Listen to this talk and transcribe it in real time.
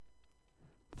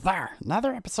There,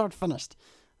 another episode finished.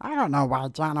 I don't know why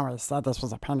John always said this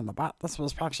was a pain in the butt. This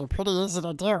was actually pretty easy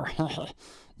to do.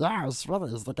 Yeah, it was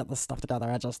really easy to get this stuff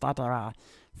together. I just had to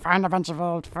find a bunch of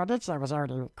old footage that was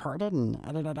already recorded and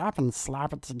edit it up and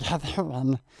slap it together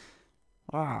and...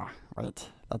 Oh, wait,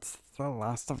 that's the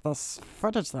last of this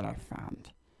footage that I found.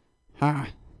 Huh.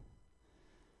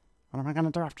 What am I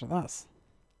gonna do after this?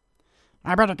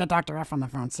 I better get Dr. F on the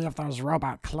phone, see if those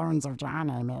robot clones of John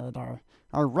I made are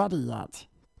ready yet.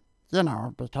 You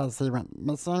know, because he went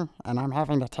missing, and I'm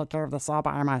having to take care of this all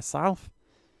by myself.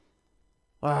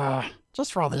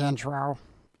 Just roll the intro.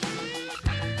 The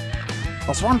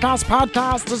Swarmcast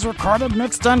podcast is recorded,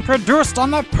 mixed, and produced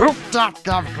on the poop deck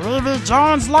of Gravy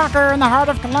Jones' locker in the heart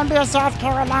of Columbia, South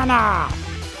Carolina.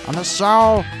 On the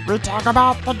show, we talk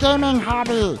about the gaming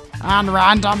hobby and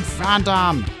random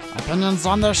fandom. Opinions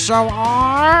on this show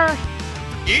are...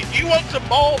 You want some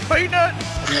ball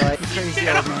peanuts? You're like crazy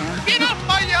old man. Get off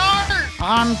my yard!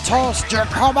 I'm Toast, your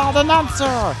cobalt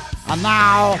announcer. And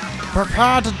now,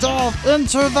 prepare to delve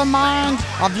into the mind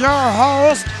of your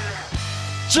host,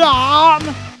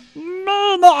 John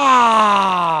Minas.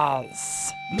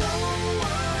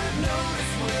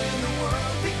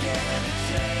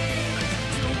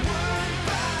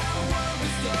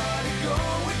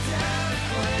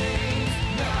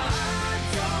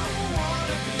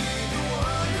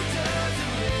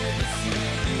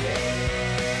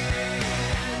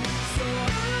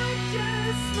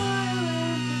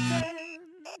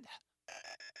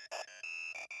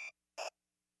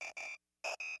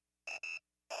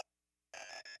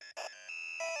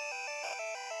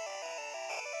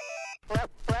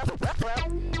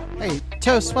 Hey,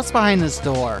 Toast, what's behind this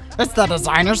door? It's the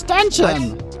designer's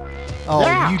dungeon. Oh,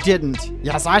 Yeah. you didn't.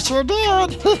 Yes, I sure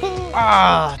did.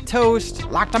 Toast.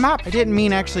 Locked them up. I didn't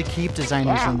mean actually keep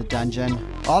designers Yeah. in the dungeon.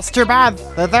 Well, it's too bad.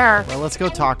 They're there. Well, let's go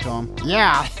talk to them.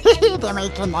 Yeah. They may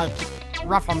can,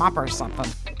 rough them up or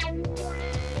something.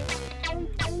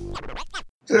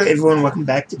 Hello everyone, welcome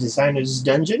back to Designer's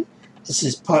Dungeon. This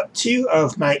is part 2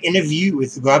 of my interview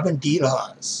with Robin D.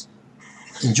 Laws.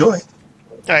 Enjoy.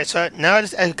 All right, so now I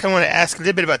kind of want to ask a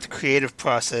little bit about the creative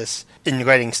process in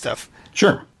writing stuff.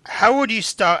 Sure. How would you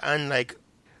start on,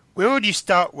 where would you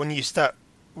start when you start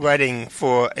writing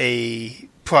for a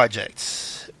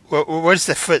project? What's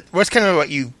kind of what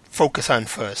you focus on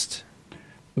first?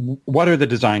 What are the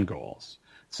design goals?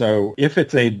 So if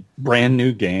it's a brand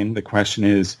new game, the question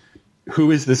is,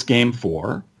 who is this game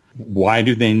for? Why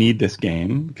do they need this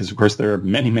game? Because, of course, there are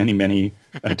many, many, many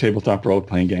tabletop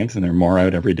role-playing games, and there are more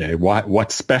out every day.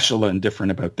 What's special and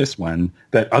different about this one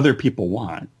that other people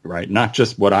want, right? Not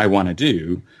just what I want to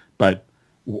do, but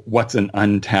what's an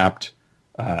untapped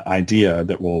idea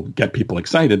that will get people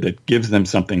excited, that gives them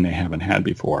something they haven't had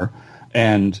before.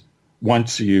 And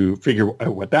once you figure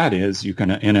out what that is, you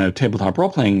can, in a tabletop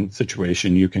role-playing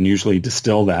situation, you can usually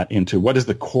distill that into what is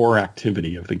the core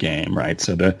activity of the game, right?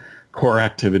 So the core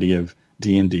activity of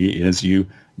D&D is you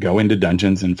go into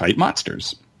dungeons and fight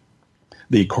monsters.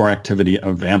 The core activity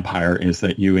of Vampire is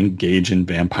that you engage in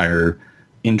vampire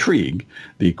intrigue.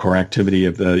 The core activity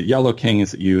of the Yellow King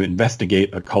is that you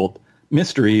investigate occult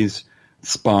mysteries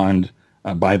spawned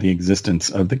by the existence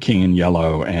of the King in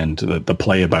Yellow and the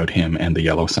play about him and the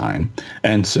yellow sign.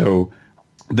 And so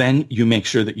then you make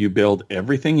sure that you build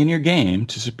everything in your game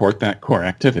to support that core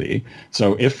activity.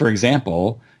 So if, for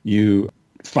example, you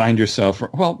find yourself,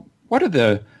 well, what are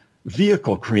the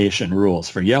vehicle creation rules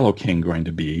for Yellow King going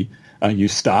to be? You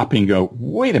stop and go,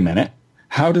 wait a minute,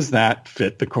 how does that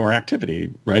fit the core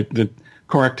activity, right? The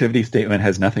core activity statement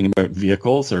has nothing about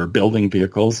vehicles or building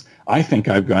vehicles. I think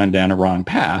I've gone down a wrong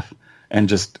path and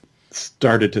just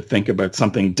started to think about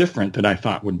something different that I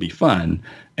thought would be fun.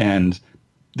 And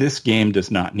this game does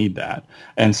not need that.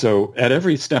 And so at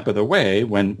every step of the way,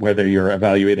 whether you're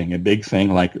evaluating a big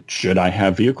thing like, should I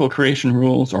have vehicle creation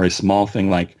rules, or a small thing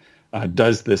like,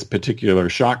 does this particular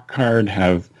shock card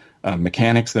have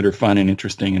mechanics that are fun and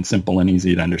interesting and simple and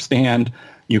easy to understand,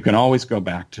 you can always go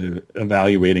back to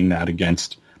evaluating that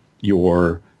against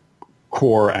your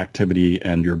core activity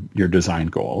and your design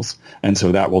goals. And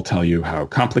so that will tell you how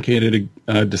complicated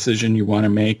a decision you want to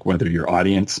make, whether your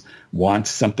audience wants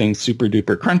something super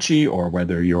duper crunchy, or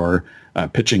whether you're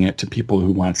pitching it to people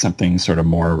who want something sort of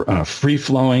more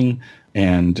free-flowing.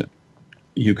 And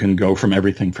you can go from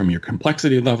everything from your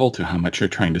complexity level to how much you're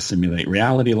trying to simulate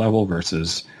reality level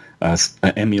versus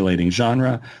emulating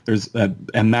genre.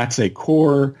 And that's a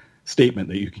core statement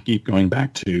that you can keep going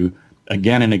back to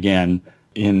again and again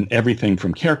in everything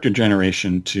from character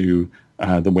generation to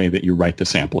the way that you write the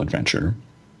sample adventure.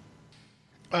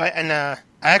 And I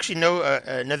actually know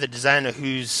another designer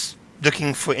whose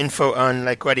looking for info on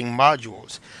like writing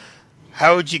modules.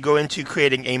 How would you go into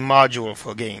creating a module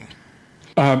for a game?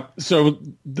 So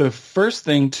the first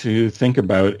thing to think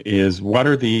about is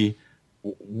what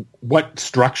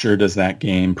structure does that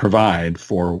game provide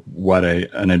for what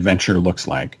an adventure looks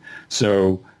like?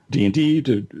 So D&D,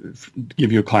 to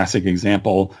give you a classic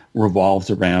example, revolves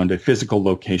around a physical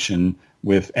location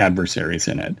with adversaries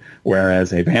in it,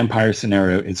 whereas a vampire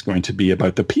scenario is going to be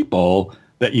about the people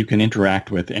that you can interact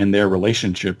with and their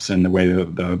relationships and the way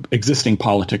the existing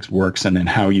politics works and then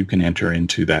how you can enter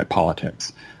into that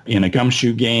politics. In a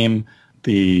gumshoe game,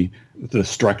 the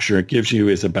structure it gives you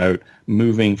is about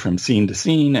moving from scene to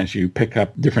scene as you pick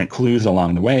up different clues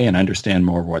along the way and understand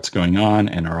more of what's going on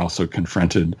and are also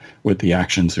confronted with the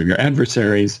actions of your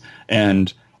adversaries.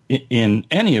 And in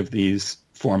any of these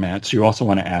formats, you also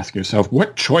want to ask yourself,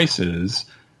 what choices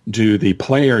do the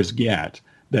players get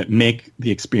that make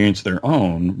the experience their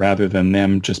own rather than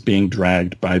them just being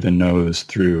dragged by the nose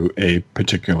through a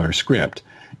particular script?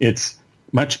 It's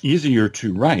much easier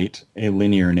to write a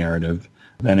linear narrative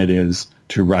than it is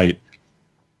to write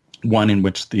one in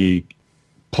which the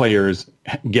players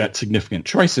get significant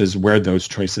choices where those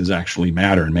choices actually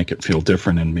matter and make it feel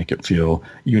different and make it feel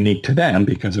unique to them,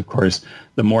 because, of course,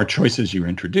 the more choices you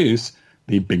introduce,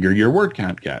 the bigger your word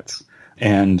count gets.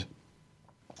 And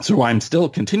so I'm still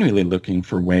continually looking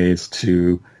for ways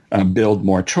to build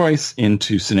more choice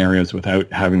into scenarios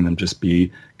without having them just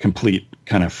be complete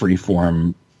kind of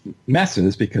free-form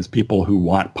messes, because people who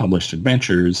want published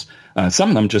adventures, some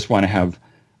of them just want to have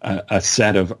a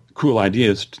set of cool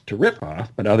ideas to rip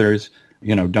off, but others,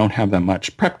 don't have that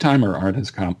much prep time or aren't as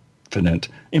confident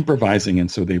improvising, and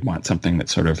so they want something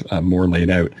that's sort of more laid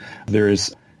out.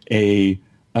 There's a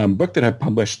book that I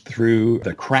published through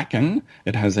the Kraken.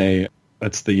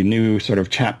 It's the new sort of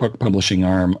chapbook publishing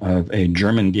arm of a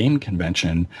German game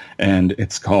convention, and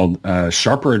it's called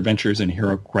Sharper Adventures in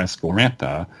Hero Quest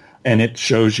Glorantha, and it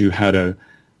shows you how to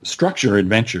structure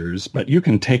adventures, but you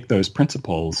can take those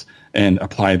principles and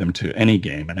apply them to any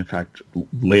game. And in fact,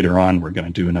 later on, we're going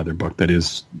to do another book that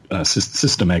is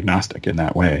system agnostic in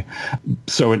that way.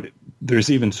 So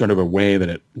there's even sort of a way that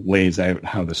it lays out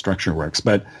how the structure works,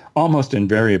 but almost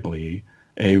invariably,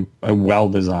 a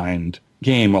well-designed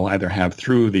game will either have,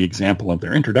 through the example of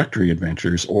their introductory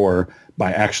adventures or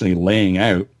by actually laying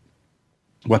out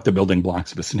what the building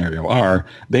blocks of a scenario are,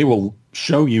 they will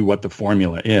show you what the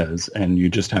formula is, and you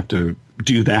just have to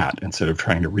do that instead of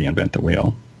trying to reinvent the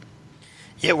wheel.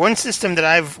 Yeah, one system that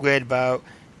I've read about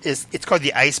it's called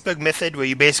the iceberg method, where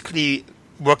you basically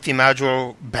work the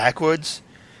module backwards.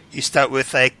 You start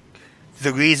with like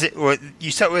the reason, or you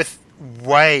start with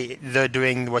why they're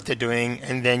doing what they're doing,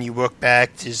 and then you work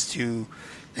back just to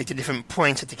like the different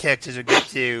points that the characters will get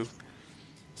to.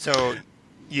 So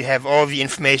you have all the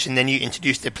information, then you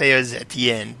introduce the players at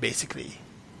the end, basically.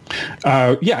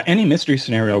 Yeah, any mystery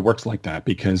scenario works like that,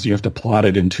 because you have to plot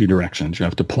it in two directions. You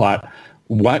have to plot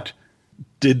what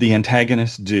did the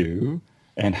antagonist do,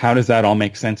 and how does that all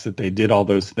make sense that they did all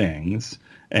those things,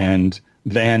 and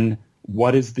then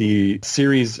what is the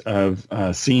series of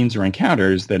scenes or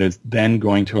encounters that is then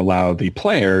going to allow the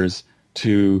players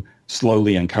to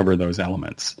slowly uncover those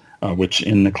elements, which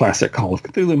in the classic Call of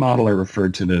Cthulhu model are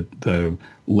referred to the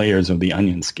layers of the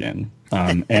onion skin.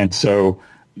 And so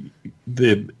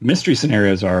the mystery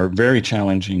scenarios are very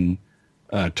challenging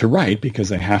to write, because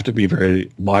they have to be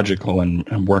very logical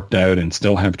and worked out and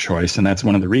still have choice. And that's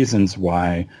one of the reasons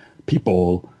why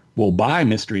people will buy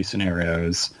mystery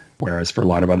scenarios, whereas for a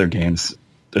lot of other games,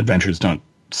 adventures don't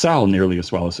sell nearly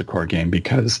as well as the core game,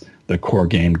 because the core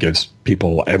game gives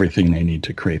people everything they need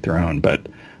to create their own. But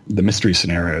the mystery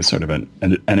scenario is sort of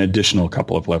an additional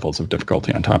couple of levels of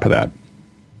difficulty on top of that.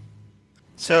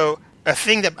 So a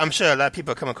thing that I'm sure a lot of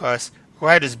people come across,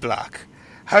 writer's block.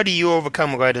 How do you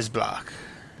overcome writer's block?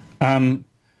 I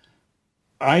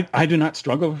do not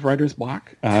struggle with writer's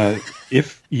block.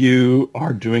 If you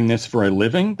are doing this for a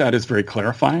living, that is very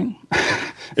clarifying.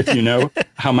 If you know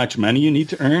how much money you need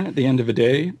to earn at the end of a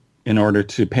day in order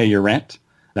to pay your rent,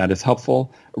 that is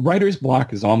helpful. Writer's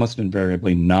block is almost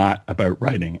invariably not about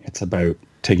writing. It's about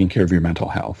taking care of your mental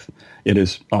health. It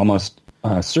is almost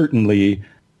certainly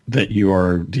that you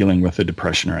are dealing with a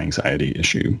depression or anxiety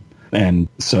issue. And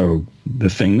so the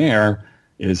thing there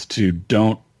is to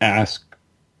don't ask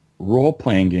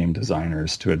role-playing game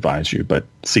designers to advise you, but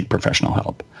seek professional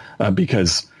help.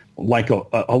 Because like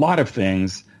a lot of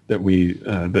things that we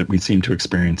seem to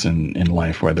experience in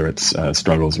life, whether it's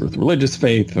struggles with religious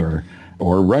faith or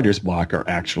writer's block, are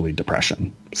actually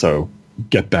depression. So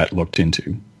get that looked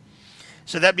into.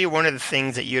 So that'd be one of the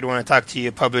things that you'd want to talk to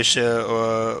your publisher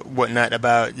or whatnot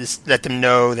about. Just let them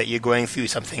know that you're going through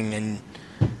something. And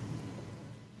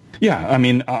yeah, I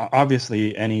mean,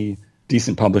 obviously, any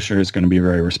decent publisher is going to be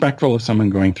very respectful of someone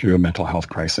going through a mental health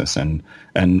crisis and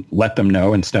let them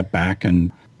know and step back.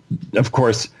 And of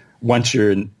course, once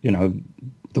you're, the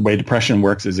way depression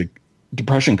works is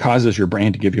depression causes your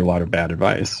brain to give you a lot of bad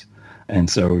advice. And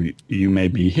so you may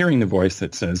be hearing the voice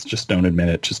that says, just don't admit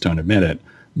it, just don't admit it.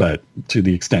 But to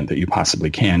the extent that you possibly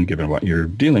can, given what you're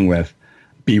dealing with,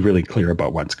 be really clear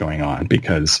about what's going on,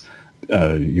 because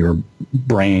your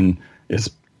brain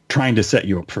is trying to set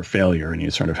you up for failure, and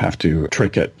you sort of have to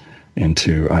trick it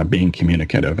into being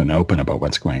communicative and open about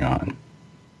what's going on.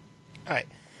 all right.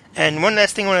 And one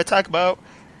last thing I want to talk about,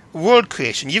 world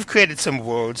creation. You've created some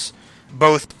worlds,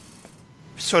 both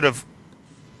sort of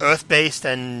Earth-based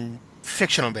and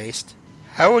fictional-based.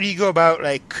 How would you go about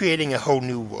creating a whole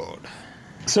new world?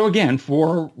 So again,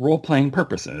 for role-playing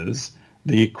purposes,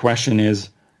 the question is,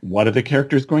 what are the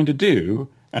characters going to do?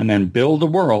 And then build a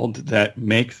world that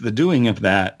makes the doing of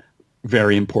that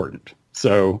very important.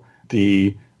 So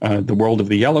the world of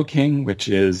the Yellow King, which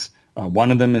is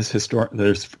one of them is historic.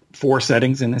 There's 4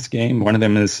 settings in this game. One of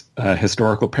them is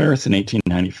historical Paris in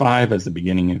 1895, as the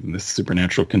beginning of this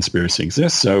supernatural conspiracy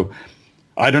exists. So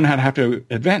I don't have to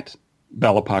invent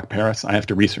Belle Epoque Paris. I have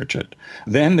to research it.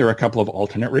 Then there are a couple of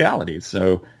alternate realities.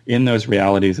 So in those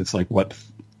realities, it's like, what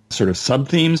sort of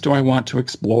sub-themes do I want to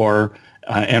explore?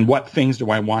 And what things do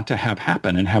I want to have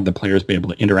happen and have the players be able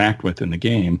to interact with in the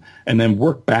game, and then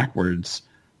work backwards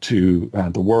to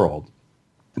the world.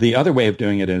 The other way of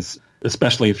doing it is,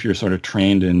 especially if you're sort of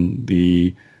trained in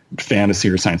the fantasy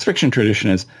or science fiction tradition,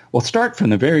 is, well, start from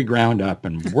the very ground up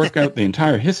and work out the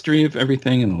entire history of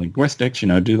everything and the linguistics,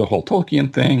 do the whole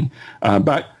Tolkien thing.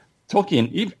 But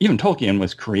Tolkien, even Tolkien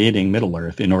was creating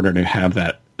Middle-earth in order to have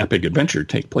that epic adventure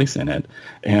take place in it.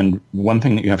 And one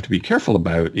thing that you have to be careful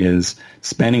about is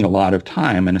spending a lot of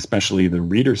time, and especially the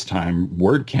reader's time,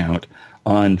 word count,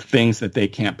 on things that they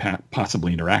can't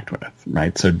possibly interact with,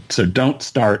 right? So don't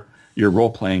start your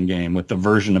role-playing game with the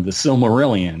version of the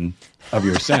Silmarillion of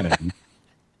your setting.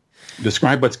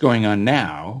 Describe what's going on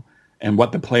now and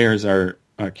what the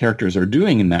characters are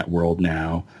doing in that world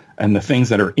now, and the things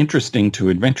that are interesting to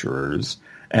adventurers.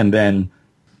 And then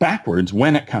backwards,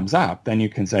 when it comes up, then you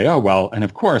can say, oh, well, and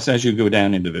of course, as you go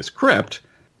down into this crypt,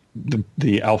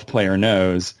 the elf player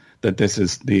knows that this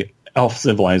is the elf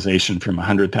civilization from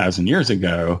 100,000 years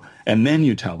ago, and then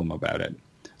you tell them about it.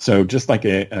 So just like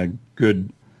a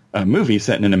good movie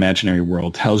set in an imaginary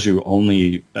world tells you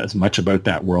only as much about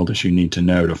that world as you need to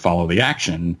know to follow the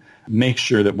action, make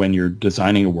sure that when you're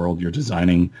designing a world, you're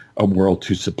designing a world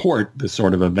to support the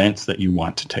sort of events that you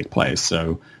want to take place.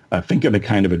 So think of the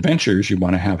kind of adventures you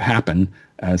want to have happen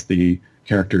as the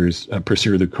characters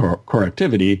pursue the core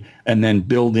activity, and then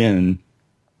build in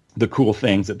the cool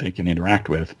things that they can interact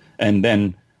with, and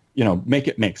then, make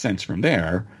it make sense from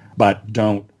there, but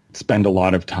don't spend a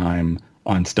lot of time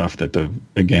on stuff that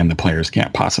the players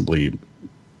can't possibly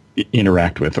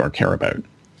interact with or care about.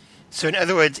 So in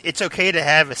other words, it's okay to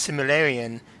have a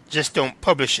Silmarillion, just don't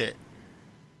publish it.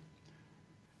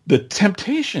 The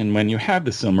temptation when you have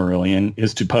the Silmarillion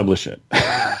is to publish it.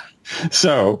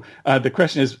 So the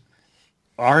question is,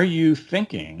 are you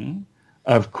thinking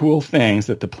of cool things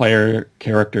that the player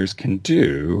characters can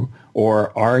do,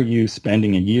 or are you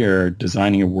spending a year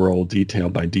designing a world detail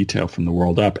by detail from the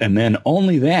world up, and then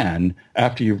only then,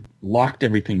 after you've locked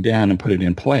everything down and put it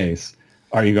in place,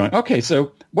 are you going, okay,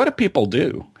 so what do people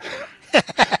do?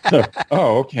 So,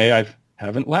 okay, I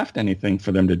haven't left anything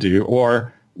for them to do,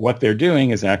 or what they're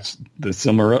doing is actually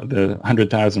the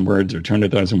 100,000 words or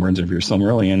 200,000 words of your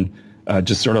Silmarillion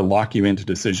just sort of lock you into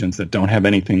decisions that don't have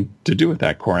anything to do with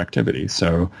that core activity.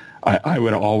 So I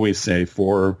would always say,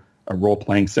 for a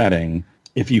role-playing setting,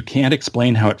 if you can't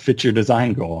explain how it fits your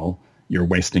design goal, you're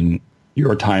wasting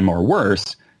your time, or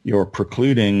worse, you're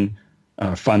precluding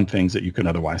fun things that you could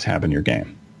otherwise have in your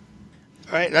game.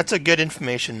 All right, that's a good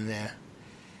information there.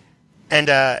 And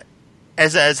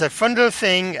as a fun little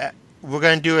thing, we're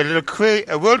going to do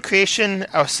a world creation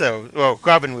ourselves. Well,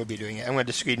 Robin will be doing it. I'm going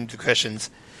to just read into the questions.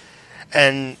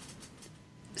 And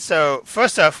so,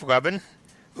 first off, Robin,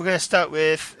 we're going to start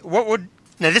with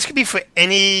now this could be for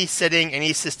any setting,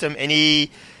 any system, any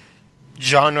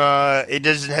genre. It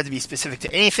doesn't have to be specific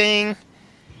to anything.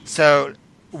 So,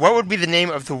 what would be the name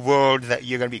of the world that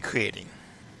you're going to be creating?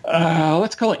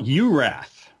 Let's call it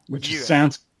Urath, which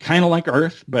sounds kind of like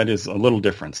Earth, but is a little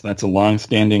different. So that's a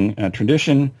long-standing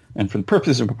tradition, and for the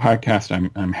purposes of a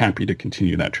podcast, I'm happy to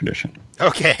continue that tradition.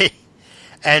 Okay.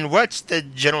 And what's the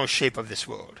general shape of this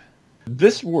world?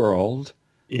 This world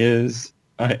is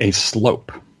a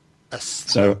slope. A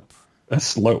So a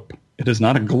slope. It is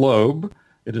not a globe.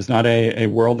 It is not a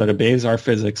world that obeys our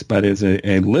physics, but is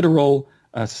a literal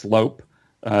slope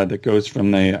that goes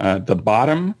from the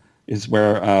bottom is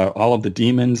where all of the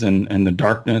demons and the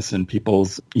darkness and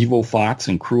people's evil thoughts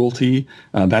and cruelty,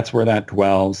 that's where that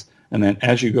dwells. And then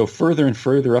as you go further and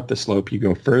further up the slope, you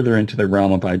go further into the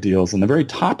realm of ideals. And the very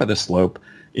top of the slope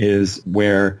is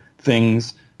where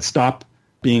things stop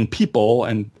being people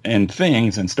and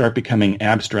things and start becoming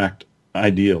abstract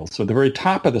ideals. So the very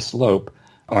top of the slope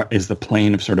is the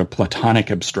plane of sort of Platonic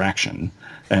abstraction.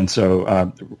 And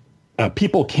so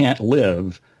people can't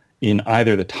live in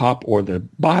either the top or the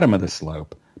bottom of the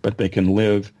slope, but they can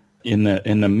live in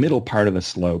the middle part of the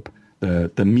slope,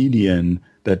 the median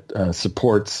that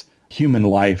supports human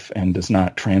life and does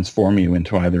not transform you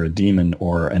into either a demon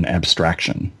or an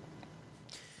abstraction.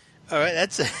 All right,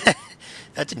 that's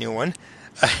a new one.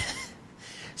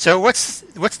 So what's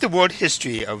the world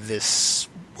history of this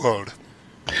world?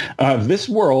 This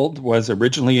world was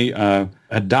originally a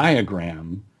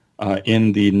diagram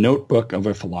in the notebook of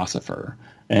a philosopher.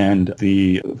 And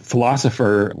the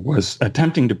philosopher was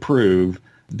attempting to prove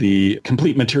the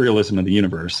complete materialism of the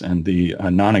universe and the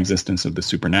non-existence of the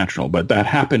supernatural. But that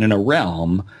happened in a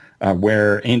realm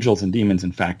where angels and demons,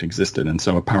 in fact, existed. And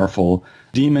so a powerful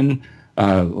demon,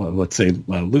 let's say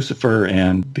Lucifer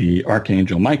and the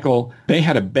archangel Michael, they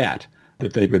had a bet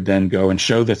that they would then go and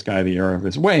show this guy the error of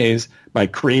his ways by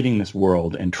creating this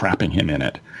world and trapping him in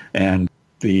it. And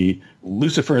the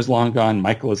Lucifer is long gone,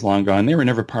 Michael is long gone. They were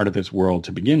never part of this world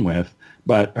to begin with.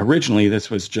 But originally, this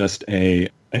was just a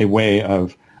way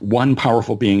of one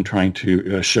powerful being trying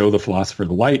to show the philosopher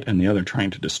the light and the other trying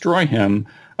to destroy him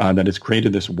that has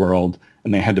created this world.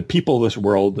 And they had to people this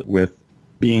world with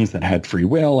beings that had free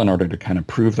will in order to kind of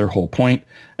prove their whole point.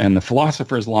 And the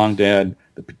philosopher is long dead.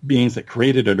 The beings that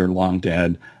created it are long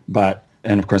dead.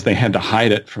 And of course, they had to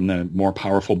hide it from the more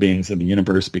powerful beings of the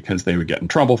universe because they would get in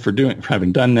trouble for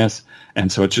having done this.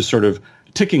 And so it's just sort of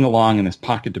ticking along in this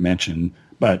pocket dimension.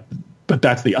 But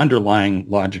that's the underlying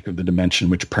logic of the dimension,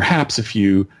 which perhaps if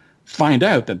you find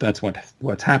out that that's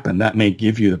what's happened, that may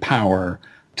give you the power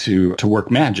to work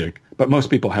magic. But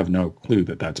most people have no clue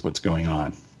that that's what's going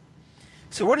on.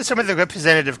 So what are some of the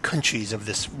representative countries of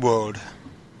this world?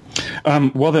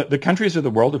 Well, the countries of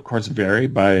the world, of course, vary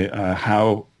by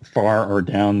how far or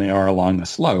down they are along the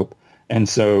slope. And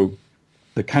so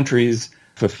the countries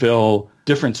fulfill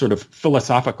different sort of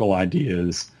philosophical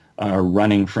ideas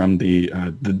running from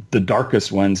the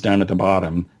darkest ones down at the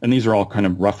bottom. And these are all kind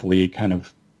of roughly kind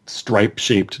of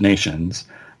stripe-shaped nations.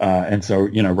 And so,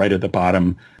 right at the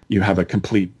bottom, you have a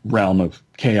complete realm of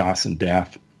chaos and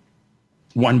death.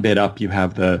 One bit up, you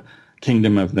have the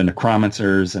kingdom of the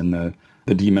necromancers and the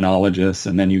demonologists,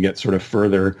 and then you get sort of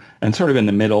further, and sort of in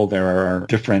the middle, there are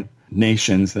different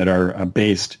nations that are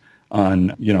based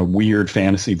on, weird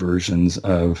fantasy versions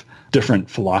of different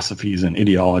philosophies and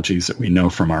ideologies that we know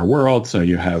from our world. So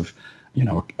you have,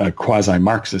 a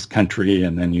quasi-Marxist country,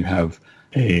 and then you have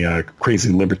a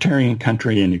crazy libertarian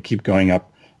country, and you keep going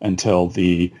up until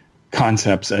the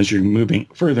concepts, as you're moving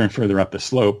further and further up the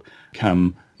slope,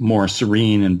 become more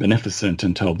serene and beneficent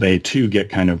until they too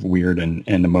get kind of weird and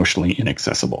emotionally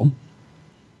inaccessible.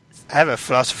 I have a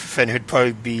philosopher friend who'd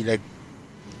probably be like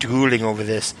drooling over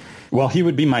this. Well, he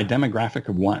would be my demographic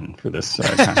of one for this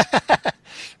time.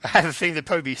 I have a feeling there'd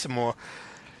probably be some more.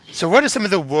 So what are some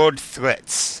of the world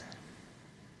threats?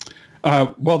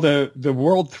 Well, the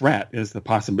world threat is the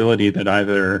possibility that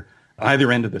either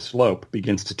end of the slope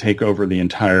begins to take over the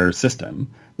entire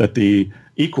system, that the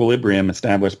equilibrium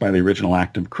established by the original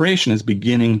act of creation is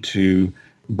beginning to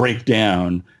break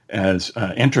down as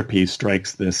entropy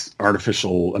strikes this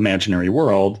artificial imaginary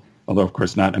world, although, of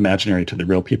course, not imaginary to the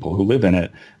real people who live in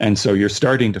it. And so you're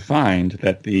starting to find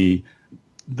that the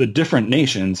different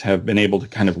nations have been able to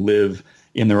kind of live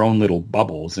in their own little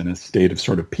bubbles in a state of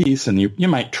sort of peace. And you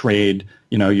might trade,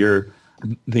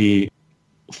 the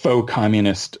faux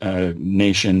communist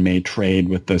nation may trade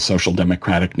with the social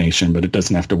democratic nation, but it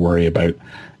doesn't have to worry about,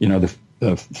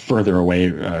 the further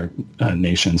away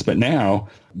nations. But now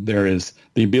there is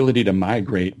the ability to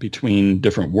migrate between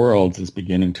different worlds is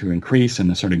beginning to increase, and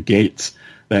the sort of gates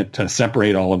that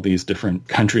separate all of these different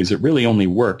countries that really only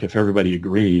work if everybody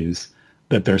agrees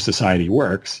that their society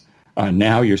works.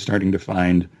 Now you're starting to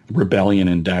find rebellion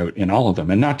and doubt in all of them,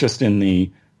 and not just in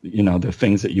the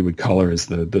things that you would color as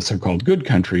the so-called good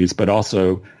countries, but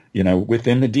also,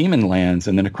 within the demon lands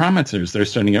and the necromancers, they're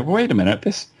starting to go, wait a minute,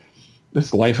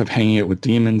 this life of hanging out with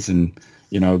demons and,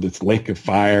 this lake of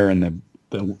fire and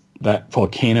that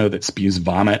volcano that spews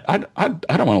vomit, I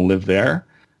don't want to live there.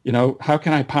 how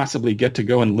can I possibly get to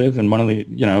go and live in one of the,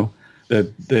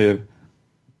 the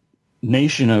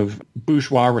nation of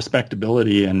bourgeois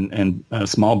respectability and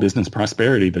small business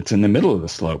prosperity that's in the middle of the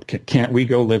slope? Can't we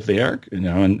go live there?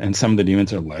 And some of the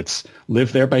demons are, let's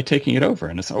live there by taking it over.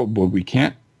 And it's, well, we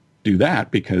can't do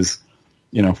that because,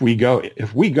 if we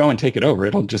go and take it over,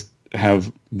 it'll just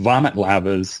have vomit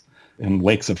lavas and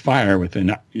lakes of fire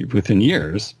within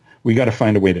years. We got to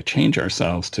find a way to change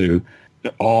ourselves to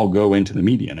all go into the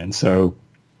median. And so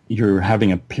you're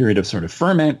having a period of sort of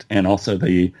ferment, and also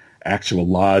the actual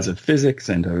laws of physics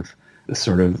and of the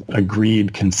sort of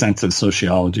agreed consensus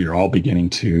sociology are all beginning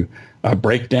to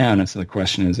break down. And so the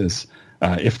question is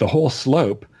if the whole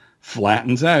slope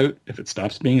flattens out, if it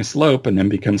stops being a slope and then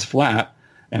becomes flat,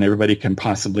 and everybody can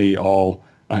possibly all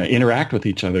interact with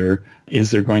each other,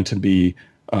 is there going to be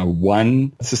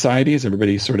one society? Is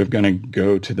everybody sort of going to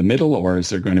go to the middle, or is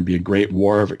there going to be a great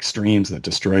war of extremes that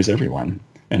destroys everyone?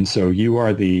 And so you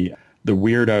are the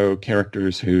weirdo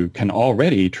characters who can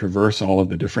already traverse all of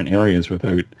the different areas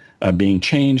without being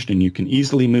changed, and you can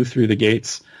easily move through the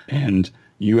gates, and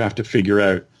you have to figure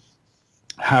out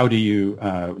how do you,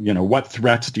 what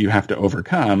threats do you have to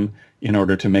overcome in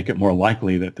order to make it more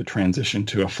likely that the transition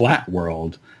to a flat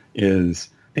world is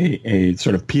a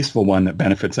sort of peaceful one that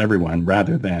benefits everyone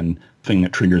rather than thing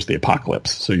that triggers the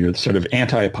apocalypse. So you're sort of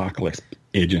anti-apocalypse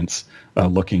agents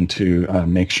looking to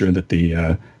make sure that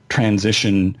the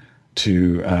transition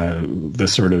to the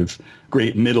sort of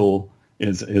great middle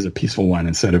is a peaceful one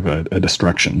instead of a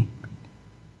destruction.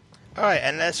 All right,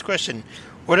 and last question.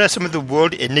 What are some of the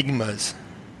world enigmas?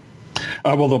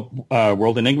 Well, the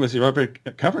world enigmas you've already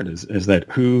covered is that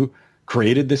who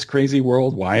created this crazy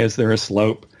world? Why is there a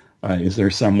slope? Is there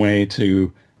some way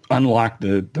to unlock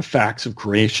the facts of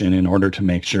creation in order to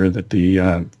make sure that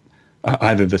the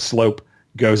either the slope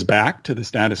goes back to the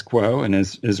status quo and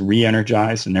is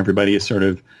re-energized and everybody is sort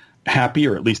of happy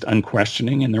or at least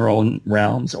unquestioning in their own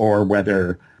realms, or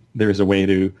whether there's a way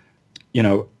to,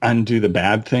 undo the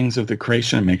bad things of the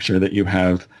creation and make sure that you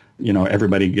have,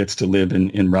 everybody gets to live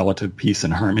in relative peace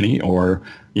and harmony, or,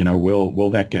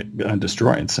 will that get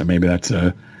destroyed? So maybe that's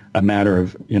a matter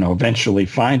of, eventually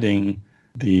finding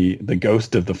the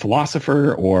ghost of the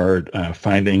philosopher, or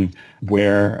finding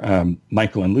where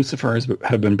Michael and Lucifer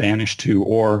have been banished to,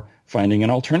 or finding an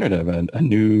alternative, a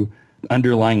new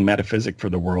underlying metaphysic for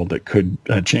the world that could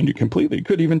change it completely.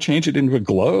 Could even change it into a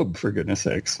globe, for goodness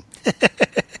sakes.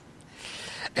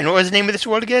 And what was the name of this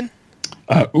world again?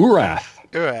 Urath.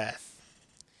 Urath.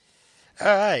 All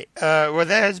right. Well,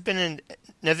 that has been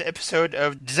another episode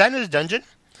of Designer's Dungeon.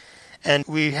 And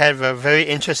we have a very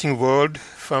interesting world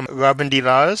from Robin D.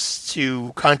 Laws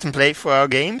to contemplate for our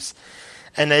games.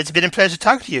 And it's been a pleasure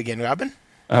talking to you again, Robin.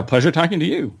 Pleasure talking to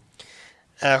you.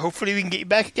 Hopefully we can get you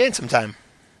back again sometime.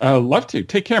 Love to.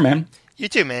 Take care, man. You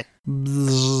too, man.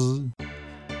 Bzz.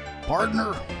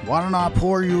 Partner, why don't I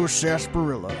pour you a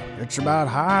sarsaparilla? It's about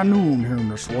high noon here in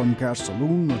the Swarmcast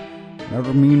Saloon.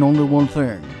 That'll mean only one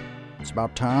thing. It's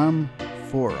about time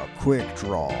for a quick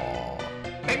draw.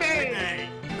 Bang, bang, bang,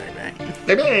 bang, bang,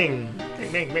 bang,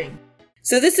 bang, bang, bang.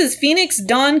 So this is Phoenix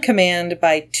Dawn Command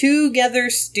by Together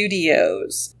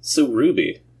Studios. So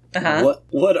Ruby,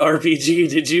 what RPG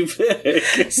did you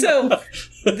pick? So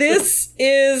this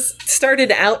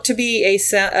started out to be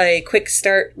a quick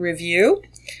start review.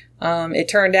 It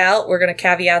turned out, we're going to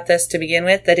caveat this to begin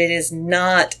with, that it is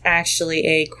not actually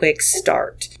a quick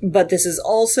start. But this is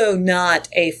also not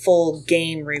a full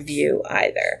game review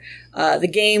either. The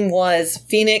game was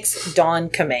Phoenix Dawn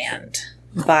Command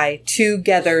by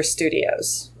Together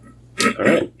Studios. All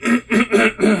right.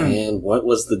 And what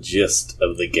was the gist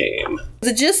of the game?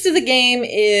 The gist of the game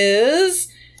is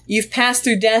you've passed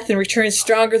through death and returned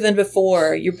stronger than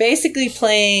before. You're basically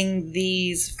playing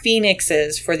these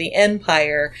phoenixes for the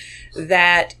Empire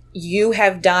that you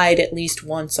have died at least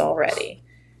once already.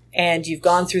 And you've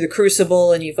gone through the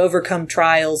crucible and you've overcome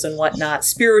trials and whatnot,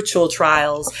 spiritual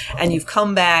trials, and you've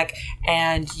come back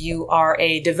and you are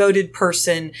a devoted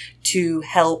person to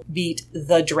help beat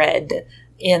the dread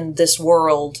in this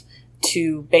world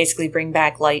to basically bring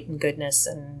back light and goodness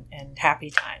and happy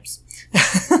times.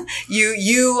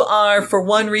 You are, for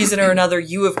one reason or another,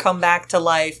 you have come back to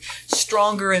life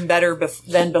stronger and better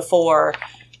than before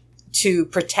to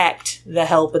protect the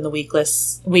help and the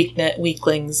weaklings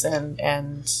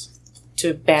and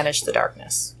to banish the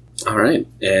darkness. All right.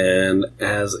 And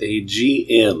as a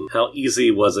GM, how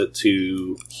easy was it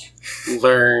to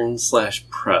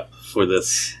learn/prep for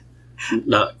this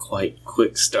not quite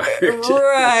quick start?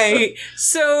 Right.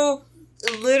 So,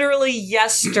 literally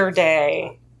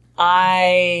yesterday,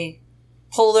 I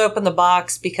pulled open the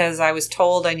box because I was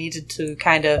told I needed to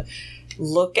kind of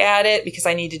look at it because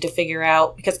I needed to figure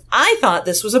out, because I thought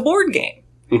this was a board game.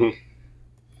 Mhm.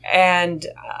 And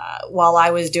while I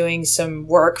was doing some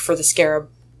work for the Scarab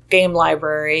game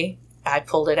library, I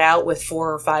pulled it out with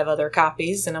 4 or 5 other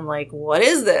copies, and I'm like, what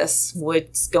is this?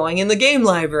 What's going in the game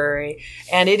library?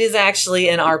 And it is actually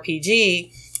an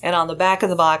RPG, and on the back of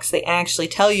the box, they actually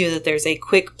tell you that there's a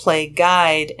quick play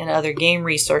guide and other game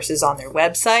resources on their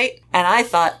website. And I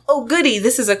thought, oh goody,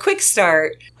 this is a quick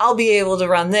start. I'll be able to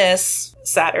run this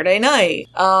Saturday night.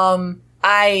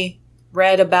 I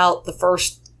read about the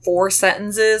first 4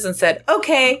 sentences and said,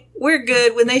 okay, we're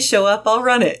good. When they show up, I'll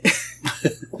run it.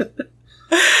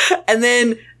 And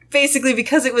then basically,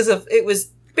 because it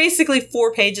was basically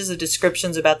 4 pages of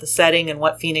descriptions about the setting and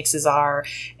what phoenixes are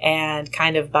and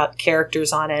kind of about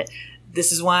characters on it.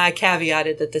 This is why I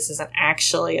caveated that this isn't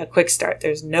actually a quick start.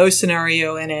 There's no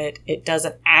scenario in it. It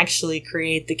doesn't actually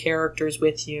create the characters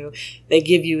with you. They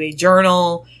give you a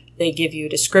journal. They give you a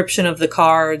description of the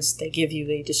cards. They give you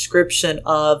a description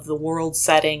of the world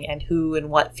setting and who and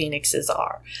what phoenixes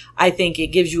are. I think it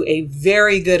gives you a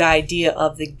very good idea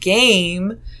of the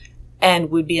game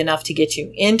and would be enough to get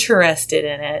you interested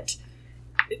in it.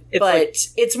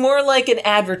 It's more like an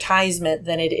advertisement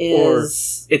than it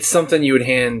is. Or it's something you would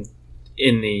hand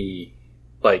in the,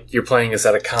 like, you're playing this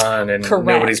at a con and Correct.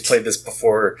 Nobody's played this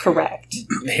before. Correct.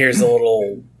 Here's a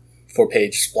little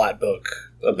 4-page splat book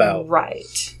about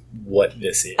right. what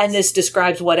this is. And this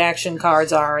describes what action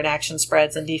cards are and action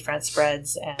spreads and defense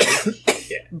spreads. And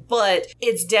Yeah. But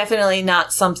it's definitely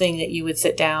not something that you would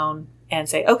sit down and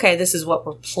say, okay, this is what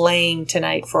we're playing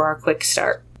tonight for our quick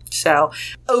start. So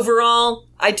overall,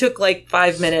 I took like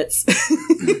 5 minutes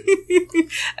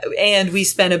and we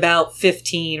spent about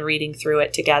 15 reading through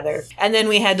it together. And then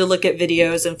we had to look at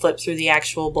videos and flip through the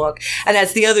actual book. And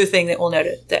that's the other thing that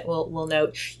we'll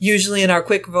note. Usually in our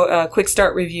quick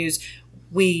start reviews,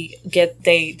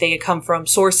 they come from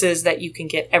sources that you can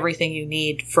get everything you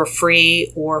need for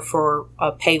free or for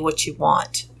a pay what you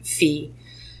want fee.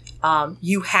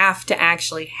 You have to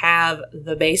actually have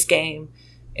the base game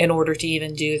in order to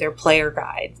even do their player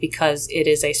guide because it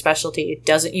is a specialty. It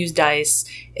doesn't use dice.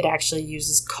 It actually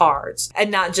uses cards.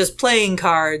 And not just playing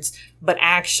cards, but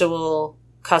actual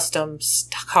custom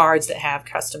cards that have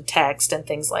custom text and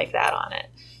things like that on it.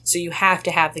 So you have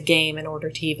to have the game in order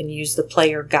to even use the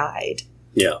player guide.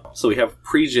 Yeah. So we have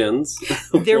pre-gens.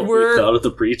 There were out of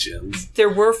the pre-gens. There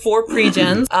were 4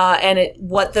 pre-gens, and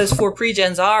what those 4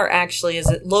 pre-gens are actually is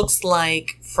it looks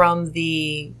like from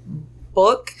the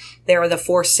book, there are the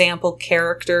 4 sample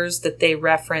characters that they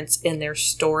reference in their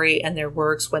story and their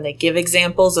works when they give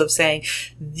examples of saying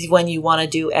when you want to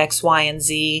do X, Y, and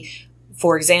Z.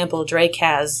 For example, Drake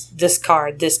has this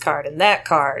card, and that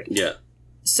card. Yeah.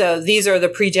 So these are the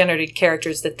pre-generated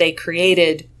characters that they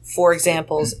created for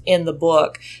examples in the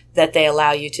book that they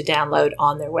allow you to download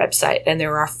on their website. And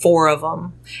there are 4 of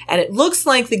them. And it looks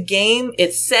like the game,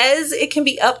 it says it can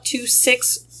be up to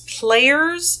 6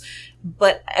 players,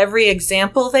 but every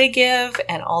example they give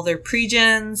and all their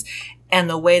pre-gens and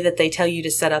the way that they tell you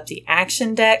to set up the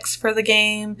action decks for the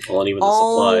game. Well, and even the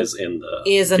supplies in the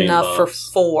is game enough box.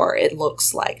 for 4, it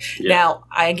looks like. Yeah. Now,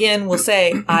 I again will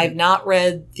say I've not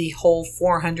read the whole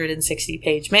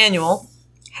 460-page manual,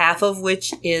 half of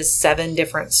which is 7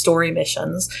 different story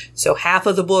missions. So half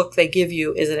of the book they give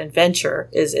you is an adventure,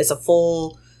 is a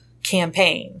full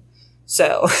campaign.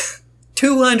 So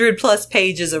 200 plus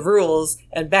pages of rules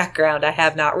and background I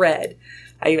have not read.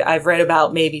 I've read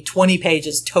about maybe 20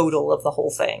 pages total of the whole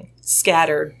thing,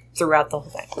 scattered throughout the whole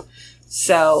thing.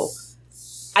 So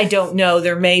I don't know.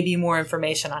 There may be more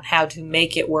information on how to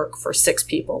make it work for 6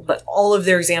 people, but all of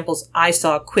their examples I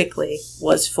saw quickly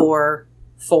was for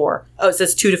 4. Oh, it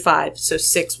says 2 to 5, so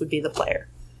 6 would be the player,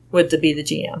 would be the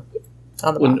GM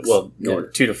on the box. Well,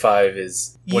 2 to 5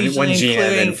 is one Usually GM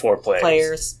and including 4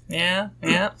 players. Yeah.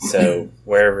 So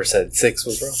wherever said 6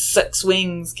 was wrong. 6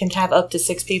 wings can have up to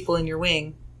 6 people in your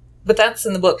wing. But that's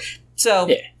in the book. So,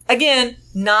 Yeah. Again,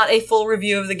 not a full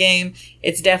review of the game.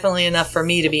 It's definitely enough for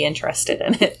me to be interested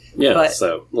in it. Yeah, But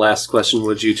so last question,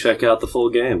 would you check out the full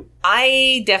game?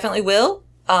 I definitely will.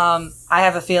 I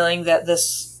have a feeling that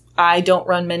I don't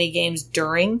run many games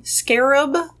during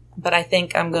Scarab, but I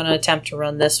think I'm going to attempt to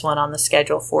run this one on the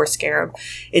schedule for Scarab.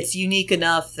 It's unique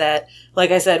enough that,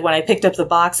 like I said, when I picked up the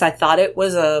box, I thought it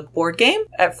was a board game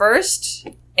at first,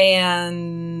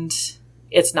 and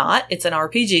it's not. It's an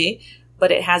RPG,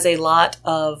 but it has it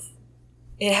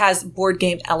has board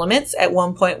game elements. At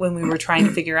one point when we were trying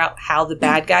to figure out how the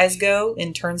bad guys go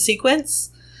in turn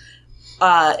sequence,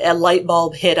 a light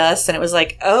bulb hit us, and it was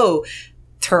like, oh,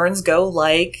 turns go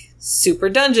like Super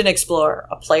Dungeon Explorer.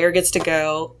 A player gets to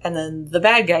go, and then the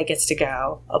bad guy gets to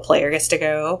go. A player gets to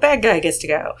go, bad guy gets to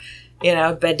go.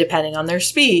 But depending on their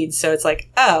speed. So it's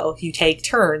like, you take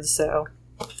turns, so.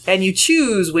 And you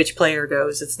choose which player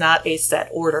goes. It's not a set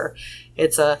order.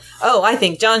 It's I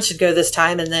think John should go this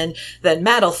time, and then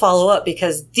Matt will follow up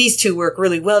because these two work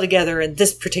really well together in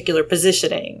this particular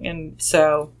positioning. And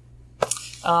so,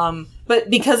 but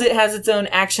because it has its own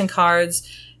action cards,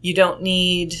 you don't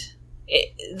need...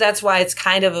 That's why it's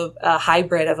kind of a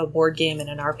hybrid of a board game and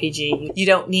an RPG. You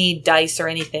don't need dice or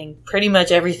anything. Pretty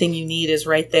much everything you need is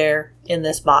right there in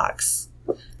this box.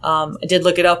 I did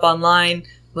look it up online.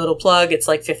 Little plug, it's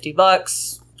like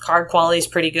 $50. Card quality's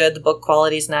pretty good. The book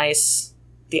quality's nice.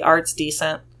 The art's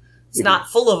decent. It's not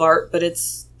full of art, but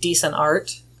it's decent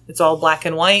art. It's all black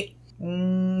and white.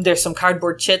 There's some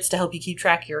cardboard chits to help you keep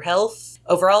track of your health.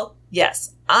 Overall,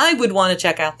 yes, I would want to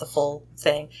check out the full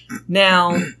thing.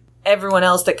 Now... everyone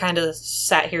else that kind of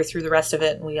sat here through the rest of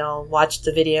it and we all watched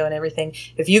the video and everything,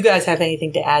 if you guys have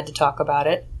anything to add to talk about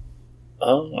it.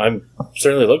 I'm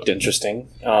certainly looked interesting.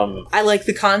 I like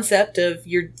the concept of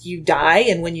you die,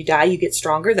 and when you die you get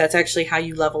stronger. That's actually how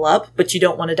you level up, but you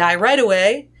don't want to die right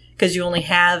away because you only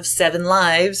have 7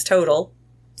 lives total.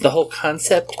 The whole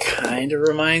concept kind of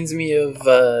reminds me of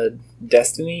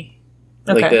Destiny,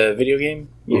 like the video game.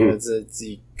 It's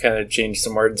you kind of change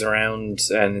some words around,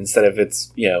 and instead of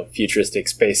it's futuristic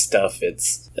space stuff,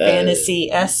 it's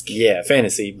fantasy-esque. Yeah,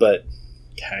 fantasy, but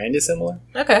kind of similar.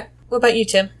 Okay. What about you,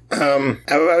 Tim? I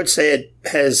would say it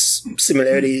has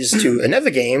similarities to another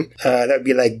game. That would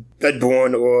be like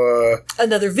Bloodborne or...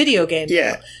 another video game.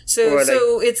 Yeah.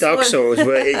 So it's Dark Souls,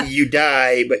 where you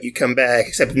die, but you come back.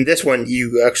 Except in this one,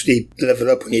 you actually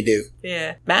level up when you do.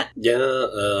 Yeah. Matt?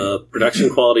 Yeah, production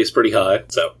quality is pretty high.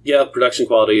 So, yeah, production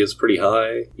quality is pretty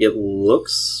high. It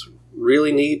looks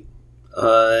really neat.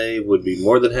 I would be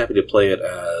more than happy to play it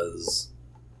as...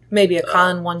 maybe a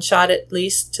con one-shot at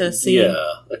least to see. Yeah,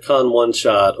 a con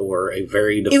one-shot or a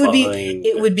very defined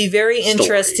It would be very story.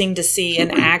 Interesting to see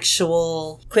an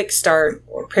actual quick start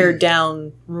or pared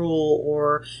down rule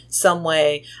or some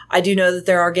way. I do know that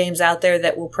there are games out there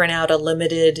that will print out a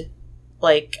limited,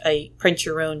 like a print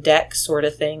your own deck sort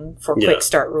of thing for quick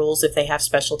start rules if they have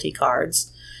specialty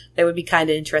cards. That would be kind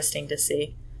of interesting to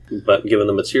see. But given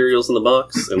the materials in the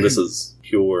box, and this is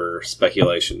pure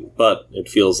speculation, but it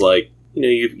feels like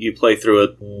you play through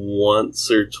it once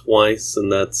or twice,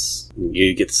 and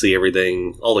you get to see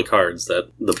everything, all the cards that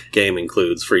the game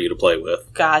includes for you to play with.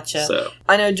 Gotcha. So.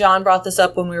 I know John brought this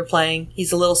up when we were playing.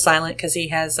 He's a little silent because he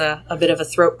has a bit of a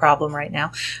throat problem right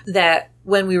now. That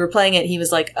when we were playing it, he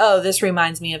was like, oh, this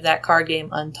reminds me of that card game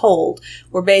Untold,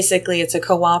 where basically it's a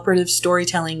cooperative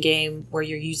storytelling game where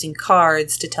you're using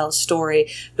cards to tell a story,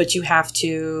 but you have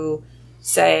to...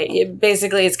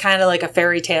 basically it's kind of like a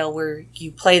fairy tale where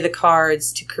you play the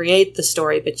cards to create the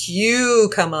story, but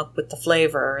you come up with the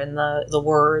flavor and the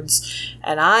words.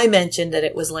 And I mentioned that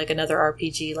it was like another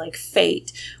RPG like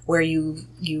Fate, where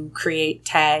you create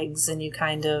tags and you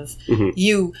kind of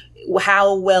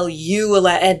how well you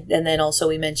and then also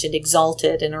we mentioned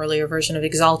Exalted, an earlier version of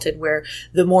Exalted, where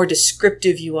the more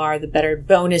descriptive you are, the better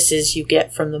bonuses you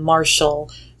get from the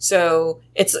marshal. So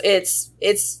it's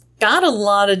got a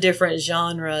lot of different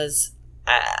genres.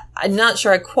 I'm not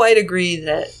sure I quite agree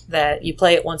that you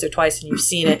play it once or twice and you've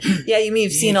seen it. Yeah, you may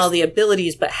have seen all the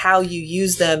abilities, but how you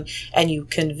use them and you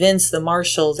convince the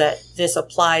marshal that this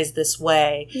applies this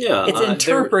way. Yeah, it's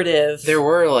interpretive. There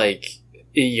were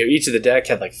each of the deck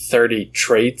had 30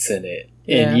 traits in it.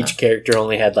 And each character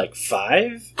only had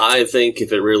 5? I think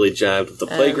if it really jabbed with the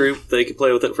play group, they could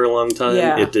play with it for a long time.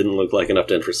 Yeah. It didn't look like enough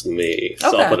to interest me,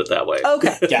 so I'll put it that way.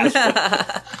 Okay.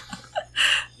 Gotcha.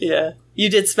 Yeah. You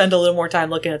did spend a little more time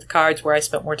looking at the cards where I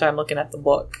spent more time looking at the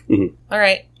book. Mm-hmm. All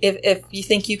right. If you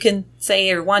think you can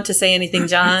say or want to say anything,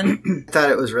 John. I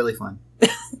thought it was really fun.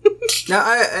 Now,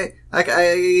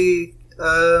 I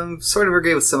sort of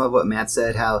agree with some of what Matt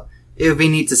said, how it would be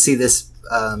neat to see this,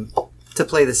 to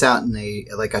play this out in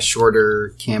a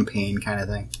shorter campaign kind of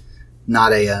thing.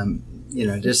 Not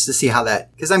just to see how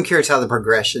that, because I'm curious how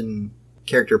the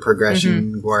character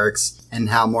progression works and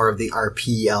how more of the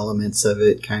RP elements of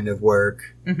it kind of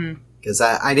work. Because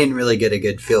I didn't really get a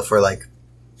good feel for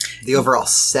the overall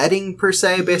setting per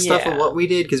se based off of what we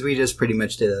did, because we just pretty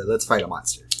much did let's fight a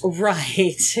monster.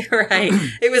 Right.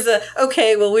 It was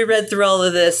okay, well, we read through all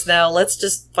of this, now let's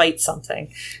just fight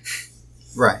something.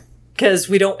 Right. Because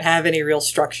we don't have any real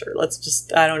structure. Let's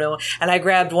just, I don't know. And I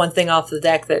grabbed one thing off the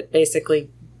deck that basically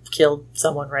killed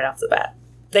someone right off the bat.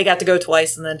 They got to go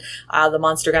twice, and then the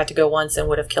monster got to go once and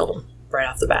would have killed him right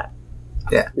off the bat.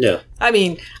 Yeah. I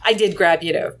mean, I did grab,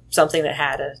 something that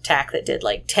had an attack that did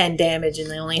like 10 damage and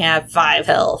they only have 5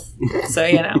 health. So,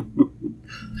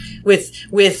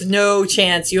 with no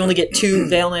chance, you only get 2,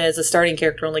 they only, as a starting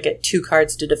character, only get 2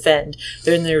 cards to defend.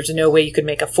 Then there's no way you could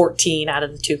make a 14 out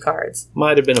of the 2 cards.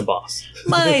 Might have been a boss.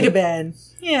 Might have been.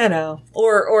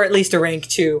 Or at least a rank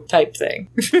 2 type thing.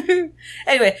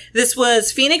 Anyway, this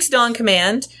was Phoenix Dawn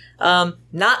Command.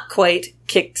 Not quite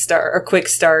Kickstart or Quick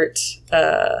Start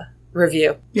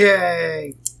review.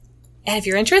 Yay! And if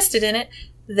you're interested in it,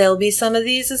 there'll be some of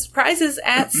these as prizes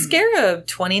at Scarab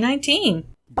 2019.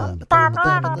 Podcast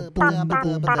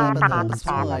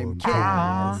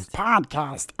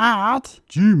at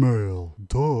gmail.com.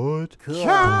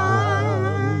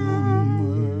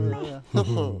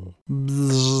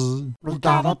 We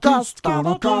got a guest.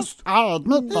 I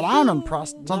admit that I'm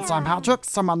impressed since I'm had tricked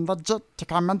someone legit to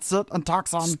come and sit and talk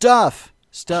some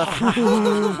Stuff.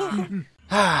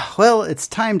 Well, it's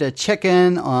time to check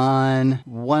in on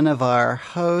one of our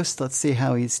hosts. Let's see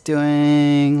how he's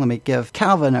doing. Let me give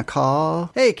Calvin a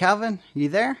call. Hey, Calvin, you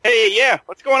there? Hey, yeah.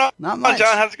 What's going on? Not much.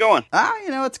 John, how's it going?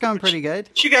 It's going pretty good.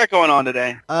 What you got going on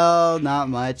today? Oh, not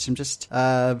much. I'm just,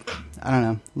 I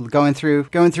don't know, going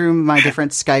through my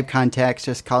different Skype contacts,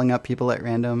 just calling up people at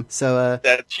random. So,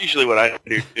 That's usually what I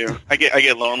do too. I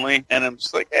get lonely, and I'm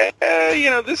just like,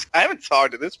 this. I haven't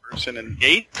talked to this person in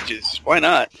ages. Why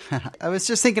not? I was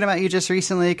just thinking about you just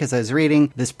recently because I was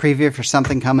reading this preview for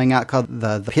something coming out called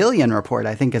the Pillion Report,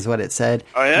 I think is what it said.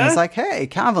 Oh, yeah? And it's like, hey,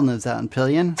 Calvin lives out in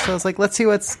Pillion. So I was like, let's see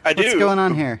what's going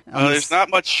on here. There's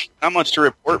not much to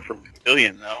report from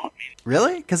Pillion, though. I mean,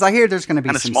 really? Because I hear there's going to be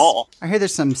kind of small. I hear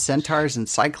there's some centaurs and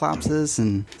cyclopses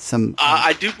and some.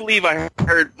 I do believe I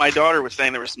heard my daughter was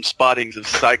saying there were some spottings of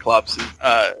cyclops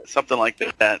and something like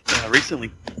that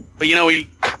recently. But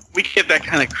we get that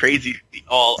kind of crazy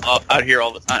all out here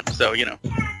all the time. So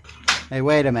Hey,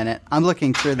 wait a minute. I'm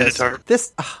looking through this.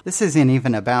 This isn't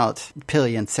even about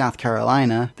Pillion, South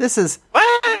Carolina. This is...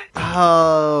 What?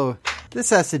 Oh,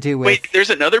 this has to do with... Wait, there's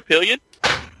another Pillion?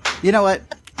 You know what?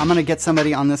 I'm going to get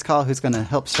somebody on this call who's going to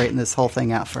help straighten this whole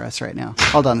thing out for us right now.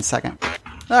 Hold on a second.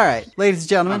 All right, ladies and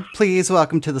gentlemen, please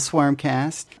welcome to the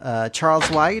Swarmcast, Charles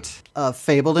White of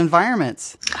Fabled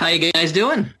Environments. How you guys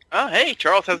doing? Oh, hey,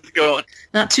 Charles, how's it going?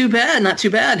 Not too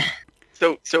bad.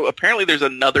 So apparently there's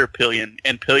another Pillion,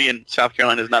 and Pillion, South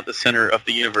Carolina, is not the center of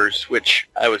the universe, which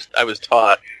I was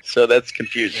taught. So that's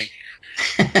confusing.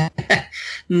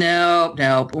 No.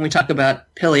 When we talk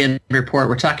about Pillion Report,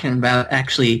 we're talking about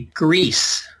actually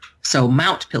Greece. So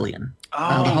Mount Pillion, the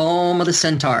home of the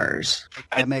centaurs.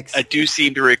 I do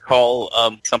seem to recall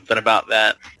something about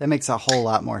that. That makes a whole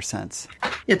lot more sense.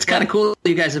 It's kind of cool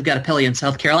you guys have got a Pillion,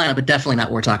 South Carolina, but definitely not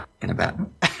what we're talking about.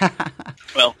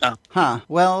 Well,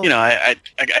 Well, I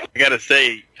gotta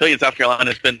say, Pillion, South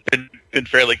Carolina has been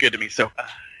fairly good to me. So,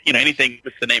 anything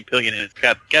with the name Pillion in it's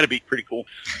got to be pretty cool.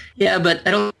 Yeah, but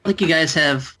I don't think you guys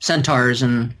have centaurs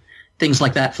and things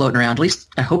like that floating around. At least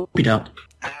I hope you don't.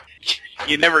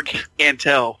 You never can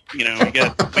tell. We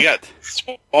got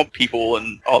swamp people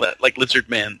and all that, like lizard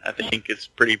men. I think is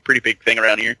pretty big thing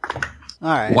around here. all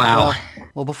right. Wow.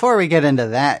 Well, before we get into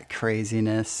that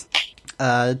craziness,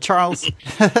 Charles,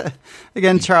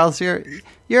 again, Charles,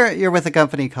 you're with a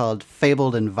company called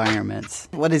Fabled Environments.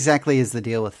 What exactly is the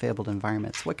deal with Fabled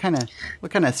Environments? What kind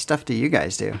of stuff do you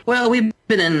guys do? Well, we've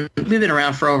been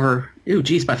around for over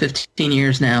about 15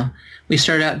 years now. We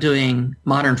started out doing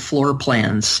modern floor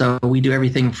plans, so we do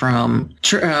everything from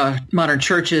modern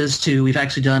churches to we've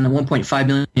actually done a 1.5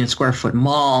 million square foot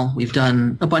mall. We've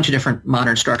done a bunch of different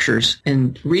modern structures,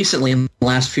 and recently, in the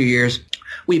last few years,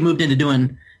 we've moved into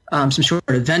doing some short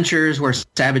adventures. We're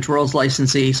Savage Worlds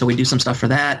licensee, so we do some stuff for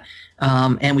that.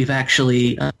 And we've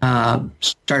actually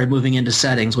started moving into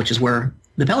settings, which is where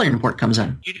the Pillion Report comes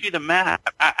in. You do the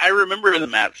map. I remember the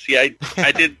map. See,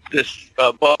 I did this.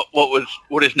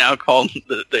 What is now called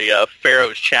the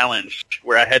Pharaoh's Challenge,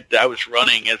 where I was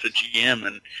running as a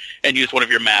GM and used one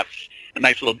of your maps. A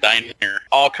nice little diner.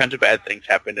 All kinds of bad things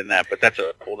happened in that, but that's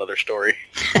a whole other story.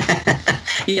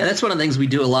 Yeah, that's one of the things we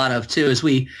do a lot of, too, is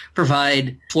we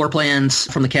provide floor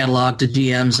plans from the catalog to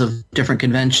GMs of different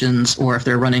conventions, or if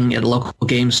they're running at a local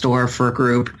game store for a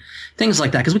group, things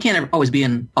like that, because we can't always be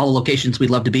in all the locations we'd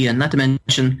love to be in. Not to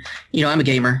mention, I'm a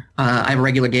gamer. I have a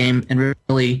regular game, and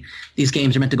really, these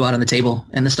games are meant to go out on the table,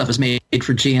 and this stuff is made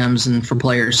for GMs and for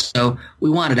players, so we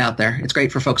want it out there. It's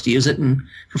great for folks to use it and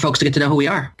for folks to get to know who we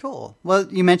are. Cool. Well,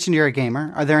 you mentioned you're a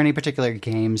gamer. Are there any particular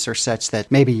games or such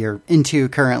that maybe you're into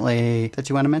currently that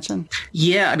you want to mention?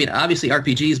 Yeah, I mean, obviously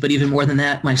RPGs, but even more than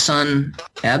that, my son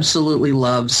absolutely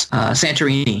loves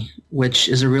Santorini. which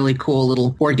is a really cool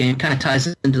little board game. Kind of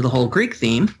ties into the whole Greek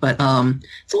theme, but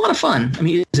it's a lot of fun. I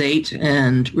mean, he's 8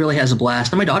 and really has a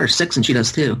blast. And my daughter's 6 and she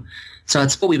does too. So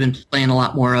it's what we've been playing a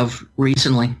lot more of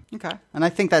recently. Okay, and I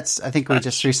think we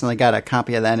just recently got a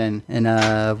copy of that in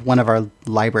one of our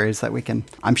libraries that we can,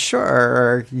 I'm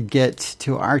sure, get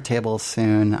to our table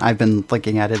soon. I've been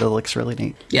looking at it; it looks really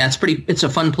neat. Yeah, it's a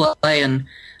fun play, and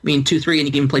I mean 2-3, and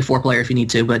you can even play 4-player if you need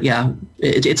to. But yeah,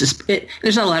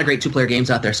 there's not a lot of great 2-player games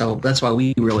out there, so that's why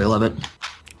we really love it.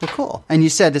 Well, cool. And you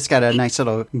said it's got a nice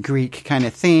little Greek kind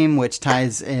of theme, which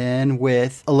ties in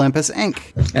with Olympus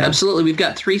Inc. Absolutely. We've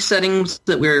got 3 settings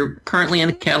that we're currently in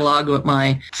the catalog, but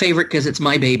my favorite, because it's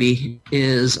my baby,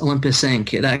 is Olympus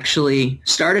Inc. It actually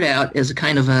started out as a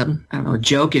kind of a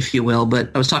joke, if you will,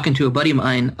 but I was talking to a buddy of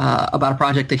mine about a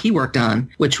project that he worked on,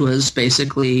 which was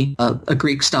basically a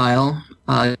Greek-style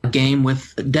game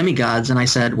with demigods, and I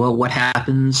said, well, what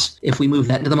happens if we move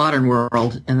that into the modern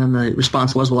world? And then the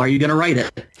response was, well, are you going to write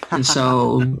it? And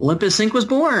so Olympus Inc. was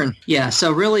born. Yeah,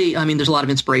 so really, I mean, there's a lot of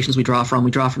inspirations we draw from.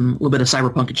 We draw from a little bit of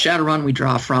Cyberpunk and Shadowrun. We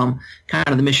draw from kind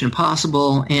of the Mission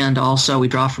Impossible, and also we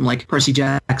draw from like Percy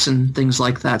Jackson, things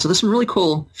like that. So there's some really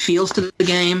cool feels to the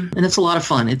game, and it's a lot of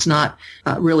fun. It's not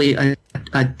really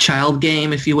a child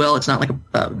game, if you will. It's not like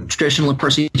a traditional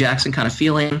Percy Jackson kind of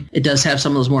feeling. It does have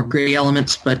some of those more gritty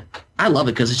elements, but I love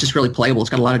it because it's just really playable. It's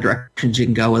got a lot of directions you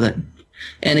can go with it.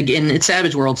 And again, it's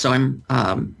Savage World, so I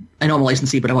know I'm a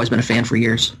licensee, but I've always been a fan for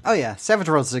years. Oh yeah, Savage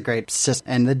Worlds is a great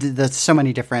system, and there's so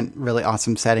many different really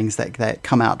awesome settings that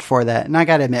come out for that. And I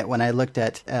gotta admit, when I looked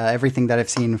at everything that I've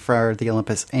seen for the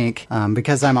Olympus Inc.,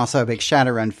 because I'm also a big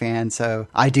Shadowrun fan, so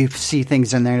I do see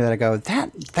things in there that I go,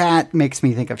 that makes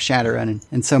me think of Shadowrun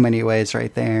in so many ways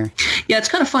right there. Yeah, it's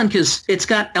kind of fun because it's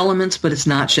got elements, but it's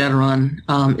not Shadowrun.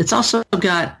 It's also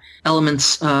got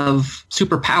elements of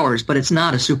superpowers, but it's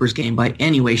not a supers game by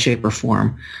any way, shape, or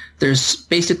form. There's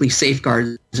basically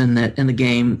safeguards in the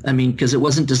game. I mean, because it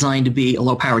wasn't designed to be a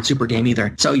low-powered super game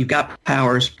either. So you've got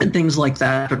powers and things like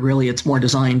that, but really it's more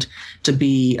designed to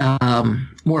be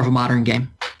more of a modern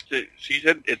game. So you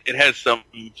said it has some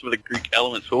of the Greek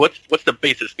elements, but what's the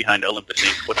basis behind Olympus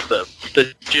Inc.? What's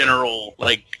the general,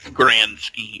 like, grand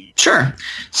scheme? Sure.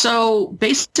 So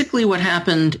basically what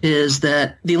happened is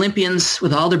that the Olympians,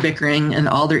 with all their bickering and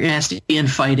all their nasty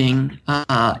infighting,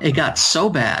 it got so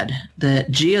bad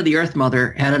that Gaia, the Earth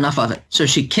Mother, had enough of it. So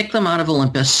she kicked them out of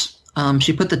Olympus.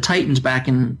 She put the Titans back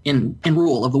in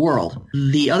rule of the world.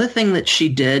 The other thing that she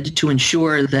did to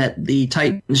ensure that the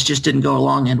Titans just didn't go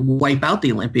along and wipe out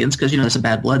the Olympians, because, there's some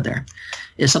bad blood there,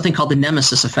 is something called the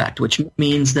Nemesis effect, which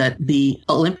means that the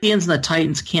Olympians and the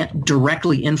Titans can't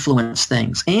directly influence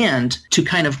things. And to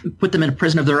kind of put them in a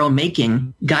prison of their own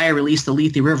making, Gaia released the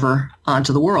Lethe River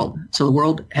onto the world. So the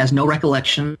world has no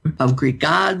recollection of Greek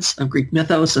gods, of Greek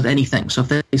mythos, of anything. So if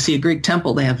they see a Greek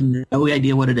temple, they have no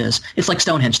idea what it is. It's like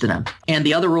Stonehenge to them. And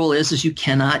the other rule is you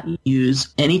cannot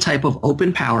use any type of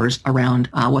open powers around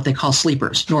what they call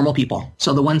sleepers, normal people.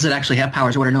 So the ones that actually have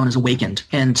powers are what are known as awakened.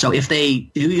 And so if they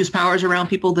do use powers around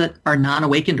people that are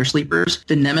non-awakened or sleepers,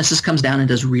 the Nemesis comes down and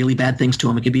does really bad things to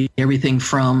them. It could be everything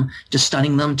from just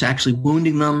stunning them to actually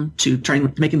wounding them to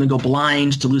making them go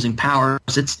blind to losing powers.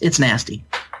 It's nasty.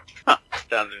 Huh.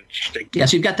 Sounds interesting. Yeah,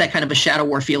 so you've got that kind of a Shadow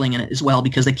War feeling in it as well,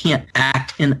 because they can't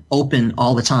act in open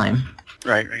all the time.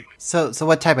 Right. So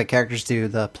what type of characters do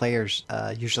the players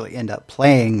usually end up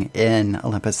playing in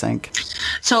Olympus Inc.?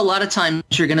 So a lot of times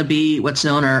you're going to be what's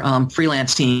known are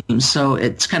freelance teams. So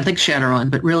it's kind of like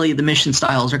Shadowrun, but really the mission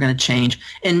styles are going to change.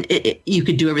 And you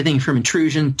could do everything from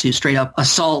intrusion to straight up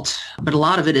assault, but a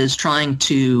lot of it is trying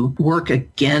to work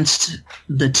against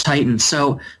the Titans.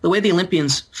 So the way the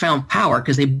Olympians found power,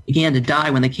 because they began to die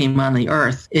when they came on the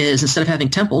Earth, is instead of having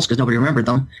temples, because nobody remembered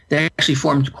them, they actually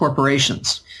formed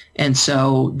corporations. And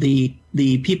so the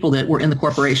people that were in the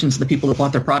corporations, the people that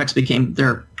bought their products, became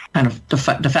their kind of de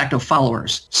facto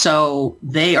followers. So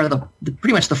they are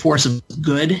pretty much the force of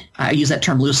good. I use that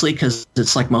term loosely because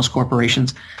it's like most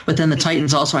corporations. But then the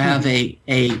Titans also have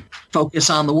a focus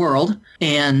on the world,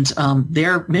 and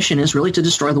their mission is really to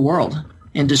destroy the world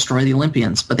and destroy the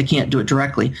Olympians, but they can't do it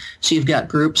directly. So you've got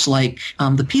groups like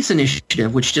the Peace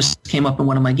Initiative, which just came up in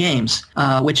one of my games,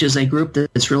 which is a group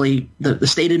that's really, the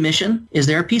stated mission is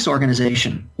they're a peace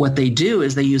organization. What they do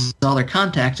is they use all their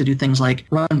contacts to do things like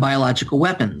run biological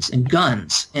weapons and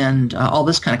guns and all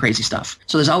this kind of crazy stuff.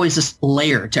 So there's always this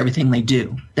layer to everything they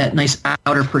do, that nice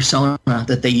outer persona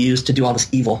that they use to do all this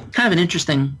evil. Kind of an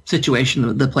interesting situation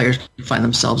that the players find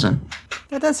themselves in.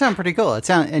 That does sound pretty cool.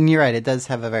 And you're right. It does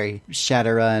have a very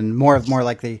Shadowrun, more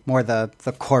like the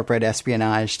corporate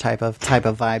espionage type of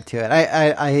vibe to it.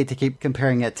 I hate to keep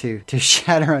comparing it to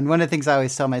Shadowrun. One of the things I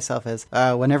always tell myself is,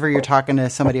 whenever you're talking to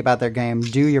somebody about their game,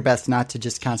 do your best not to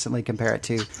just constantly compare it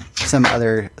to some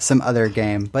other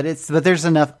game. But there's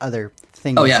enough other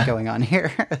things going on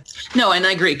here. No, and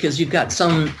I agree, because you've got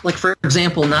some, like, for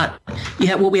example,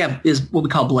 what we have is what we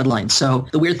call bloodlines. So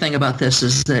the weird thing about this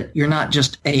is that you're not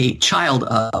just a child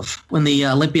of. When the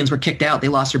Olympians were kicked out, they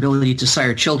lost their ability to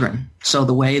sire children. So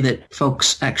the way that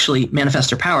folks actually manifest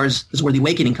their powers is where the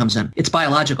awakening comes in. It's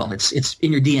biological. It's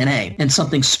in your DNA, and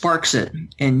something sparks it,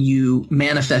 and you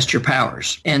manifest your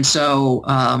powers. And so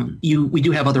we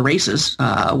do have other races.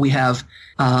 We have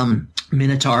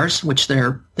Minotaurs, which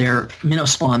they're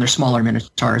Minospawn. They're smaller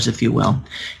Minotaurs, if you will.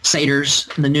 Satyrs.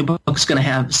 And the new book's going to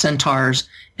have Centaurs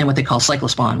and what they call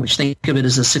Cyclospawn, which think of it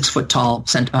as a 6-foot-tall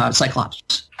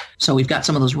Cyclops. So we've got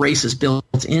some of those races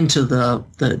built into the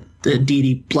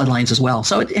deity bloodlines as well.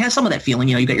 So it has some of that feeling.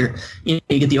 You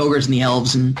get the ogres and the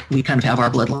elves, and we kind of have our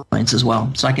bloodlines as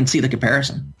well. So I can see the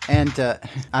comparison. And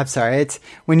I'm sorry, it's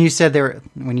when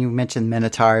you mentioned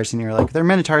Minotaurs, and you're like, they're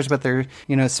Minotaurs, but they're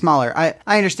smaller. I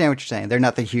understand what you're saying. They're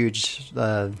not the huge.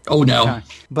 Oh no!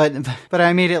 But I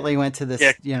immediately went to this.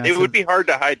 Yeah, it would be hard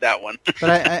to hide that one. But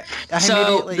I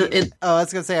immediately. I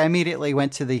was gonna say I immediately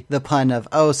went to the pun of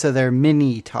so they're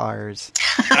mini-tars.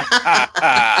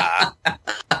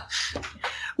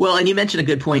 Well, and you mentioned a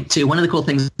good point, too. One of the cool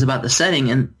things about the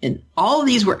setting, and all of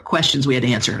these were questions we had to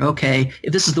answer. Okay,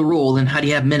 if this is the rule, then how do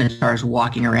you have Minotaurs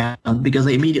walking around? Because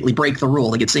they immediately break the rule.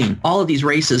 They get seen. All of these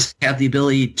races have the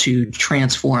ability to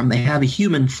transform. They have a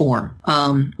human form,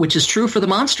 which is true for the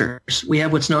monsters. We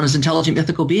have what's known as intelligent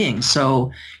mythical beings.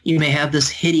 So you may have this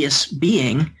hideous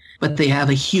being, but they have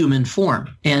a human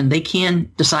form, and they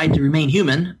can decide to remain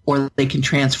human, or they can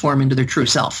transform into their true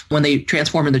self. When they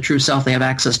transform into true self, they have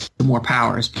access to more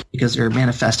powers because they're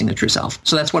manifesting their true self.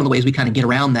 So that's one of the ways we kind of get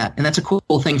around that. And that's a cool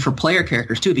thing for player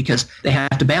characters too, because they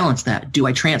have to balance that. Do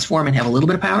I transform and have a little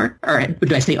bit of power? All right.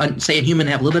 Do I stay a human and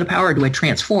have a little bit of power, or do I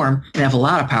transform and have a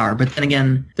lot of power? But then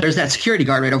again, there's that security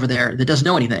guard right over there that doesn't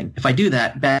know anything. If I do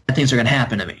that, bad things are going to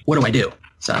happen to me. What do I do?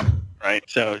 So... Right.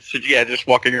 So yeah, just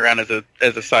walking around as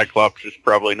a Cyclops is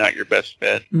probably not your best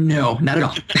bet. No, not at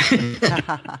all.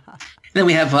 Then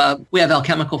we have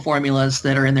alchemical formulas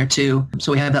that are in there too.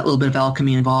 So we have that little bit of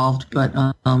alchemy involved, but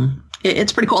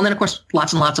it's pretty cool. And then of course,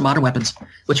 lots and lots of modern weapons,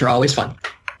 which are always fun.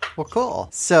 Well, cool.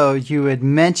 So you had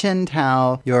mentioned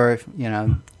how your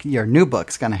new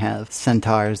book's going to have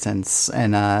centaurs and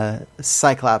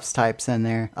cyclops types in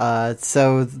there.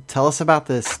 So tell us about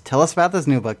this. Tell us about this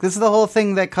new book. This is the whole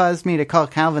thing that caused me to call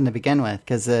Calvin to begin with,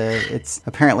 because it's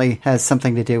apparently has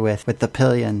something to do with the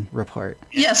Pillion Report.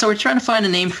 Yeah, so we're trying to find a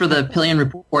name for the Pillion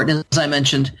Report. And as I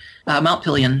mentioned, Mount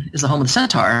Pillion is the home of the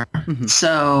centaur. Mm-hmm.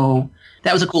 So...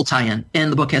 that was a cool tie-in,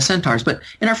 and the book has centaurs. But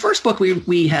in our first book,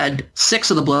 we had 6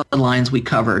 of the bloodlines we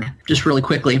covered, just really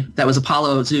quickly. That was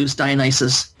Apollo, Zeus,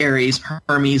 Dionysus, Ares,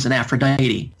 Hermes, and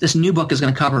Aphrodite. This new book is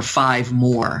going to cover 5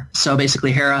 more. So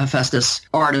basically Hera, Hephaestus,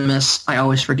 Artemis, I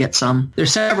always forget some.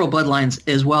 There's several bloodlines,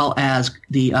 as well as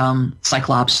the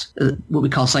Cyclops, what we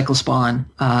call Cyclospawn,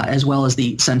 as well as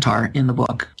the centaur in the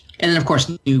book. And then, of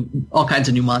course, all kinds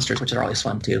of new monsters, which are always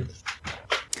fun, too.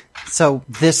 So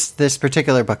this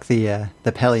particular book, the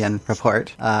Pillion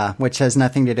Report, which has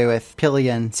nothing to do with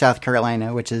Pillion, South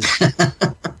Carolina, which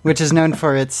is known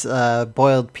for its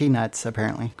boiled peanuts,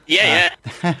 apparently. Yeah.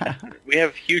 We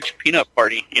have huge peanut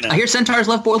party. I hear centaurs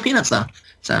love boiled peanuts, though.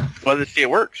 So well, let's see, it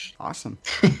works. Awesome.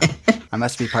 I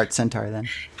must be part centaur then.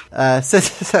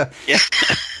 So yeah.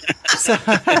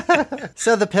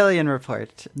 So the Pillion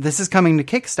Report. This is coming to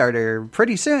Kickstarter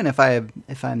pretty soon, if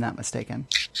I'm not mistaken.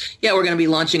 Yeah, we're going to be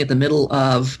launching at the middle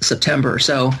of September.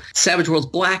 So Savage Worlds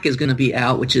Black is going to be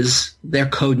out, which is their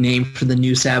code name for the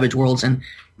new Savage Worlds. And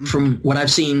from what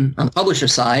I've seen on the publisher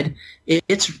side,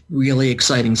 it's really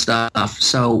exciting stuff.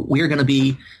 So we're going to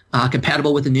be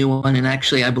compatible with the new one, and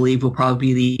actually I believe we'll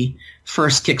probably be the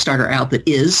first Kickstarter out that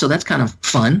is. So that's kind of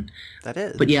fun. That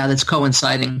is. But yeah, that's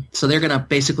coinciding. So they're going to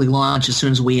basically launch as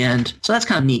soon as we end. So that's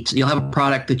kind of neat. So you'll have a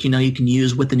product that you can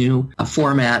use with the new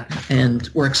format, and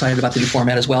we're excited about the new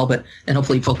format as well. And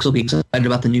hopefully folks will be excited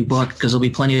about the new book, because there'll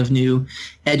be plenty of new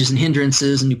edges and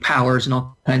hindrances and new powers and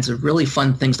all kinds of really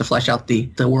fun things to flesh out the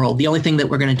world. The only thing that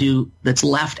we're going to do that's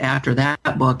left after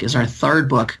that book is our 3rd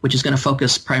book, which is going to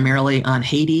focus primarily on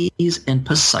Hades and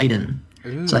Poseidon.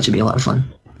 Ooh. So that should be a lot of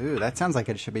fun. Ooh, that sounds like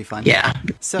it should be fun. Yeah.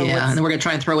 So yeah, and then we're going to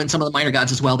try and throw in some of the minor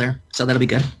gods as well there. So that'll be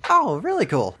good. Oh, really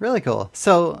cool. Really cool.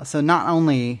 So not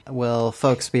only will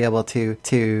folks be able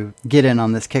to get in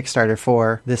on this Kickstarter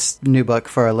for this new book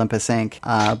for Olympus Inc.,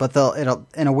 but it'll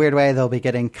in a weird way, they'll be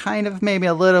getting kind of maybe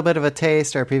a little bit of a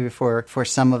taste or a preview for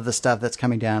some of the stuff that's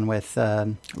coming down with,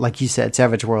 like you said,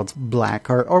 Savage Worlds Black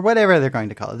or whatever they're going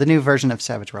to call it, the new version of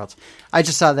Savage Worlds. I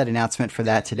just saw that announcement for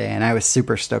that today, and I was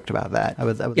super stoked about that. I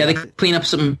would they clean up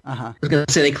some. I was going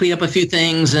to say they clean up a few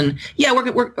things, and yeah,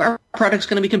 our product's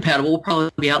going to be compatible. We'll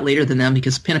probably be out later than them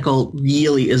because Pinnacle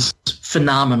really is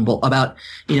phenomenal about,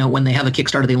 when they have a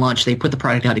Kickstarter they launch, they put the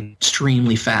product out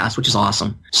extremely fast, which is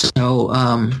awesome. So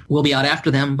we'll be out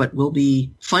after them, but we'll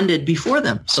be funded before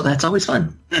them. So that's always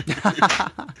fun.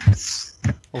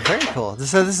 Well, very cool.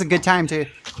 So this is a good time to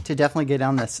definitely get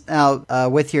on this. Now,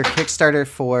 with your Kickstarter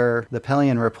for the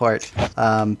Pelion report,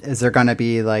 is there going to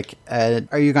be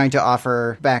are you going to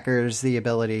offer backers the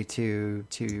ability to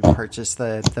purchase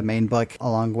the main book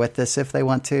along with this if they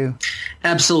want to?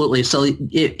 Absolutely. So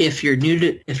if you're new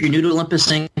to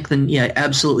Olympus Inc., then yeah,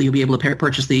 absolutely you'll be able to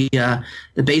purchase the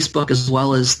base book as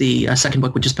well as the second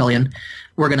book, which is Pelion.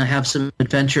 We're going to have some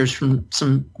adventures from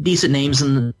some decent names,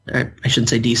 I shouldn't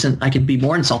say decent, I could be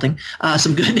more insulting,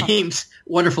 some good names,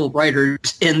 wonderful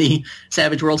writers in the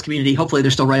Savage Worlds community. Hopefully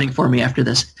they're still writing for me after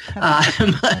this.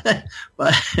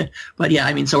 But yeah,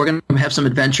 I mean, so we're going to have some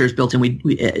adventures built in.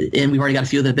 And we've already got a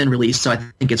few that have been released, so I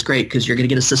think it's great because you're going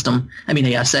to get a system,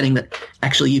 a setting that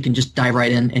actually you can just dive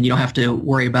right in and you don't have to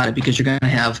worry about it because you're going to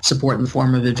have support in the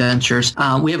form of adventures.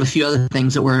 We have a few other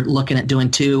things that we're looking at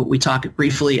doing too. We talked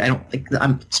briefly, I don't think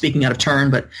I'm speaking out of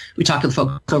turn, but we talked to the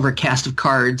folks over at Cast of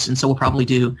Cards, and so we'll probably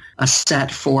do a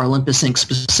set for Olympus Inc.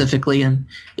 specifically. And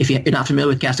if you're not familiar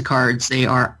with Cast of Cards, they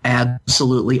are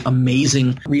absolutely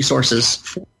amazing resources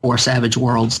for Savage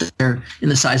Worlds. They're in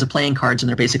the size of playing cards, and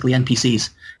they're basically NPCs.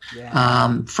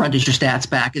 Yeah. Front is your stats,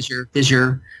 back is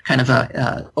your kind of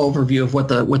a overview of what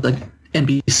the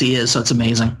NPC is. So it's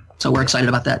amazing. So we're excited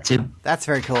about that too. That's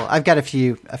very cool. I've got a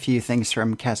few things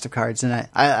from Cast of Cards, and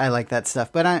I like that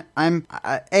stuff. But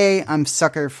I'm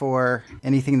sucker for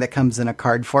anything that comes in a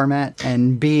card format,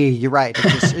 and B, you're right.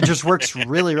 It just works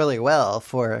really, really well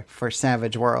for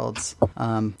Savage Worlds.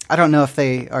 I don't know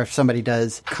if somebody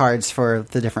does cards for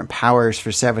the different powers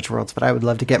for Savage Worlds, but I would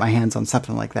love to get my hands on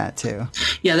something like that too.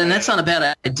 Yeah, then that's not a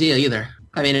bad idea either.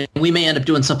 I mean, we may end up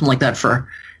doing something like that for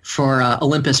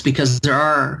Olympus because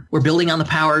we're building on the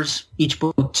powers each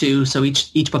book too. So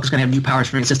each book is going to have new powers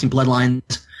from existing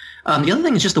bloodlines. The other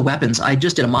thing is just the weapons. I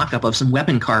just did a mock-up of some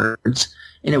weapon cards,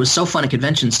 and it was so fun at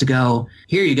conventions to go,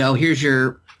 here you go, here's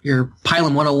your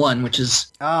Pylon 101, which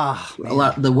is a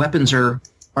lot. The weapons are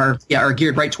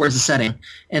geared right towards the setting.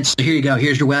 And so here you go,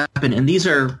 here's your weapon. And these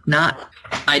are not,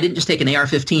 I didn't just take an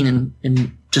AR-15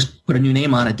 and just put a new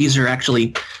name on it. These are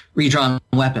actually redrawn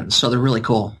weapons, so they're really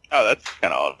cool. Oh, that's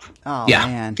kind of odd. Oh, yeah.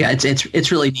 Man. Yeah,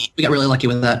 it's really neat. We got really lucky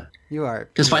with that. You are.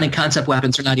 Because finding concept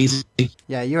weapons are not easy.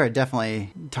 Yeah, you are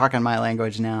definitely talking my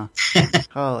language now.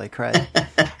 Holy crap.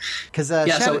 So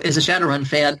as a Shadowrun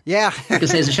fan, yeah, I can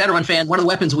say as a Shadowrun fan, one of the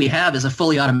weapons we have is a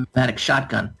fully automatic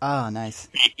shotgun. Oh, nice.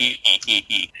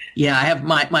 Yeah, I have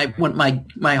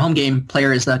my home game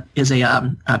player is a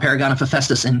Paragon of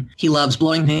Hephaestus, and he loves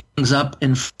blowing things up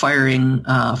and firing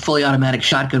fully automatic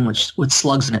shotgun with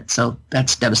slugs in it. So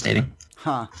that's devastating.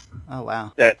 Huh. Oh,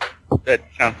 wow. That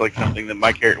sounds like something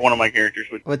that one of my characters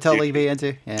would totally be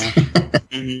into. Yeah.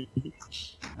 Mm-hmm.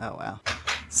 Oh, wow.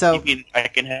 So you mean I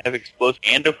can have explosive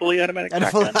and a fully automatic shotgun?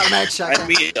 A fully automatic shotgun.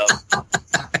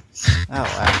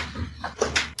 Oh,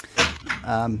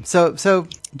 wow. So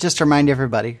just to remind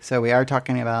everybody, so we are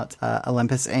talking about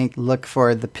Olympus Inc. Look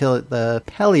for the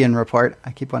Pelion report.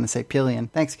 I keep wanting to say Pelion.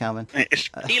 Thanks, Calvin. It's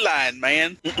P-line,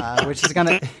 man. Which is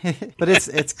gonna, but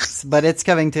it's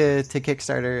coming to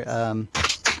Kickstarter.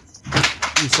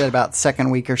 You said about second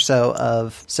week or so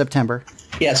of September.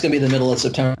 Yeah, it's going to be the middle of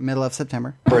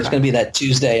September. Or it's going to be that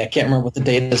Tuesday. I can't remember what the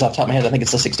date is off the top of my head. I think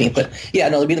it's the 16th. But yeah,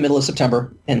 no, it'll be the middle of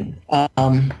September. And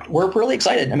we're really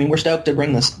excited. I mean, we're stoked to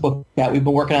bring this book out. We've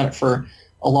been working on it for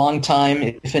a long time.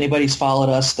 If anybody's followed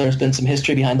us, there's been some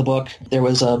history behind the book. There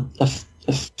was a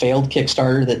failed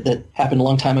Kickstarter that happened a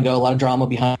long time ago, a lot of drama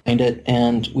behind it.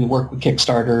 And we worked with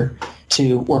Kickstarter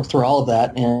to work through all of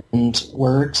that. And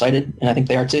we're excited. And I think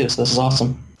they are too. So this is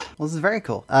awesome. Well, this is very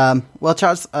cool. Well,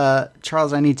 Charles,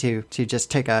 I need to just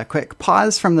take a quick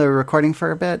pause from the recording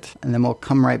for a bit, and then we'll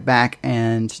come right back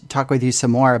and talk with you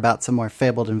some more about some more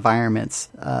Fabled Environments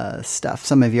stuff,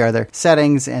 some of your other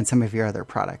settings, and some of your other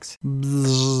products. Hey,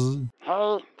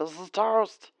 this is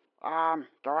Toast. go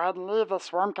ahead and leave the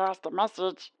Swarmcast a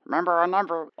message. Remember our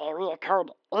number, area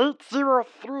code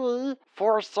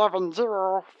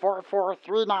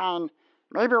 803-470-4439.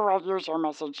 Maybe we'll use your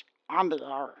message on the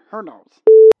air. Who knows?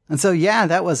 And so, yeah,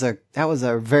 that was a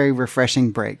very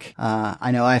refreshing break.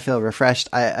 I know I feel refreshed.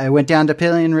 I went down to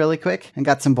Pillion really quick and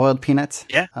got some boiled peanuts.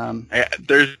 Yeah.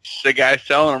 There's a guy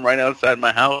selling them right outside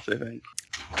my house, I think.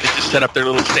 They just set up their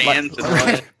little stands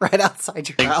right outside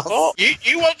your house. Oh,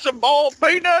 you want some boiled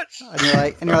peanuts? And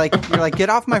you're like, get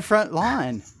off my front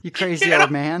lawn, you crazy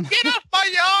old man. Get off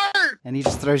my yard! And he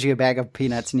just throws you a bag of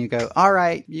peanuts, and you go, all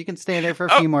right, you can stay there for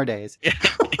a few more days. Yeah.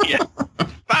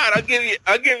 Fine, I'll give you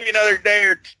another day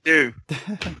or two.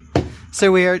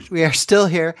 So we are still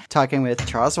here talking with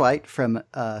Charles White from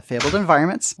Fabled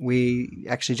Environments. We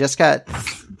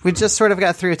just sort of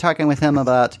got through talking with him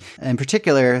about, in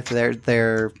particular,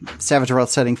 their Savage World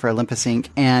setting for Olympus Inc.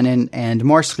 and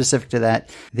more specific to that,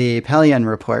 the Pelion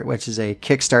Report, which is a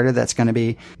Kickstarter that's going to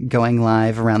be going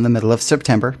live around the middle of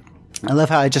September. I love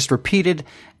how I just repeated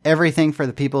everything for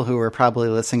the people who were probably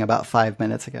listening about 5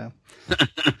 minutes ago.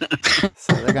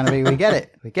 So they're going to be, we get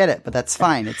it, but that's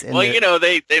fine. It's in they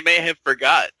may have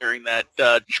forgot during that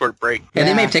short break. Yeah,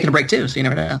 they may have taken a break too, so you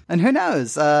never know. And who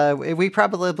knows? We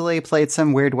probably played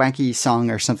some weird, wacky song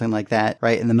or something like that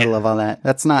right in the middle of all that.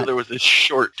 That's not... So there was a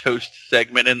short toast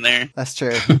segment in there. That's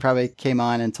true. We probably came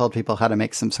on and told people how to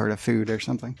make some sort of food or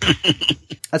something.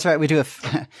 That's right. We do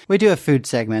a food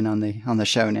segment on the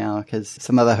show now because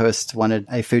some other hosts wanted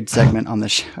a food segment on the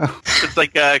show. It's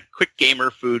like quick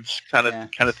gamer foods kind of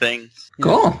thing.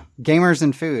 Cool. Gamers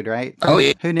and food, right? Oh,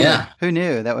 yeah. Who knew? Yeah. Who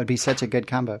knew that would be such a good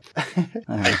combo?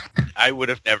 I would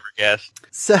have never guessed.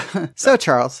 So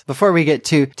Charles, before we get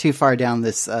too far down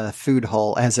this food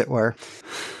hole, as it were.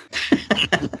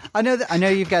 I know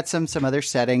you've got some other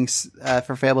settings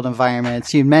for Fabled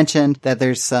Environments. You mentioned that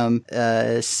there's some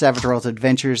Savage Worlds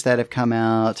adventures that have come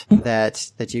out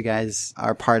that you guys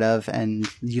are part of and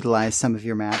utilize some of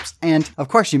your maps. And of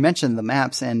course, you mentioned the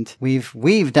maps, and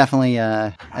we've definitely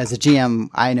as a GM,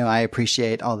 I know I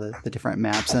appreciate all the different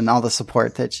maps and all the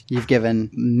support that you've given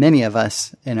many of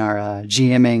us in our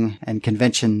GMing and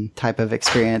convention type of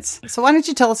experience. So why don't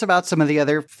you tell us about some of the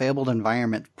other Fabled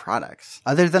Environment products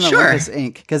other than Olympus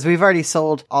Inc., because we've already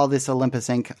sold all this Olympus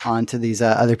Inc. onto these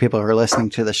other people who are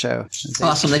listening to the show.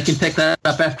 Awesome. They can pick that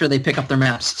up after they pick up their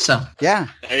maps. So yeah,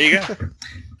 there you go.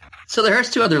 So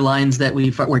there's two other lines that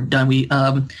we're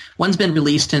done. One's been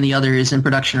released and the other is in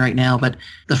production right now. But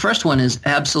the first one is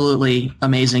absolutely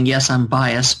amazing. Yes, I'm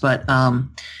biased, but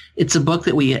it's a book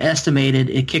that we estimated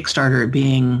at Kickstarter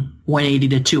being 180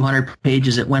 to 200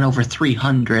 pages. It went over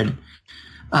 300.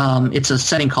 It's a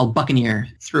setting called Buccaneer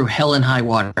Through Hell and High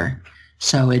Water.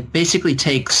 So it basically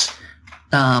takes,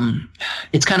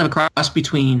 it's kind of a cross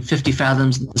between 50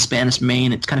 Fathoms and the Spanish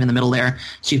Main. It's kind of in the middle there.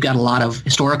 So you've got a lot of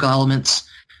historical elements,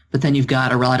 but then you've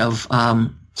got a lot of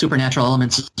supernatural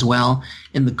elements as well.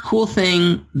 And the cool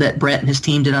thing that Brett and his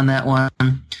team did on that one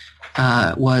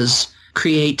was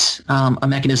create a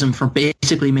mechanism for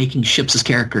basically making ships as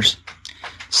characters.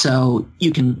 So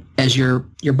you can, as your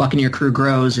Buccaneer crew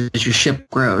grows, as your ship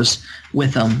grows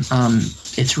with them,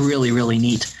 it's really, really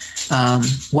neat.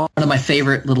 One of my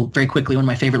favorite little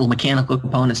mechanical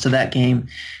components to that game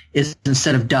is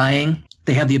instead of dying,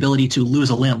 they have the ability to lose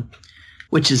a limb,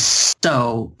 which is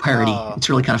so piratey. It's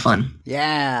really kind of fun.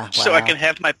 Yeah. Wow. So I can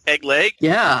have my peg leg?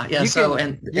 Yeah.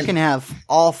 You can have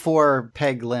all 4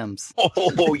 peg limbs.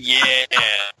 Oh, yeah.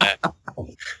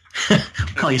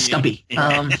 Call you Stumpy.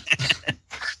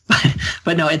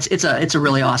 But no, it's a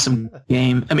really awesome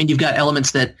game. I mean, you've got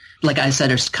elements that, like I said,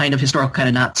 are kind of historical, kind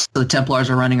of not. So the Templars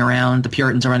are running around, the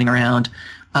Puritans are running around,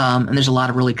 and there's a lot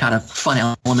of really kind of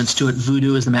fun elements to it.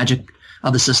 Voodoo is the magic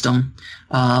of the system.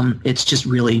 It's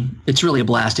really a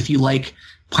blast. If you like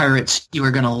pirates, you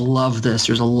are going to love this.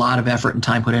 There's a lot of effort and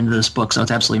time put into this book, so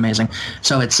it's absolutely amazing.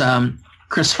 So it's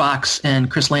Chris Fox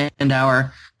and Chris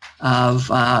Landauer of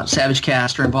Savage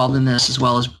Cast are involved in this, as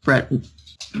well as Brett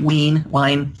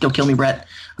Wine, don't kill me, Brett.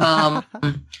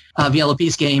 Of Yellow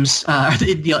Piece Games are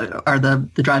the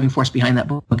driving force behind that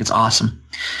book. It's awesome.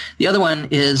 The other one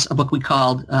is a book we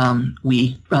called I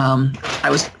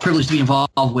was privileged to be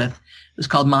involved with. It was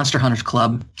called Monster Hunters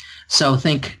Club. So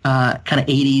think kind of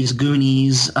 80s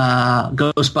Goonies,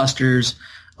 Ghostbusters,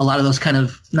 a lot of those kind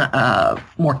of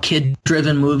more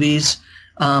kid-driven movies.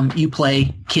 You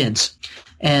play kids.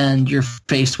 And you're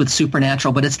faced with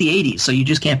supernatural, but it's the 80s, so you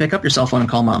just can't pick up your cell phone and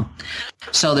call mom.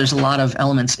 So there's a lot of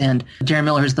elements, and Darren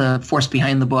Miller, who's the force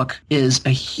behind the book, is a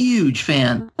huge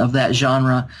fan of that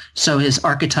genre, so his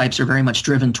archetypes are very much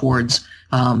driven towards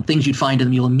things you'd find in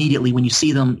them. You'll immediately, when you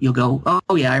see them, you'll go,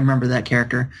 oh yeah, I remember that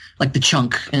character, like the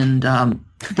Chunk, and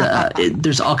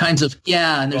there's all kinds of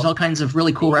and there's all kinds of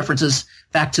really cool references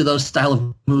back to those style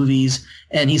of movies,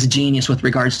 and he's a genius with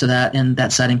regards to that and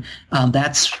that setting.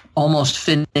 That's almost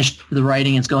finished. The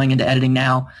writing is going into editing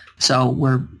now, so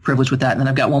we're privileged with that. And then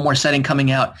I've got one more setting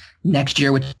coming out next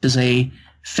year, which is a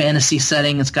fantasy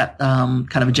setting. It's got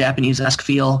kind of a Japanese-esque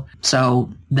feel, so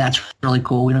that's really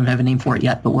cool. We don't have a name for it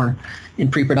yet, but we're in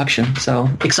pre-production, so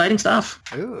exciting stuff.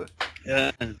 Ooh.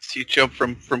 Yeah, so you jump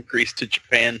from Greece to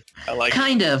Japan. I like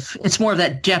kind of. It's more of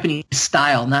that Japanese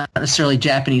style, not necessarily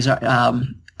Japanese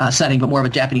setting, but more of a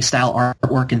Japanese style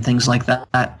artwork and things like that.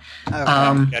 Okay.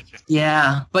 Gotcha.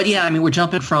 Yeah, but yeah, I mean, we're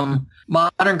jumping from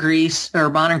modern Greece or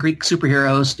modern Greek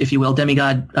superheroes, if you will,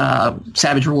 demigod,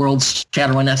 Savage Worlds,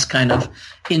 Shadowrun-esque kind of,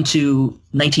 into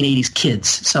 1980s kids.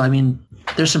 So I mean,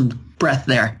 there's some breadth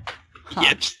there.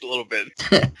 Yeah, just a little bit.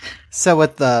 So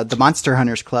with the Monster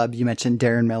Hunters Club, you mentioned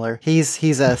Darren Miller. He's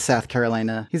a South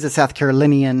Carolinian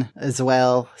as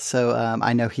well. So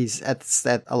I know he's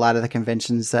at a lot of the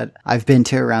conventions that I've been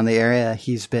to around the area.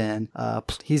 He's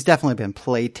definitely been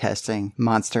play testing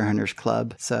Monster Hunters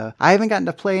Club. So I haven't gotten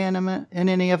to play in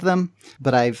any of them,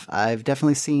 but I've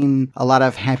definitely seen a lot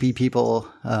of happy people,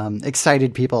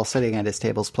 excited people sitting at his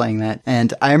tables playing that.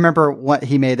 And I remember what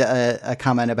he made a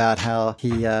comment about how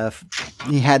he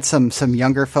had some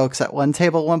younger folks at one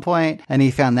table at one point, and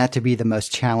he found that to be the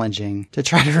most challenging to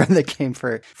try to run the game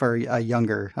for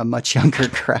a much younger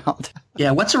crowd.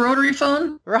 Yeah, what's a rotary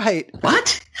phone? Right.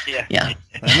 What? Yeah.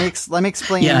 Let me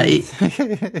explain. Yeah, let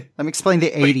me explain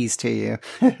the 80s to you.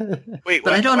 Wait,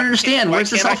 But I don't understand. Where's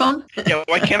the cell phone? Yeah,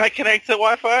 why can't I connect to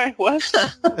Wi-Fi? What?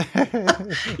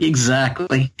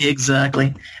 Exactly. I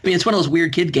mean, it's one of those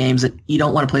weird kid games that you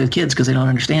don't want to play with kids because they don't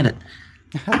understand it.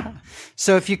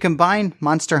 So if you combine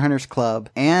Monster Hunters Club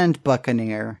and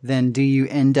Buccaneer, then do you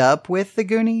end up with the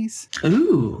Goonies?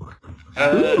 Ooh.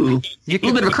 A little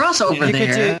bit of a crossover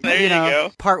there. There you go.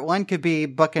 Part 1 could be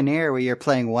Buccaneer, where you're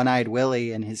playing One-Eyed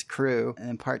Willie and his crew,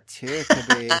 and Part 2 could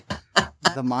be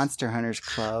the Monster Hunters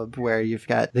Club, where you've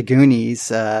got the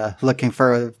Goonies looking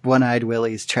for One-Eyed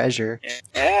Willie's treasure.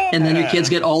 And then your kids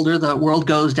get older, the world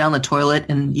goes down the toilet,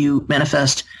 and you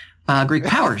manifest Greek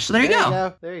powers. So there you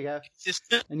go. There you go.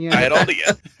 Just And you tie it all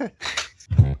together.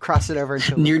 cross it over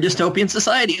into Near dystopian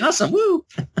society. Awesome. Woo!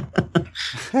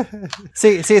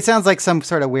 See, it sounds like some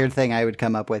sort of weird thing I would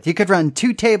come up with. You could run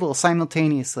 2 tables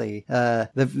simultaneously.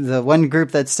 The one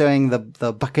group that's doing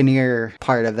the Buccaneer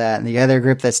part of that, and the other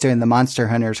group that's doing the Monster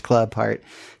Hunters Club part.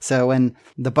 So when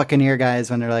the Buccaneer guys,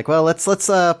 when they're like, well, let's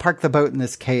park the boat in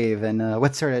this cave, and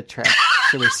what sort of trap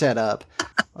should we set up?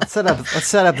 Let's set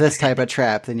up this type of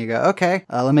trap. Then you go, okay,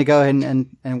 let me go ahead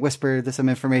and whisper some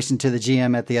information to the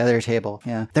GM at the other table.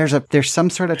 Yeah, there's some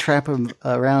sort of trap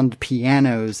around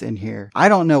pianos in here. I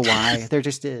don't know why. There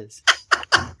just is.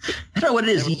 I don't know what it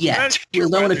is yet. We'll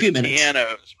know in a few minutes.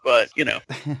 Pianos, but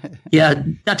Yeah,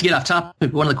 not to get off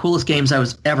topic, one of the coolest games I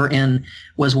was ever in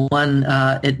was one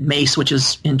at Mace, which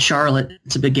is in Charlotte.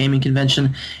 It's a big gaming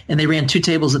convention, and they ran 2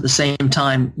 tables at the same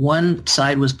time. One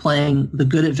side was playing The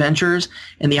Good Adventures,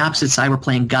 and the opposite side were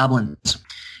playing Goblins.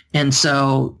 And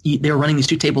so they were running these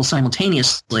 2 tables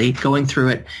simultaneously, going through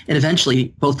it, and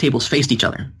eventually both tables faced each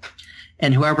other.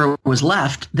 And whoever was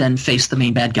left then faced the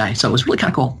main bad guy. So it was really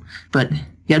kind of cool. But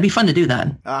yeah, it'd be fun to do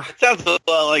that. it sounds a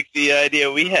lot like the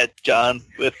idea we had, John,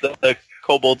 with the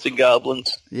kobolds and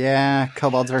goblins. Yeah,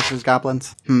 kobolds versus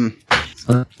goblins.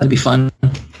 So that'd be fun.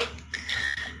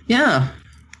 Yeah.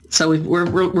 So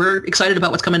we're excited about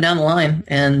what's coming down the line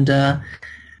and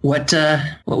what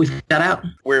we've got out.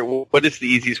 What is the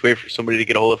easiest way for somebody to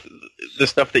get a hold of the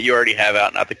stuff that you already have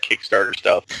out, not the Kickstarter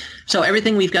stuff? So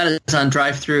everything we've got is on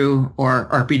Drive-Thru or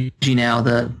RPG Now.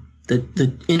 The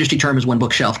industry term is One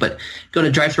Bookshelf, but go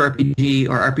to Drive-Thru RPG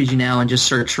or RPG Now and just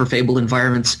search for Fabled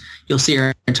Environments. You'll see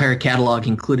our entire catalog,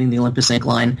 including the Olympus Inc.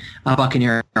 line,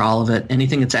 Buccaneer, all of it.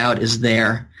 Anything that's out is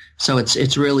there. So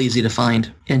it's real easy to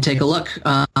find. And take a look.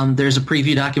 There's a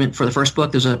preview document for the first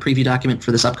book. There's a preview document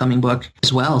for this upcoming book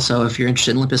as well. So if you're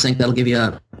interested in Olympus Inc., that'll give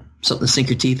you something to sink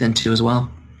your teeth into as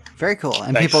well. Very cool.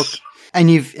 And Nice.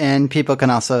 people can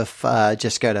also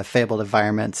just go to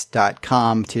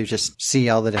fabledenvironments.com to just see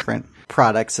all the different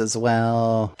products as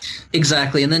well.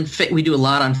 Exactly. And then we do a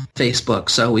lot on Facebook.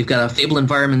 So we've got a Fable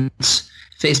Environments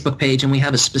Facebook page, and we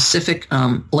have a specific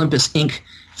Olympus Inc.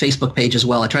 Facebook page as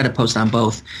well. I try to post on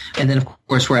both. And then, of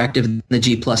course, we're active in the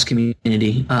G Plus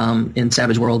community in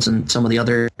Savage Worlds and some of the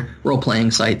other role-playing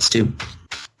sites, too.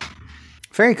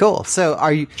 Very cool. So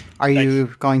are you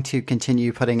going to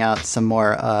continue putting out some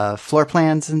more floor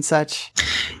plans and such?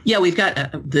 Yeah, we've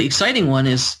got the exciting one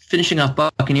is finishing off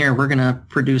Buccaneer. We're going to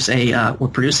produce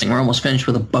we're almost finished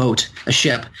with a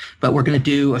ship, but we're going to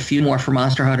do a few more for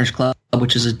Monster Hunters Club,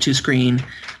 which is a 2-screen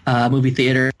movie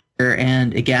theater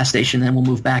and a gas station. Then we'll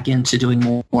move back into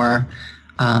doing more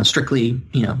strictly,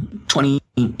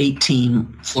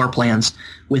 2018 floor plans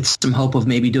with some hope of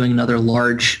maybe doing another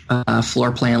large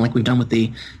floor plan like we've done with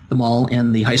the mall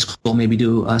and the high school, maybe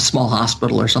do a small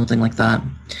hospital or something like that.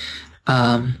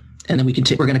 And then we're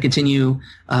going to continue.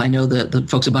 I know the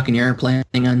folks at Buccaneer are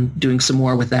planning on doing some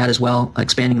more with that as well,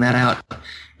 expanding that out.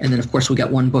 And then, of course, we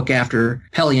got one book after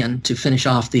Hellion to finish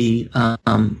off the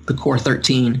core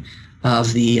 13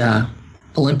 of the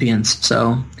Olympians.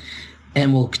 So,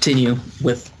 and we'll continue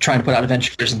with trying to put out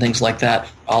adventures and things like that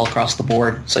all across the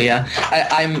board. So, yeah,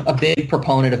 I'm a big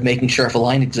proponent of making sure if a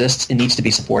line exists, it needs to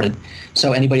be supported.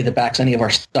 So anybody that backs any of our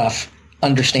stuff,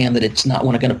 understand that it's not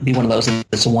going to be one of those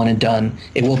that's a one and done.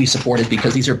 It will be supported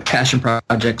because these are passion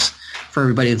projects for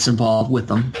everybody that's involved with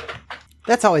them.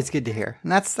 That's always good to hear,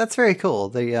 and that's very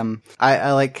cool.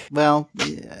 I've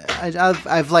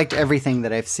liked everything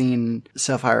that I've seen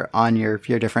so far on your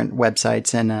different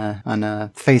websites and on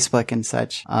Facebook and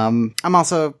such. I'm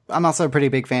also a pretty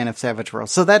big fan of Savage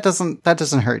Worlds, so that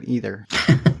doesn't hurt either.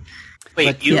 Wait,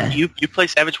 But, you play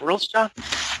Savage Worlds, John?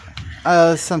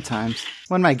 Sometimes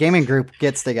when my gaming group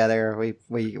gets together, we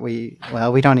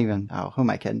don't even. Oh, who am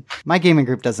I kidding? My gaming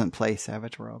group doesn't play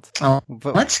Savage Worlds. Oh,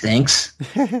 that stinks.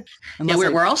 Yeah,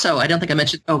 we're also. I don't think I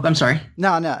mentioned. Oh, I'm sorry.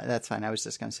 No, that's fine. I was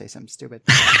just going to say something stupid.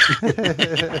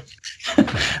 I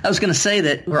was going to say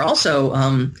that we're also.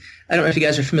 I don't know if you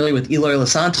guys are familiar with Eloy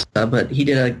Lasanta, but he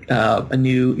did a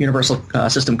new universal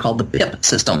system called the PIP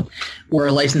system. We're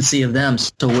a licensee of them,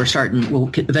 so we'll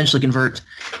eventually convert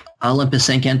Olympus,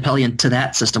 Inc. and Pelion to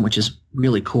that system, which is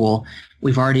really cool.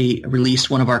 We've already released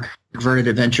one of our converted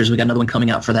adventures. We got another one coming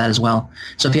out for that as well.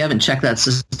 So if you haven't checked that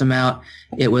system out,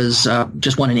 it was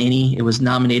just won an Innie. It was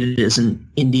nominated as an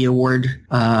Indie Award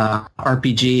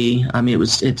RPG. I mean,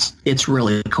 it's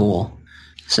really cool.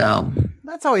 So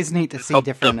that's always neat to see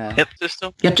different. The PIP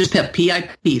system. Yep, just PIP,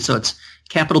 PIP. So it's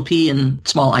capital P and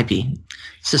small IP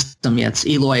system. Yeah, it's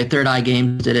Eloy at Third Eye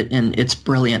Games did it, and it's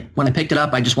brilliant. When I picked it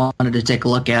up, I just wanted to take a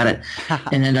look at it,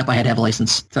 and ended up I had to have a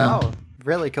license. So. Oh,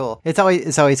 really cool! It's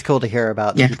always cool to hear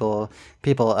about people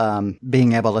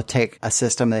being able to take a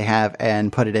system they have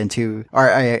and put it into, or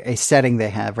a setting they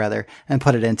have rather, and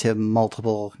put it into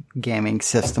multiple gaming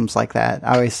systems like that.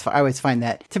 I always find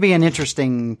that to be an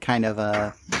interesting kind of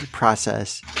a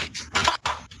process.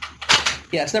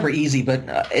 Yeah, it's never easy, but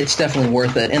it's definitely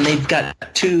worth it. And they've got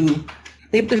two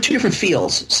different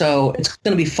feels, so it's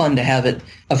going to be fun to have it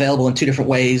available in two different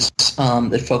ways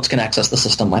that folks can access the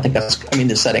system.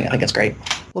 The setting, I think it's great.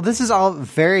 Well, this is all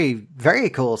very, very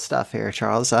cool stuff here,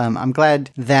 Charles. I'm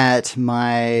glad that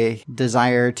my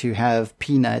desire to have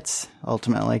peanuts,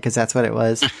 ultimately, because that's what it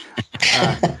was,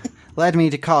 led me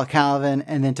to call Calvin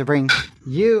and then to bring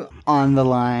you on the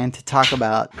line to talk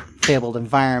about Fabled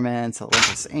Environments,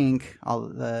 Olympus Inc., all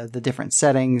the different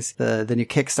settings, the new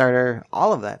Kickstarter,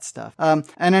 all of that stuff. And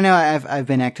I know I've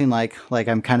been acting like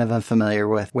I'm kind of unfamiliar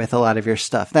with a lot of your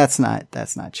stuff. That's not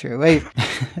true.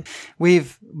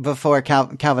 We've before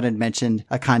Calvin had mentioned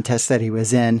a contest that he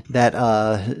was in that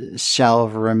shall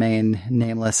remain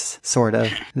nameless, sort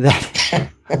of, that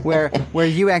where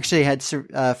you actually had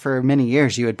for many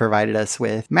years you had provided us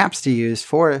with maps to use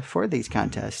for these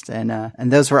contests,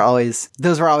 and those were always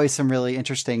some really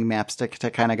interesting maps to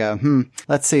kind of go,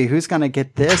 let's see who's going to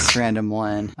get this random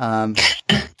one.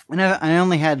 And I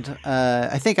only had,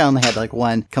 I think I only had like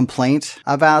one complaint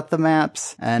about the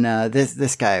maps, and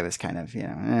this guy was kind of,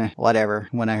 whatever.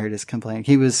 When I heard his complaint,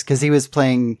 he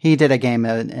did a game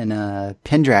in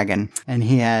Pendragon, and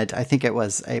he had, I think it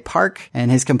was a park,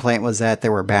 and his complaint was that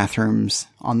there were bathrooms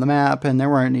on the map, and there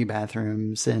weren't any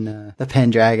bathrooms in the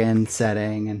Pendragon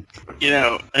setting, and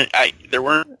there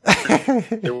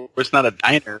was not a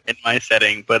diner in my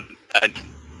setting, but I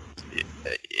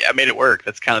made it work.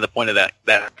 That's kind of the point of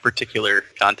that particular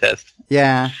contest.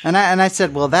 Yeah, and I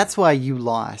said, well, that's why you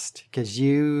lost, because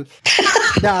you.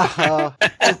 No,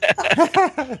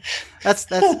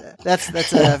 that's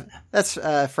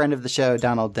a friend of the show,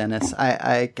 Donald Dennis.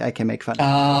 I can make fun of him.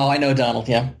 Oh, I know Donald.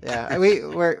 Yeah, yeah.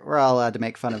 We're all allowed to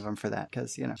make fun of him for that,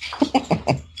 because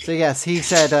So yes, he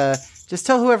said, just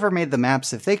tell whoever made the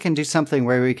maps if they can do something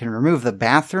where we can remove the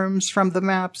bathrooms from the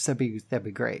maps. That'd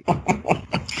be great.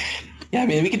 Yeah, I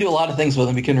mean, we can do a lot of things with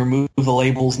them. We can remove the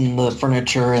labels and the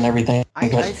furniture and everything.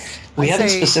 We haven't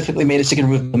specifically made it so you can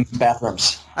remove the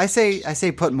bathrooms. I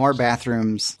say put more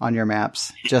bathrooms on your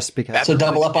maps, just because. So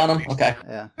double up on them? Okay.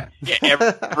 Yeah.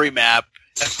 Yeah, every map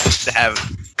has to have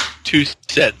 2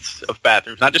 sets of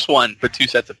bathrooms, not just one, but 2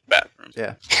 sets of bathrooms.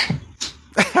 Yeah.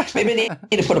 Maybe they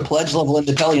need to put a pledge level in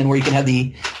Depelion where you can have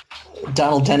the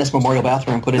Donald Dennis Memorial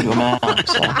Bathroom put into a map.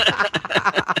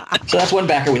 So that's one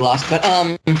backer we lost. But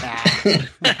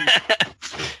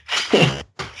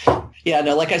yeah,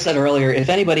 no, like I said earlier, if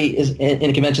anybody is in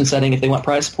a convention setting, if they want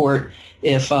prize support,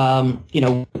 if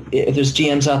if there's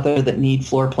GMs out there that need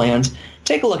floor plans,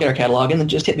 take a look at our catalog and then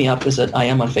just hit me up as I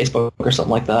am on Facebook or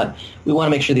something like that. We want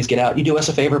to make sure these get out. You do us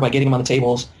a favor by getting them on the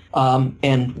tables,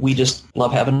 and we just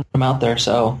love having them out there.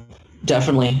 So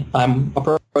definitely, I'm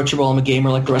approachable. I'm a gamer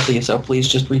like the rest of you, so please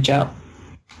just reach out.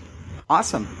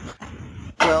 Awesome.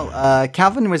 Well,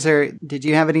 Calvin, did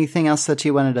you have anything else that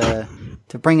you wanted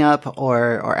to bring up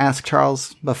or ask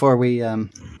Charles before we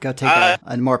go take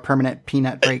a more permanent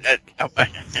peanut break?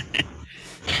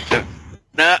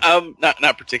 No,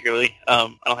 not particularly.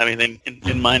 I don't have anything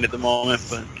in mind at the moment.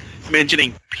 But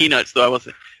mentioning peanuts, though, I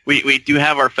wasn't. We do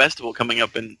have our festival coming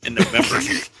up in November.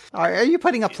 Are you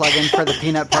putting a plug in for the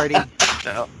peanut party?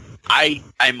 No. I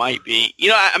might be.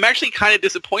 I'm actually kind of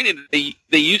disappointed. They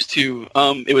used to.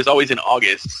 It was always in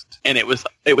August, and it was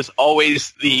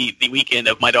always the weekend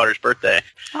of my daughter's birthday.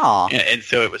 Aw. And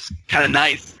so it was kind of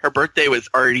nice. Her birthday was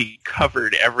already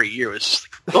covered every year. It was just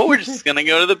like, we're just gonna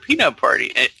go to the peanut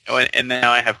party, and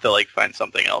now I have to find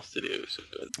something else to do.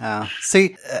 So.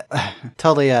 See,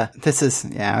 totally. This is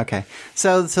okay.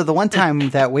 So the one time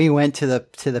that we went to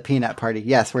the peanut party,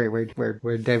 yes, we're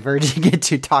diverging it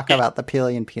to talk about the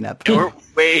Pelion peanut. We're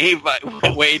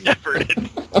way different.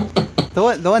 The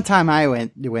one time I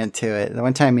went to it, the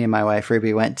one time me and my wife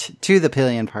Ruby went to the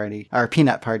Pelion party, or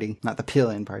peanut party, not the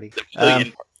Pelion party.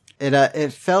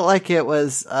 It felt like it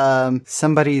was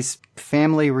somebody's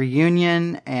family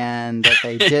reunion, and that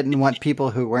they didn't want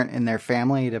people who weren't in their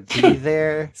family to be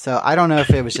there. So I don't know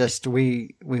if it was just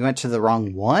we went to the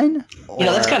wrong one.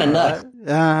 That's kind of nuts.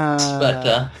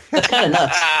 But that's kind of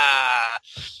nuts.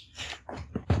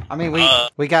 I mean,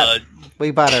 we got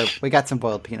some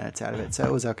boiled peanuts out of it, so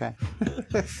it was okay.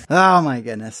 Oh my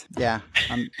goodness, yeah.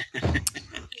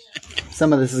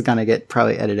 Some of this is gonna get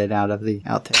probably edited out of the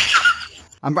outtakes.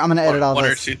 I'm gonna edit all one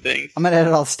this. or two things. I'm gonna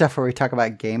edit all the stuff where we talk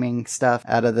about gaming stuff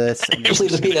out of this. Just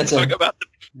leave the peanuts in. Talk about the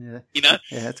peanuts.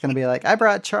 Yeah, it's gonna be like, I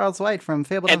brought Charles White from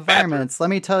Fabled And Environments. Let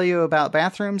me tell you about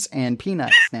bathrooms and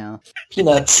peanuts now.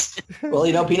 Peanuts. Well,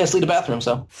 peanuts lead to bathroom,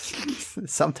 so.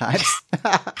 Sometimes.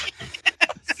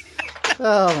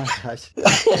 Oh my gosh.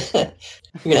 You're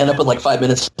gonna end up with 5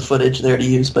 minutes of footage there to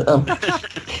use, but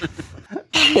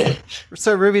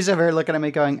So Ruby's over here looking at me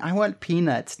going, I want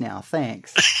peanuts now,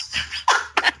 thanks.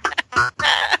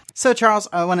 So, Charles,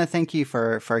 I want to thank you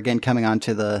for again coming on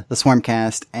to the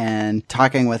Swarmcast and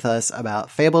talking with us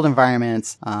about Fabled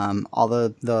Environments, all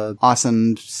the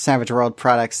awesome Savage World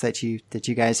products that you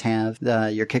guys have,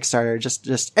 your Kickstarter,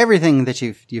 just everything that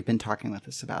you've been talking with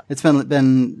us about. It's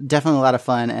been definitely a lot of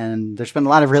fun, and there's been a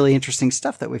lot of really interesting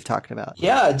stuff that we've talked about.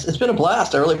 Yeah, it's been a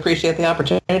blast. I really appreciate the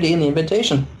opportunity and the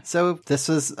invitation. So this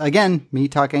was again me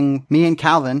and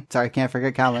Calvin. Sorry, I can't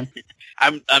forget Calvin.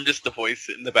 I'm just the voice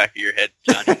in the back of your head,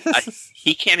 John.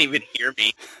 He can't even hear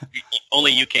me.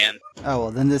 Only you can. Oh, well,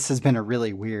 then this has been a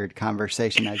really weird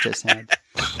conversation I just had.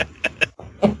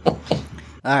 All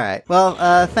right.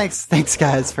 Well, thanks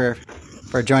guys for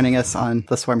joining us on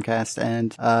the Swarmcast.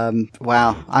 And,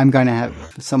 wow, I'm going to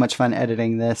have so much fun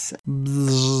editing this.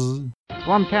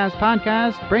 Swarmcast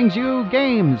Podcast brings you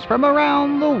games from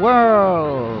around the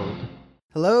world.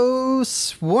 Hello,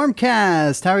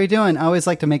 Swarmcast! How are you doing? I always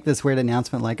like to make this weird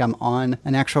announcement like I'm on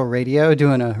an actual radio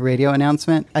doing a radio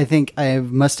announcement. I think I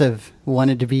must have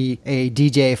wanted to be a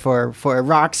DJ for a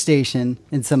rock station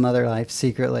in some other life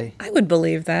secretly. I would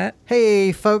believe that.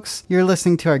 Hey, folks. You're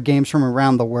listening to our Games from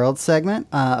Around the World segment.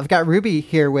 I've got Ruby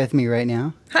here with me right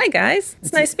now. Hi, guys.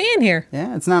 It's nice being here.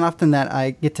 Yeah, it's not often that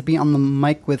I get to be on the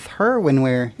mic with her when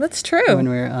we're... That's true. When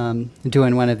we're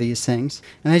doing one of these things.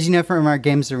 And as you know from our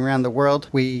Games Around the World,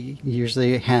 we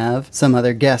usually have some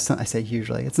other guests. I say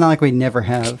usually. It's not like we never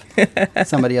have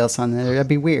somebody else on there. That'd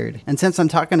be weird. And since I'm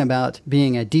talking about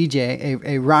being a DJ,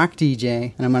 a rock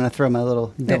DJ, and I'm going to throw my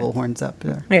little devil horns up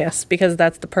there. Yes, because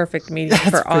that's the perfect medium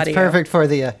for audio. It's perfect for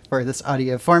this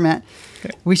audio format.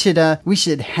 Okay. We should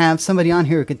have somebody on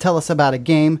here who could tell us about a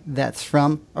game that's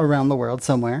from around the world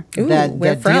somewhere. Ooh, that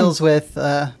deals with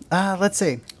let's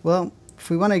see. Well,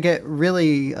 if we want to get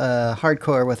really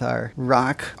hardcore with our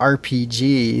rock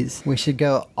RPGs, we should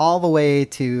go all the way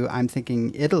to, I'm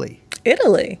thinking, Italy.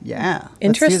 Italy. Yeah.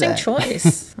 Interesting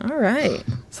choice. All right.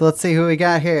 So let's see who we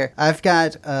got here.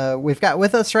 We've got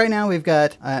with us right now,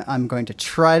 I'm going to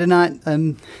try to not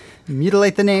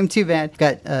mutilate the name too bad.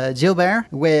 Got Gilbert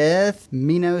with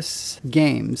Minos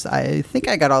Games. I think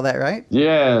I got all that right.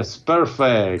 Yes,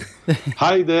 perfect.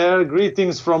 Hi there,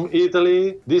 greetings from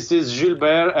Italy. This is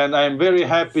Gilbert, and I'm very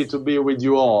happy to be with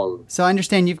you all. So I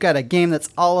understand you've got a game that's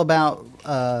all about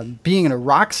being a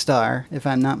rock star, if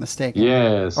I'm not mistaken.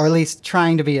 Yes. Or at least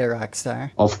trying to be a rock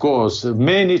star. Of course,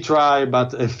 many try,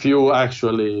 but a few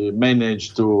actually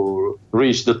manage to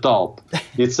reach the top.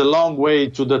 It's a long way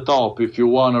to the top if you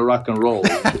want to rock and roll,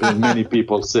 many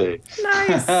people say.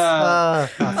 Nice.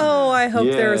 I hope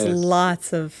there's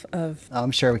lots of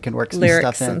I'm sure we can work some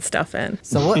lyrics stuff in. and stuff in.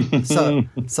 So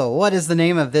what? So what is the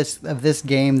name of this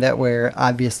game that we're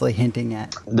obviously hinting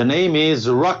at? The name is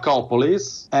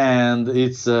Rockopolis, and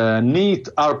it's a neat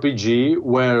RPG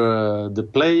where the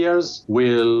players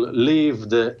will live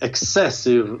the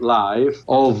excessive life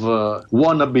of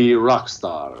wannabe rock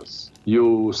stars.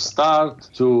 You start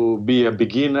to be a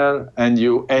beginner and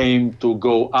you aim to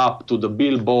go up to the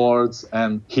billboards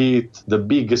and hit the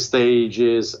big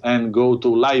stages and go to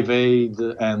Live Aid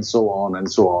and so on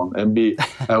and be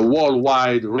a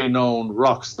worldwide renowned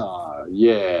rock star.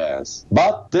 Yes.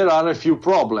 But there are a few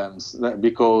problems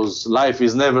because life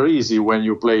is never easy when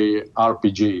you play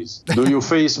RPGs. Do you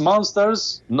face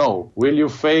monsters? No. Will you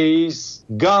face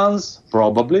guns?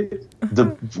 Probably.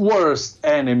 The worst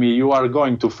enemy you are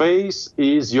going to face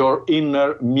is your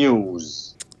inner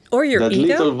muse. Or your that ego?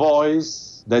 Little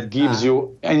voice that gives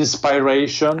you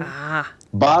inspiration,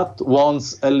 but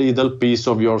wants a little piece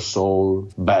of your soul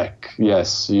back.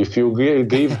 Yes, if you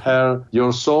give her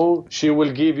your soul, she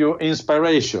will give you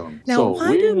inspiration. Now, So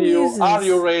why do muses- are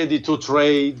you ready to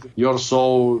trade your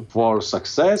soul for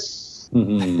success?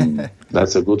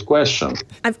 That's a good question.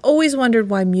 I've always wondered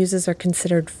why muses are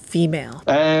considered female.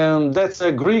 And that's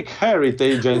a Greek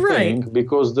heritage, I Right. think,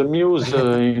 because the muse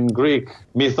in Greek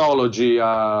mythology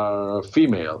are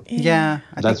female. Yeah,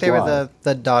 I think That's they were why.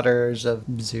 the daughters of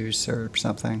Zeus or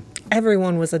something.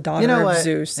 Everyone was a daughter You know of what?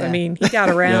 Zeus. I Yeah. mean, he got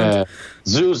around. Yeah.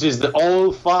 Zeus is the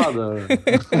old father.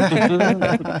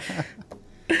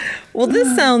 Well,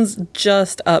 this sounds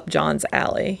just up John's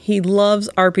alley. He loves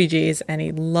RPGs and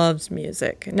he loves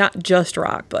music. Not just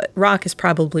rock, but rock is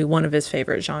probably one of his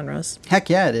favorite genres. Heck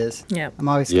yeah, it is. Yeah.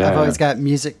 I've always got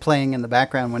music playing in the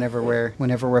background whenever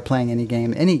we're playing any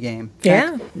game.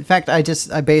 Yeah. In fact, I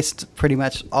based pretty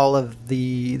much all of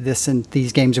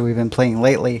these games that we've been playing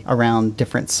lately around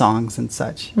different songs and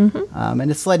such. Mm-hmm. And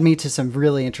it's led me to some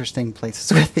really interesting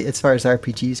places with it as far as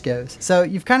RPGs goes. So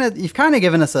you've kind of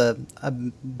given us a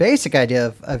basic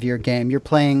idea of your game.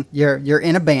 You're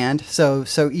in a band, so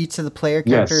each of the player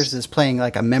characters is playing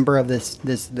like a member of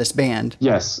this band.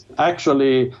 Yes,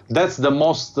 actually, that's the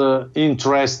most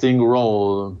interesting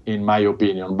role, in my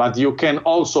opinion. But you can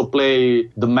also play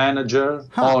the manager,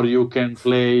 or you can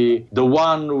play the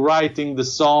one writing the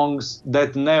songs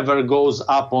that never goes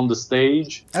up on the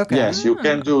stage. Okay. Yes, you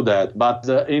can do that. But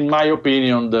in my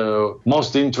opinion, the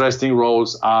most interesting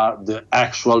roles are the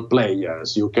actual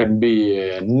players. You can be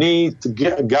a neat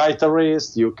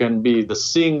guitarist, you can be the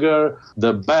singer,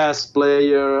 the bass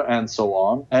player, and so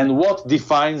on. And what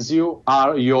defines you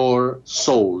are your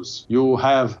souls. You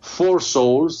have 4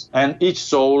 souls, and each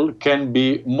soul can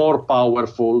be more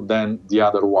powerful than the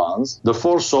other ones. The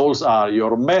 4 souls are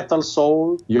your metal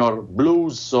soul, your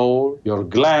blues soul, your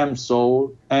glam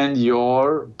soul, and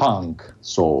your punk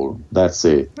soul. That's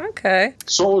it. Okay.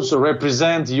 Souls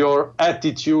represent your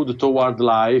attitude toward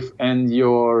life and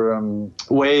your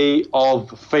way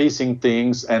of facing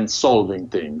things and solving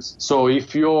things. So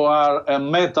if you are a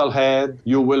metalhead,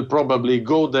 you will probably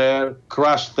go there,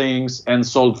 crush things, and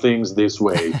solve things this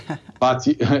way. But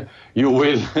you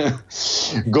will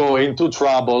go into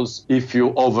troubles if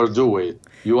you overdo it.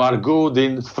 You are good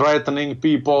in threatening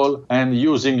people and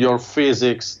using your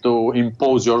physics to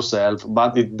impose yourself,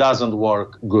 but it doesn't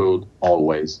work good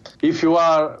always. If you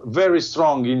are very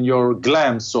strong in your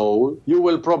glam soul, you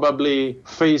will probably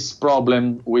face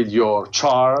problem with your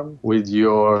charm, with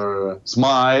your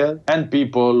smile, and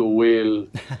people will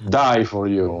die for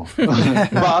you.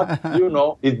 But,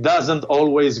 it doesn't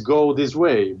always go this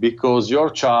way because your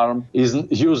charm is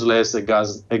useless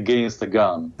against a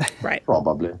gun. Right.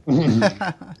 Probably.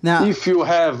 Now, If you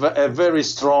have a very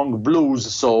strong blues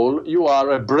soul, you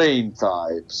are a brain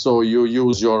type. So you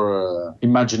use your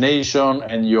imagination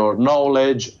and your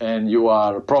knowledge, and you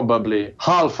are probably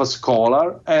half a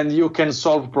scholar, and you can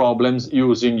solve problems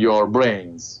using your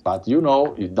brains. But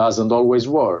it doesn't always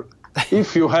work.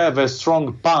 If you have a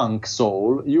strong punk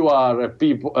soul, you are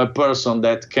a person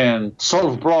that can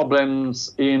solve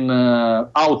problems in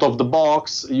out of the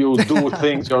box. You do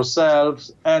things yourself,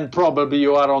 and probably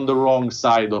you are on the wrong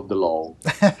side of the law.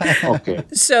 Okay,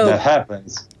 So that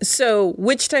happens. So,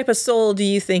 which type of soul do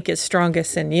you think is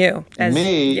strongest in you?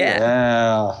 Me,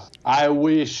 Yeah. I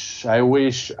wish I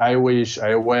was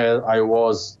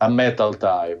a metal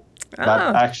type.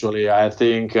 But actually, I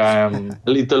think I'm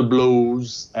a little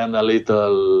blues and a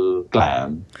little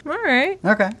glam. All right.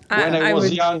 Okay. When I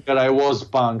was younger, I was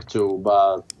punk too,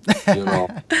 but you know,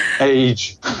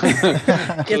 age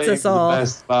Gets us all. the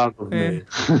best part of me.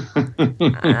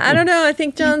 I don't know. I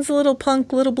think John's a little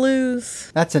punk, little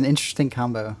blues. That's an interesting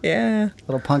combo. Yeah.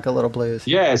 Little punk, a little blues.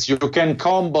 Yes, you can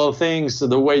combo things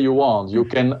the way you want. You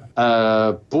can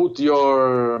put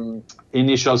your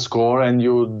initial score and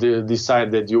you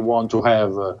decide that you want to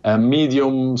have a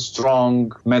medium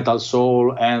strong metal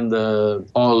soul and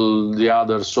all the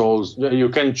other souls. You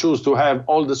can choose to have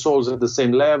all the souls at the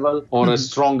same level or a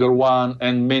stronger one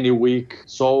and many weak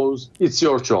souls. It's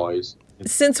your choice.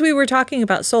 Since we were talking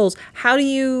about souls,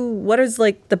 what is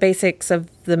like the basics of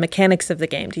the mechanics of the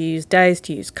game? Do you use dice?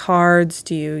 Do you use cards?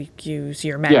 Do you use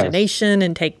your imagination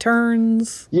and take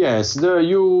turns? Yes,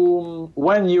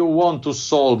 when you want to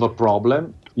solve a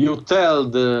problem, you tell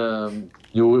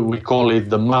we call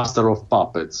it the master of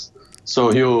puppets.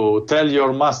 So you tell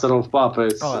your master of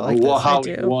puppets how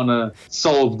you want to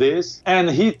solve this, and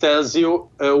he tells you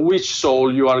which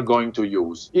soul you are going to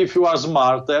use. If you are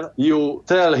smarter, you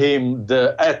tell him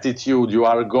the attitude you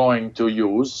are going to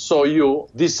use, so you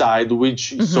decide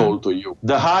which soul to use.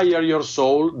 The higher your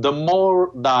soul, the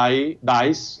more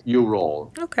dice you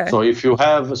roll. Okay. So if you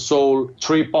have soul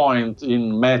 3 point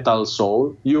in metal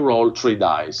soul, you roll 3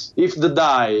 dice. If the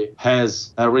die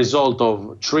has a result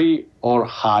of 3 or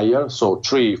higher, so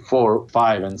 3, 4,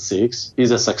 5, and 6 is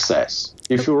a success.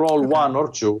 If you roll 1 or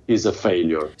 2, is a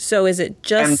failure. So is it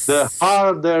just... And the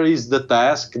harder is the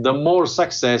task, the more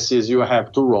successes you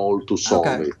have to roll to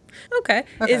solve it. Okay.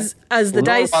 As the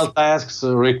dice... Normal tasks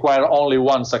require only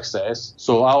 1 success.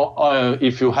 So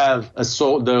if you have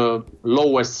the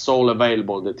lowest soul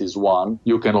available, that is 1,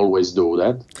 you can always do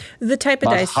that. The type of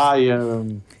but dice... higher...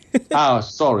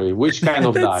 sorry. Which kind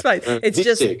of die? That's fine. It's D6.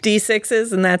 just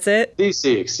D6s and that's it?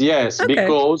 D6, yes. Okay.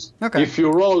 Because if you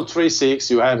roll 3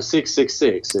 6, you have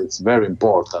 666. It's very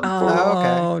important.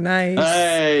 Oh, nice.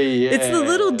 Hey, It's the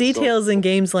little details in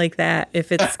games like that.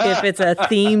 If it's a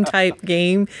theme type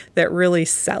game that really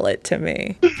sell it to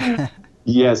me.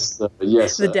 Yes.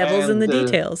 The devil's in the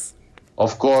details.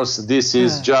 Of course, this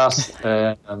is just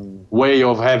a way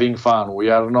of having fun. We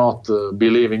are not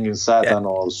believing in Satan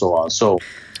or so on. So,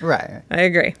 right. I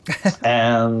agree.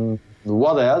 And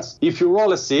what else? If you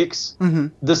roll a 6,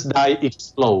 this die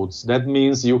explodes. That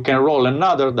means you can roll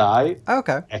another die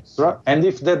extra. And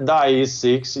if that die is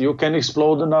 6, you can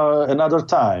explode another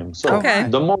time. So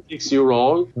the more 6 you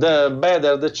roll, the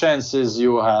better the chances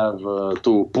you have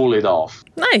to pull it off.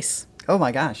 Nice. Oh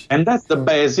my gosh. And that's the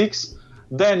basics.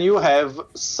 Then you have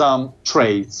some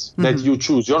traits that you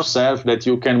choose yourself, that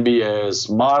you can be a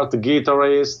smart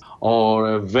guitarist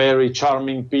or a very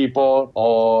charming people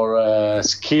or a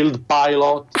skilled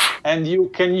pilot. And you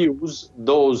can use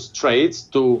those traits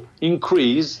to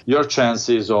increase your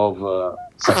chances of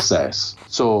success.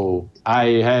 So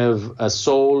I have a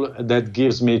soul that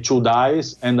gives me 2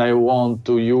 dice and I want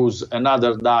to use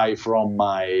another die from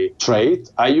my trait.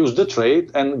 I use the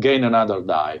trait and gain another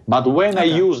die. But when I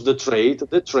use the trait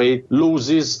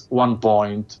loses 1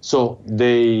 point. So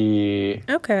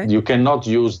you cannot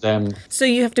use them. So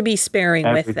you have to be sparing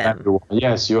with them.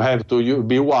 Yes, you have to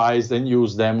be wise and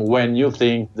use them when you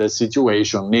think the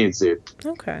situation needs it.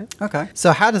 Okay.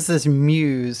 So how does this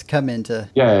muse come into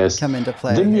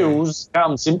play? The muse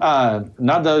comes in.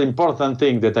 Another important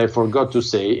thing that I forgot to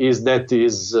say is that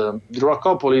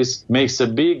Dracopolis makes a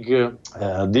big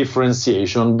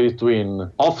differentiation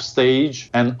between off stage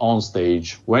and on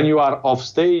stage. When you are off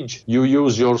stage, you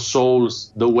use your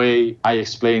souls the way I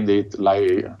explained it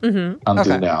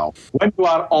until now. When you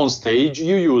are on stage,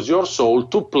 you use your soul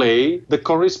to play the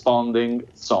corresponding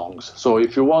songs. So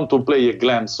if you want to play a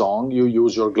glam song, you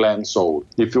use your glam soul.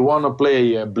 If you want to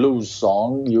play a blues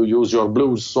song, you use your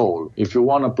blues soul. If you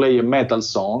want to play a metal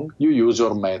song, you use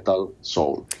your metal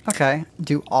soul. Okay.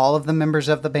 Do all of the members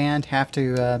of the band have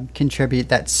to contribute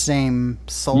that same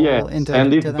soul into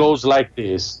and it them? goes like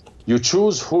this. You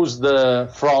choose who's the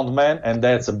frontman, and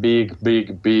that's a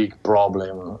big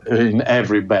problem in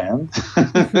every band.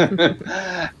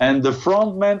 And the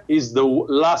frontman is the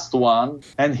last one,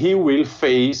 and he will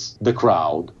face the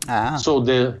crowd. So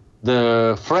the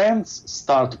the friends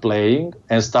start playing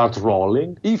and start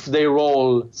rolling. If they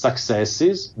roll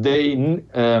successes, they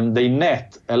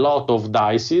net a lot of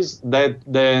dices that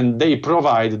then they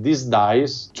provide these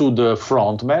dice to the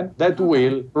frontman that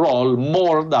will roll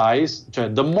more dice.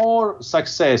 The more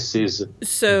successes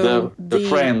So the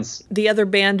friends the other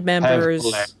band members,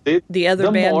 collected,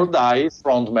 the more dice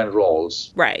frontman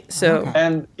rolls. Right. So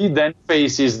and he then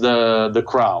faces the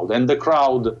crowd, and the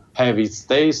crowd have its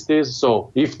tastes.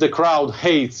 So if the crowd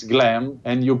hates glam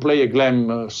and you play a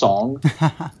glam song,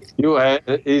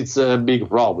 it's a big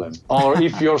problem. Or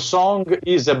if your song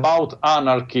is about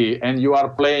anarchy and you are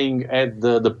playing at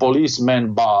the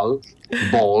policeman ball,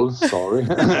 it's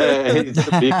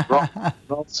a big problem.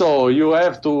 So you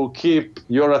have to keep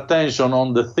your attention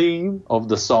on the theme of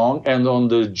the song and on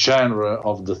the genre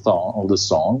of the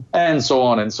song, and so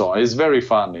on and so on. It's very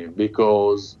funny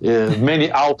because many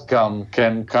outcomes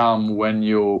can come when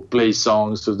you play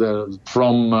songs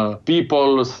from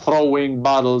people throwing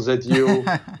bottles at you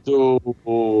to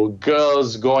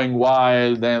girls going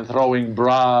wild and throwing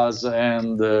bras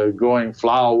and going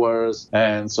flowers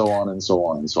and so on and so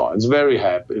on and so on. It's very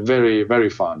happy, very, very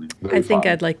funny. I think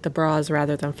I'd like the bras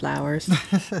rather than flowers.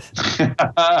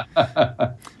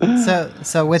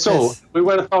 So we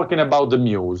were talking about the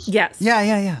muse. Yes.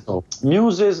 Yeah. So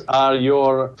muses are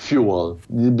your fuel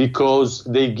because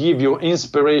they give you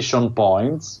inspiration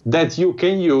points that you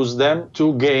can use them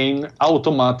to gain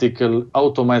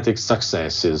automatic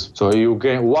successes. So you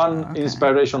gain one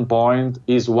inspiration point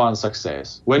is one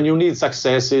success. When you need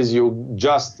successes, you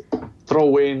just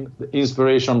throw in the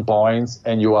inspiration points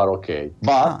and you are okay.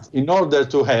 But in order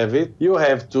to have it, you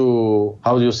have to,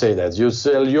 how do you say that? You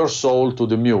sell your soul to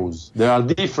the muse. There are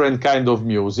different kind of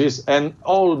muses, and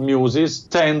all muses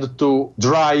tend to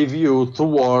drive you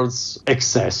towards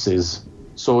excesses.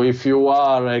 So if you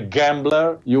are a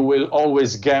gambler, you will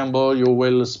always gamble. You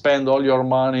will spend all your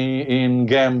money in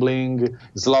gambling,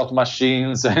 slot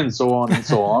machines, and so on and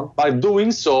so on. By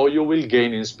doing so, you will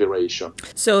gain inspiration.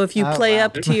 So if you play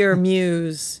up to your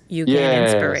muse, you gain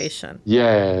inspiration.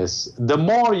 Yes. The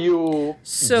more you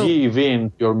give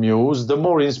in your muse, the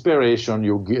more inspiration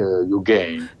you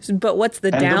gain. But what's the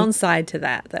downside to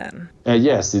that then?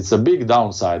 Yes, it's a big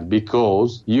downside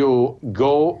because you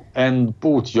go and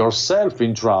put yourself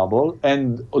in trouble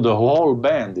and the whole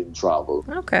band in trouble.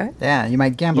 Okay. Yeah, you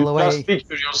might gamble away. Just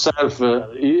picture yourself,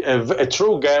 a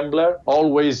true gambler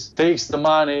always takes the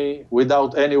money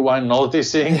without anyone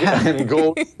noticing and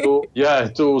goes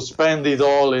to spend it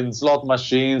all in slot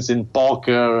machines, in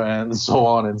poker, and so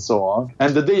on and so on.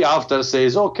 And the day after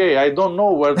says, okay, I don't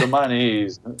know where the money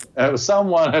is.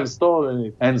 Someone has stolen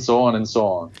it, and so on and so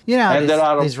on. You know, and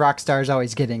these rock stars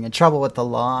always getting in trouble with the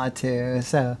law too.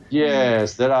 So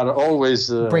yes, there are always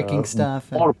breaking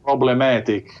stuff, more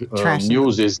problematic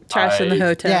muses. Trash in the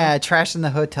hotel. Yeah, trash in the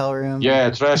hotel room. Yeah,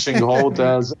 trashing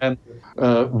hotels and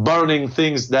burning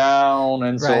things down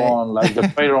and so on, like the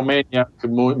pyromaniac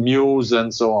muse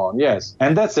and so on. Yes,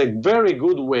 and that's a very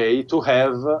good way to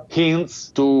have hints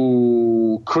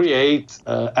to create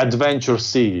adventure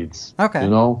seeds. Okay, you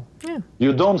know. Yeah.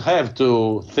 You don't have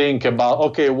to think about,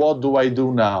 okay, what do I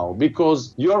do now?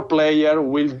 Because your player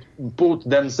will put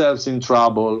themselves in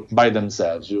trouble by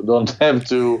themselves. You don't have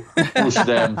to push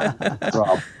them in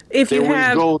trouble. They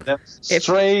will go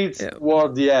straight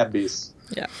toward the abyss.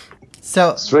 Yeah.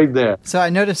 So straight there. So I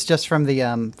noticed just from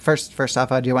the first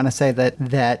off, I do want to say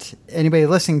that anybody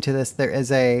listening to this, there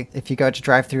is if you go to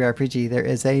Drive-Thru RPG, there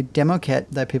is a demo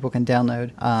kit that people can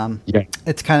download.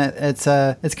 It's kind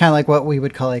of like what we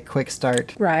would call a quick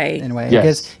start. Right. In a way,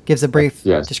 it gives a brief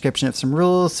description of some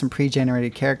rules, some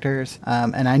pre-generated characters,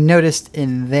 and I noticed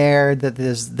in there that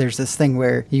there's this thing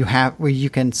where you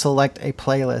can select a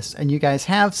playlist, and you guys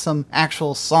have some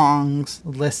actual songs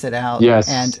listed out.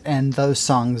 Yes. And those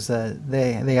songs.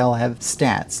 They all have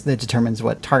stats that determines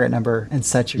what target number and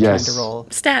such you're trying to roll.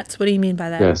 Stats? What do you mean by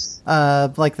that? Yes.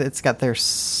 Like it's got their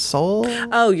soul.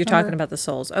 Oh, you're talking about the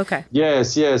souls. Okay.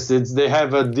 Yes. They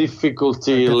have a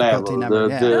difficulty level. Number,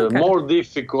 the more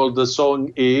difficult the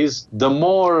song is, the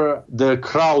more the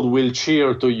crowd will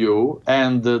cheer to you,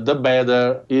 and the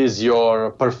better is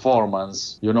your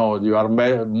performance. You know, you are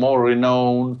more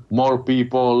renowned, more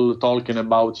people talking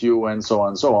about you, and so on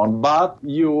and so on. But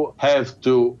you have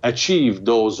to achieve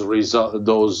those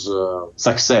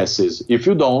successes. If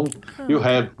you don't, you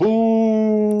have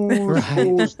boo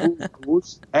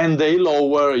booze, and they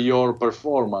lower your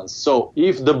performance. So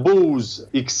if the booze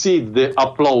exceed the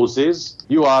applauses,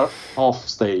 you are off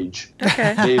stage.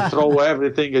 Okay. They throw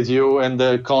everything at you, and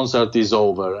the concert is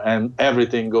over, and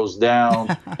everything goes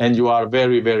down, and you are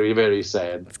very, very, very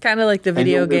sad. It's kind of like the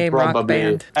video and you will game Rock probably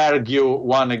Band. argue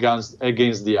one against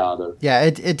the other. Yeah,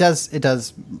 it does.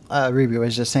 Ruby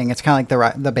was just saying it's kind of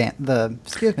like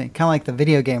kind of like the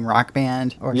video game Rock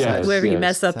Band, or Yes. Wherever you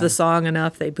mess up the song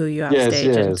enough, they boo you off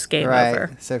stage and it's game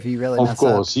over. So if you really Of mess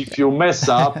course, up, if you mess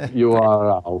up, you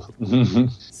are out.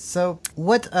 So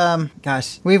what?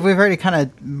 Gosh, we've already kind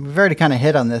of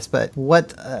hit on this, but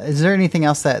what is there anything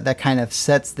else that kind of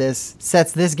sets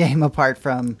this game apart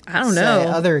from I don't know say,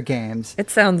 other games? It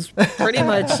sounds pretty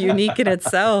much unique in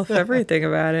itself. Everything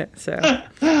about it. So.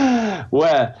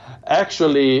 Well,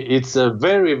 actually, it's a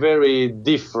very, very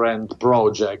different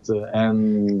project,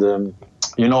 and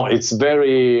it's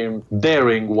very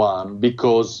daring one,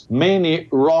 because many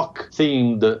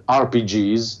rock-themed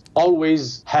RPGs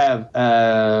always have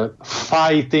a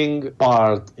fighting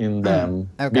part in them,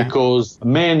 because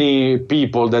many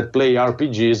people that play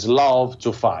RPGs love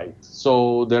to fight.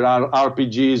 So there are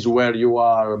RPGs where you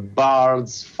are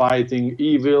bards fighting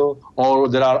evil, or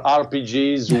there are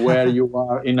RPGs where you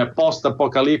are in a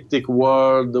post-apocalyptic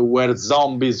world where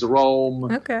zombies roam,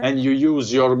 and you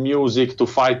use your music to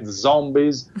fight the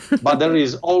zombies. But there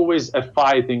is always a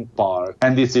fighting part,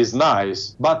 and this is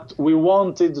nice. But we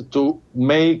wanted to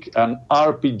make an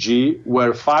RPG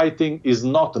where fighting is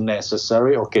not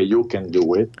necessary. Okay, you can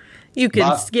do it. You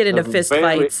can get into fist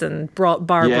fights and bar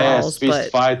brawls, fist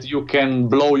fight. You can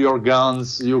blow your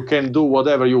guns. You can do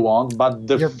whatever you want. But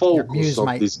the focus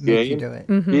of this game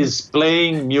is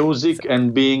playing music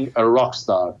and being a rock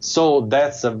star. So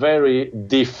that's a very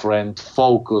different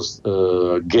focused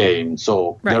game.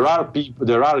 So there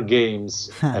are games,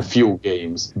 a few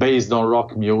games based on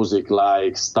rock music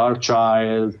like Star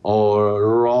Child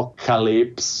or Rock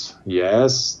Calypse.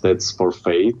 Yes, that's for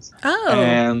Fate.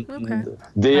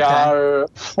 They are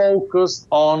focused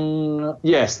on,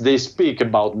 they speak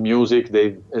about music.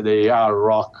 They are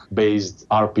rock based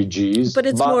RPGs, but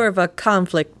it's more of a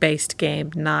conflict based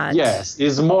game, not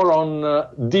it's more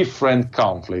on different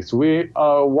conflicts. We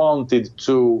wanted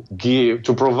to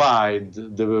provide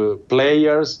the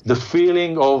players the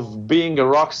feeling of being a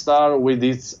rock star with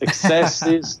its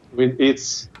excesses, with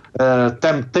its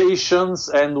temptations,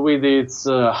 and with its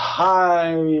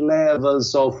high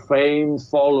levels of fame,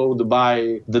 followed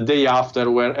by the day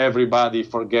after where everybody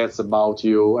forgets about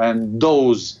you. And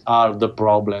those are the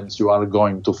problems you are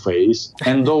going to face,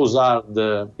 and those are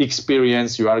the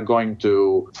experience you are going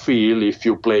to feel if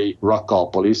you play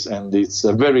Rockopolis. And it's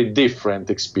a very different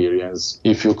experience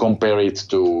if you compare it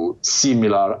to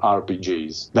similar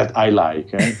RPGs that I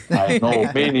like. I know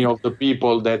many of the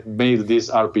people that made these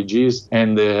RPGs,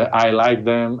 and I like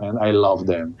them and I love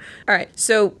them. All right.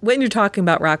 So when you're talking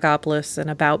about Rockopolis and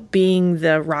about being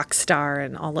the rock star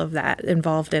and all of that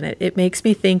involved in it, it makes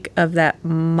me think of that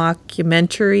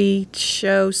mockumentary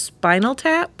show Spinal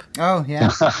Tap. Oh, yeah.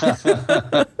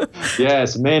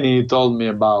 Yes, many told me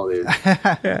about it.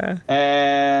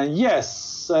 And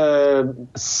yes,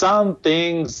 some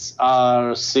things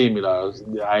are similar.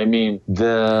 I mean,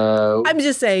 I'm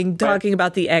just saying, talking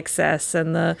about the excess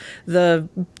and the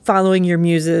following your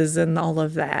muses and all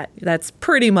of that. That's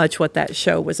pretty much what that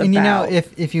show was about. And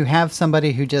if you have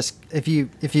somebody who just if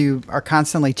you are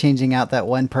constantly changing out that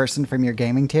one person from your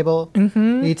gaming table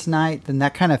each night, then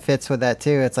that kind of fits with that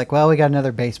too. It's like, well, we got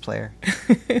another bass player.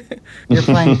 You're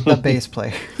playing the bass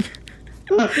player.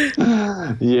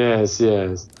 Yes.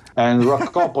 And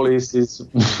Rockopolis is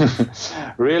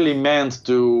really meant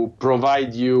to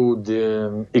provide you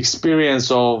the experience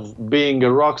of being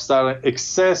a rock star,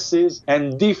 excesses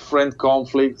and different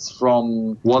conflicts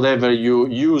from whatever you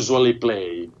usually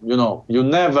play. You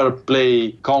never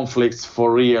play conflicts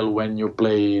for real when you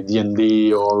play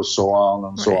D&D or so on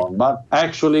and so on. But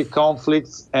actually,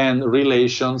 conflicts and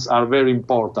relations are very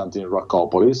important in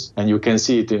Rockopolis, and you can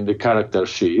see it in the character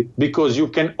sheet, because you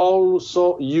can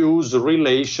also use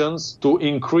relations to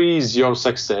increase your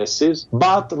successes,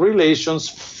 but relations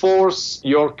force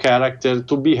your character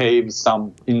to behave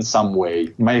in some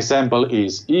way. My example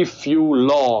is, if you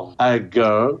love a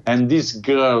girl and this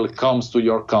girl comes to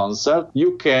your concert,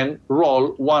 you can roll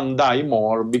one die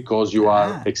more because you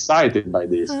are excited by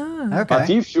this.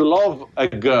 But if you love a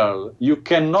girl, you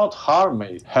cannot harm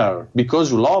her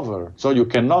because you love her. So you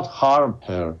cannot harm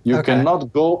her. You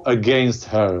cannot go against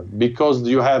her because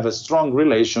you have a strong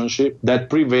relationship that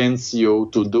prevents convince you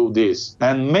to do this.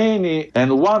 And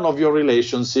one of your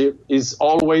relationship is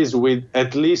always with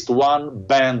at least one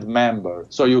band member.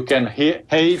 So you can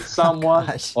hate someone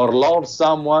or love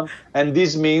someone, and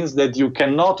this means that you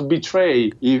cannot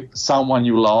betray someone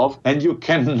you love, and you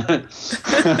can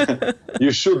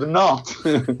you should not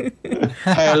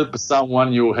help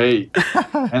someone you hate.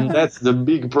 And that's the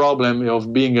big problem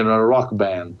of being in a rock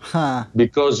band,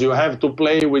 because you have to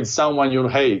play with someone you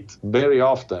hate very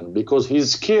often because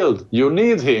he's skilled. You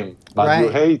need him, but you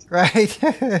hate. Right.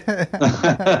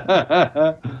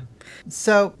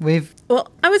 So Well,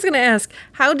 I was going to ask,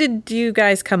 how did you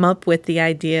guys come up with the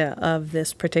idea of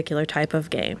this particular type of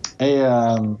game?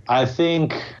 I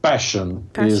think passion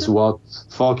is what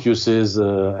focuses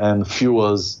and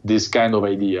fuels this kind of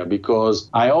idea, because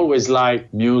I always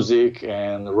liked music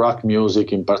and rock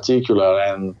music in particular.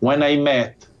 And when I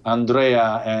met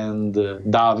Andrea and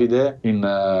Davide in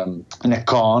a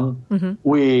con,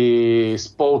 we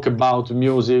spoke about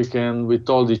music and we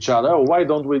told each other, oh, why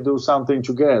don't we do something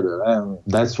together? And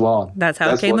that's how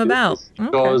it came about.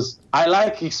 Because I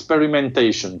like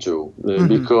experimentation too,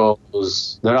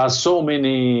 because there are so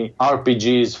many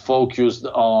RPGs focused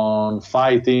on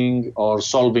fighting or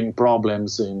solving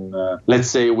problems in, let's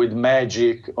say, with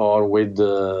magic or with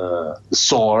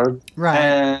sword. Right.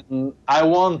 And I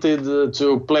wanted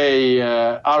to play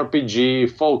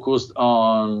RPG focused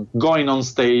on going on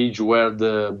stage where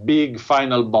the big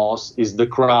final boss is the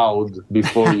crowd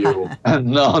before you and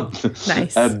not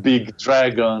a big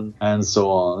dragon and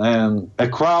so on. And a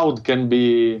crowd can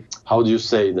be, how do you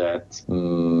say that,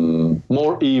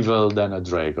 more evil than a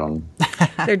dragon.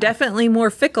 They're definitely more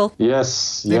fickle.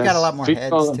 Yes, they've got a lot more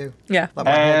heads too. Yeah, a lot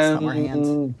more heads, a lot more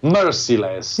hands.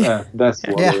 Merciless. That's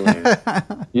what I mean.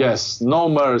 Yes, no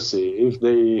mercy. If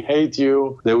they hate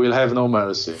you, they will have no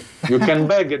mercy. You can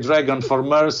beg a dragon for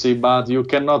mercy, but you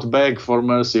cannot beg for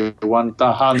mercy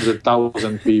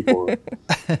 100,000 people.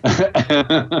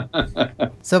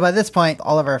 So by this point,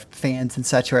 all of our fans and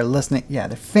such who are listening, they're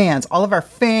fans. All of our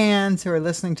fans who are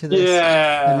listening to this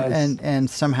and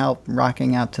somehow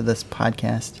rocking out to this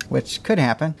podcast, which could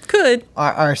happen,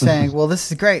 are saying, well,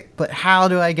 this is great, but how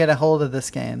do I get a hold of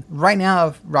this game? Right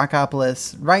now,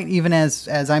 Rockopolis, even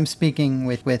as I'm speaking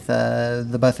with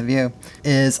the both of you,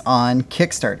 is on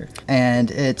Kickstarter.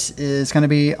 And it is going to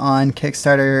be on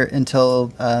Kickstarter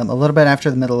until a little bit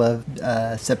after the middle of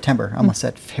September. I almost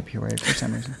said February for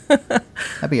some reason.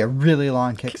 That'd be a really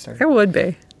long Kickstarter. It would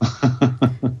be.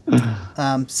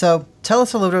 So tell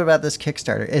us a little bit about this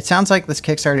Kickstarter. It sounds like this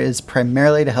Kickstarter is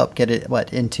primarily to help get it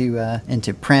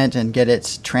into print and get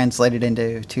it translated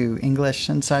into English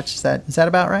and such. Is that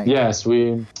about right? Yes,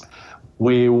 we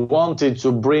wanted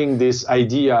to bring this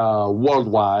idea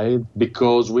worldwide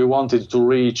because we wanted to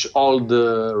reach all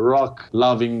the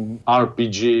rock-loving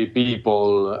RPG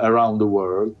people around the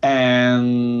world.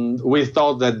 And we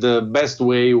thought that the best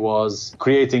way was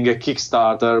creating a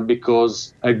Kickstarter,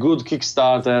 because a good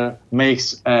Kickstarter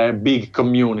makes a big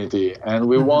community. And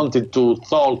we wanted to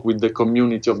talk with the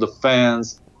community of the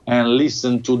fans and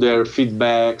listen to their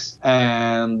feedbacks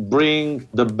and bring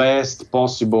the best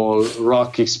possible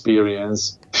rock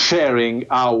experience, sharing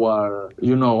our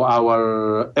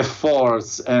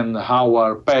efforts and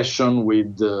our passion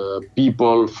with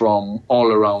people from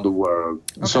all around the world.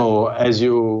 Okay. So as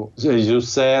you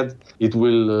said, it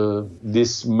will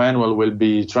this manual will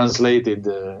be translated.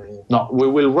 We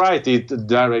will write it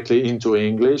directly into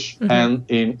English and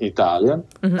in Italian,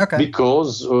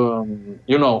 because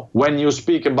when you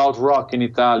speak about rock in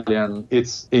Italian,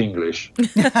 it's English.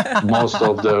 Most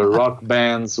of the rock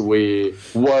bands we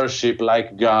worship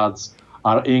like gods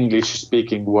are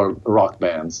English-speaking rock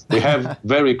bands. We have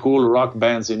very cool rock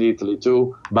bands in Italy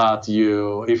too, but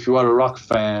if you are a rock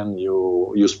fan,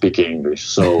 you speak English.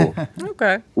 So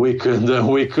we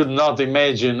could not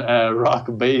imagine a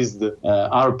rock-based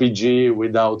RPG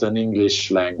without an English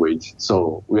language.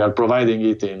 So we are providing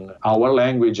it in our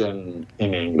language and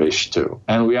in English too.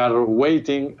 And we are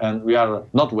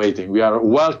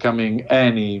welcoming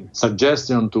any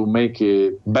suggestion to make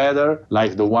it better,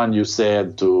 like the one you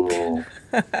said, to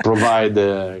provide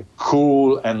a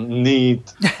cool and neat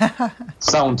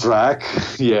soundtrack.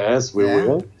 Yes, we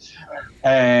will.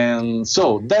 And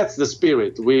so that's the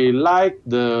spirit. We like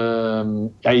the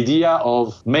idea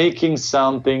of making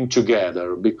something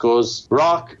together, because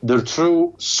rock, the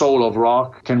true soul of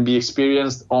rock, can be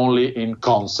experienced only in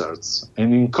concerts.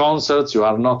 And in concerts, you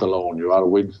are not alone. You are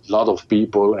with a lot of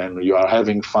people and you are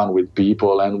having fun with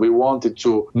people. And we wanted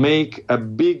to make a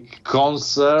big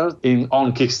concert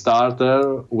on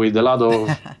Kickstarter with a lot of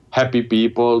happy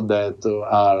people that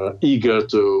are eager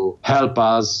to help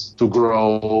us to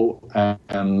grow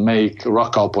and make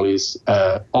Rockopolis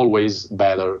always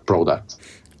better product.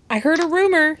 I heard a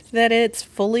rumor that it's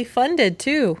fully funded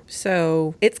too,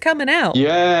 so it's coming out.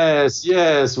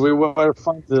 Yes, we were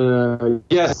funded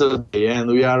yesterday, and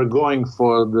we are going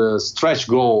for the stretch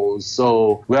goals.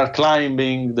 So we are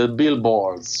climbing the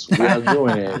billboards. We are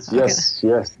doing it. Yes,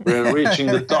 we're reaching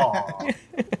the top.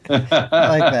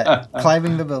 I like that.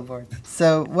 Climbing the billboard.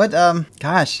 So what, well,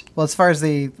 as far as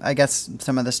I guess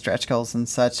some of the stretch goals and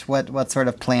such, what sort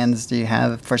of plans do you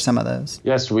have for some of those?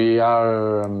 Yes, we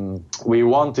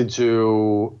wanted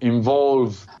to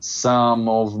involve some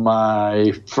of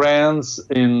my friends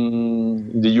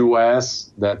in the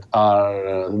US that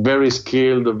are very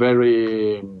skilled,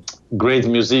 very great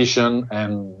musician,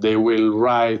 and they will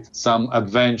write some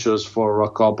adventures for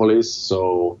Rockopolis.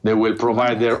 So they will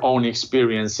provide their own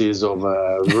experiences of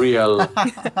real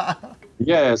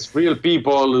real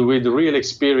people with real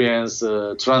experience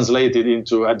translated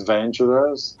into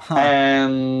adventurers.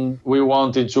 And we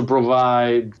wanted to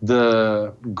provide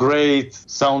the great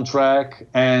soundtrack,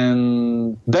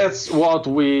 and that's what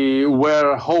we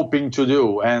were hoping to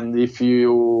do. And if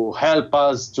you help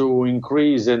us to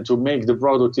increase and to make the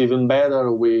product even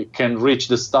better, we can reach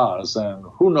the stars, and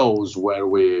who knows where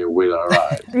we will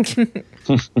arrive.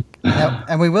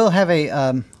 And we will have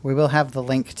the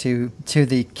link to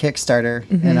the Kickstarter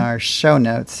in our show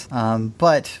notes.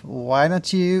 But why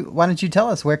don't you tell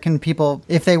us, where can people,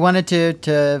 if they wanted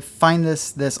to find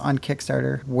this on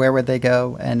Kickstarter, where would they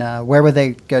go, and where would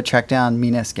they go track down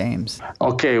Minos Games?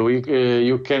 Okay,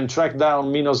 you can track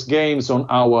down Minos Games on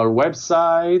our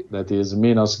website, that is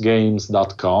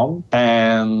minosgames.com,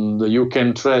 and you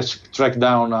can track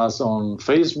down us on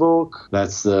Facebook,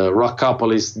 that's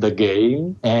Rockopolis the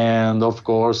game. And of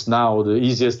course, now the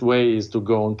easiest way is to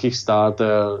go on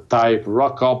Kickstarter, type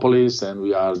Rockopolis, and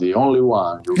we are the only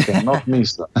one. You cannot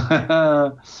miss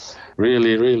that.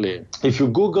 Really. If you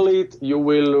Google it, you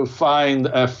will find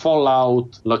a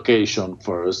Fallout location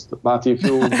first. But if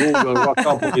you Google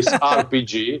Rockopolis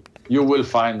RPG, you will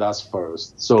find us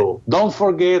first. So don't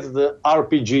forget the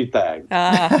RPG tag.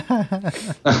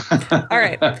 All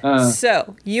right.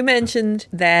 So you mentioned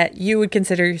that you would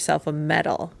consider yourself a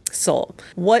metal soul.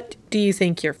 What do you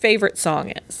think your favorite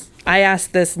song is? I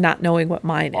asked this not knowing what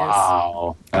mine is.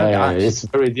 Wow. It's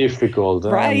very difficult.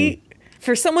 Right?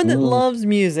 For someone that loves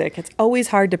music, it's always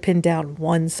hard to pin down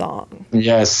one song.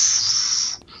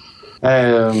 Yes.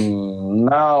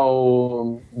 Now,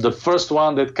 the first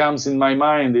one that comes in my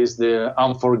mind is the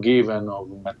Unforgiven of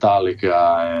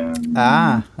Metallica.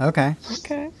 Okay.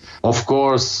 Of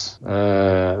course,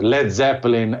 Led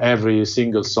Zeppelin, every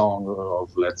single song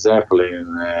of Led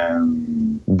Zeppelin,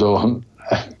 and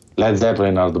Led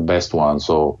Zeppelin are the best ones.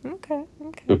 So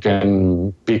you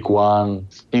can pick one,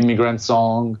 Immigrant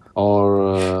Song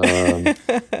or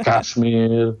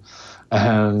Kashmir,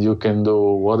 and you can do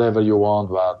whatever you want.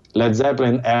 But Led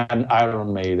Zeppelin and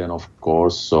Iron Maiden, of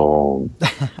course. So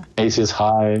Aces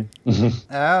High.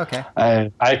 Okay.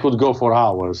 I could go for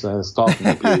hours. Stop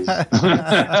me, please.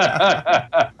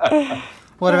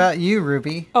 What about you,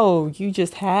 Ruby? Oh, you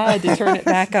just had to turn it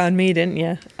back on me, didn't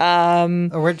you?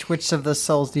 Which of the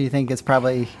souls do you think is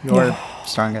probably your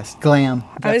strongest? Glam.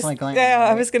 Definitely glam. Yeah,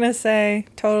 I was going to say,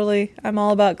 totally. I'm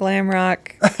all about glam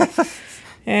rock.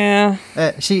 Yeah.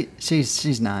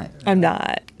 She's not. I'm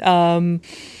not. I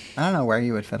don't know where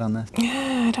you would fit on this.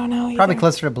 Yeah, I don't know either. Probably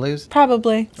closer to blues.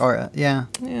 Probably. Or, yeah.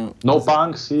 No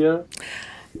punks here?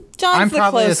 John's I'm the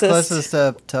probably closest. as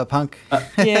closest to a punk.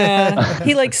 Yeah.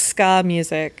 He likes ska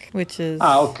music, which is...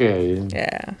 okay.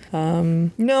 Yeah.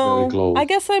 No, I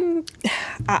guess I'm...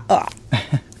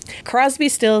 Crosby,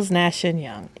 Stills, Nash &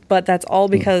 Young. But that's all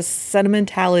because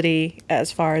sentimentality,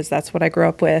 as far as that's what I grew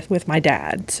up with my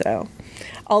dad, so...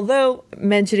 Although,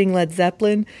 mentioning Led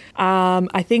Zeppelin,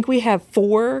 I think we have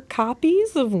 4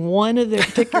 copies of one of their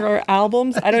particular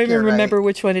albums. I don't even remember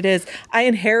which one it is. I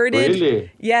inherited... Really?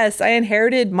 Yes, I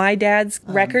inherited my dad's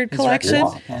record collection.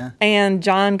 And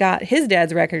John got his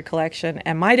dad's record collection.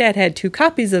 And my dad had 2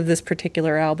 copies of this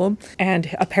particular album.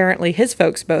 And apparently his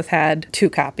folks both had 2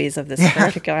 copies of this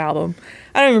particular album.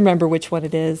 I don't even remember which one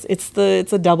it is. It's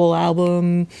a double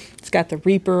album. It's got the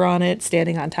Reaper on it,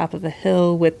 standing on top of a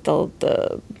hill with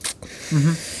the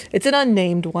It's an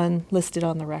unnamed one listed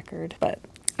on the record, but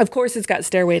of course it's got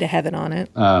Stairway to Heaven on it.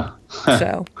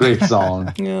 So great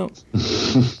song. Yeah.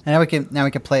 And now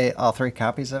we can play all 3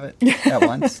 copies of it at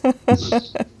once.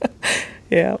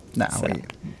 Yeah. No,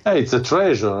 Hey, it's a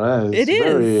treasure. It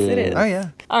is. Oh, yeah.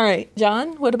 All right,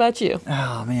 John, what about you?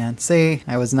 Oh, man. See,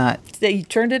 I was not. You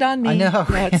turned it on me. I know.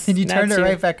 You Now turned it's it you.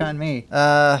 right back on me.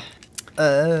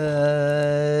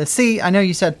 See, I know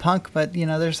you said punk, but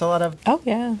there's a lot of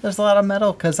there's a lot of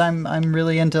metal because I'm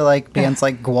really into like bands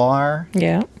like Guar.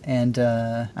 Yeah. And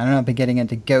I don't know, I've been getting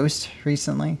into Ghost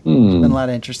recently. There's been a lot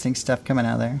of interesting stuff coming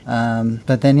out there.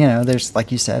 But then there's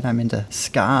like you said, I'm into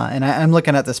ska, and I'm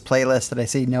looking at this playlist that I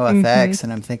see No Effects,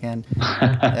 and I'm thinking,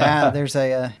 there's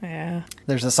a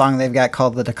song they've got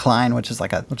called The Decline, which is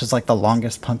like the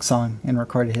longest punk song in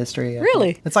recorded history.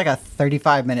 Really? It's like a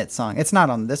 35-minute song. It's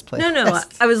not on this playlist. No,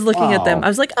 I was looking at them. I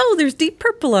was like, oh, there's Deep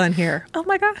Purple on here. Oh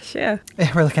my gosh, yeah.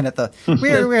 We're looking at the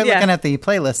we're looking at the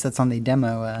playlist that's on the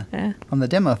demo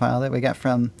file that we got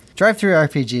from Drive-Thru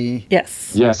RPG.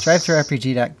 Yes.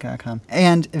 DriveThruRPG.com.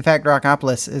 And in fact,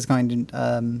 Rockopolis is going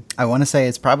to. I want to say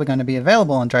it's probably going to be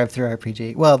available on Drive-Thru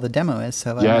RPG. Well, the demo is.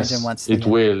 So I imagine once it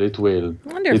will.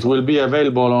 Wonderful. It will be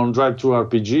available on Drive-Thru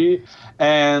RPG,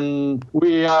 and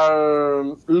we are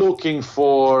looking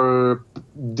for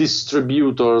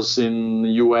distributors in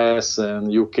US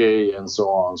and UK and so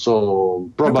on. So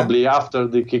probably after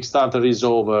the Kickstarter is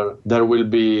over, there will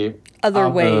be other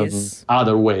ways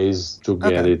to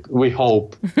get it. We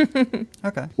hope.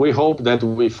 Okay. We hope that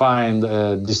we find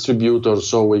distributors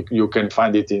so you can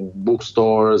find it in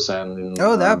bookstores and.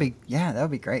 That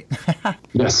would be great.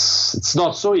 Yes, it's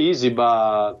not so easy,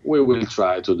 but we will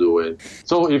try to do it.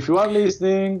 So if you are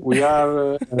listening, we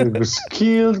are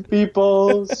skilled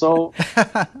people. So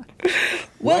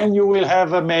when you will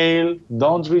have a mail,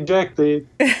 don't reject it.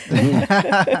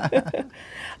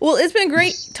 Well, it's been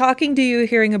great talking to you,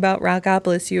 hearing about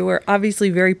Rockopolis. You were obviously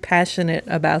very passionate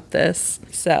about this.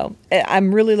 So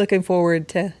I'm really looking forward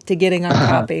to getting our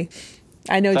copy.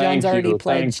 I know John's already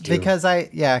pledged. Because I've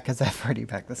already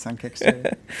backed this on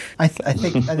Kickstarter. I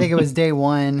think it was day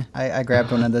one. I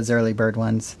grabbed one of those early bird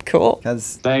ones. Cool.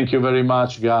 Thank you very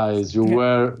much, guys. You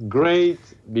were great,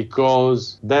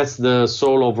 because that's the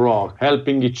soul of rock,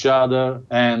 helping each other.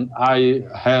 And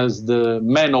as the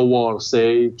Man of War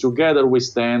say, together we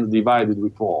stand, divided we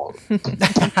fall.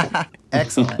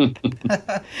 Excellent.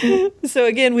 So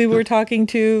again, we were talking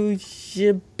to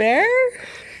Gilbert.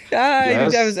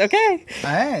 Yes. Okay.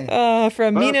 Hey.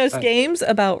 From Minos Games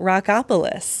about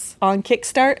Rockopolis on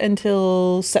Kickstart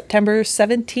until September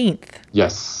 17th.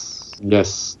 Yes.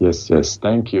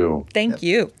 Thank you. Thank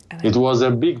you. It was a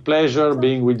big pleasure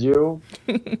being with you.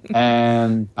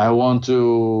 And I want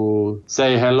to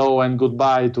say hello and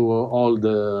goodbye to all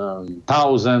the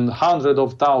hundreds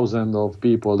of thousands of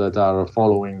people that are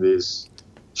following this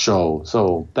show.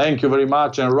 So thank you very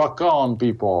much, and rock on,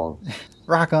 people.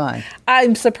 Rock on.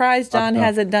 I'm surprised John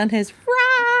hasn't done his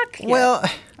rock yet. Well,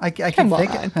 I can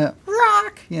think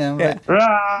rock. But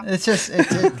it's just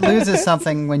it loses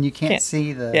something when you can't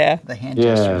see the hand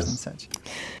gestures and such.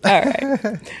 All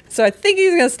right. So I think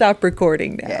he's gonna stop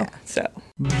recording now. Yeah. So.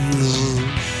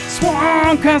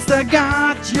 Swancast, I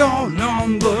got your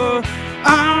number.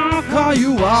 I'll call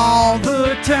you all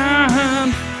the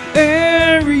time.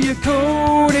 Area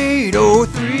code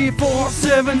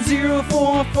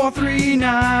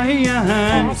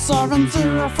 803-470-4439.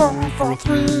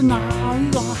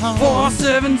 470-4439.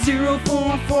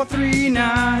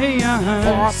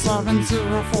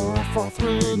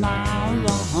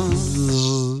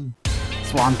 470-4439.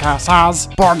 Swancast has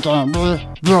board game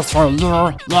reviews for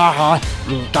you, yeah.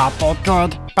 We got the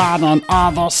good, bad, and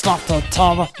other stuff to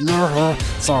tell you.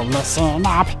 So listen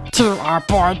up to our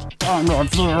board game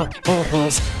review.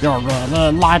 You'll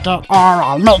really like it, or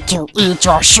I'll make you eat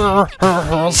your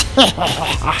shoes.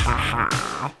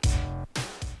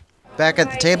 Back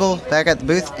at the table, back at the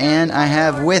booth, and I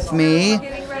have with me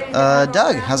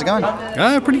Doug. How's it going?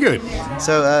 Pretty good.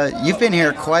 So you've been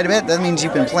here quite a bit. That means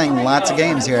you've been playing lots of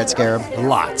games here at Scarab.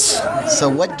 Lots. So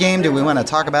what game do we want to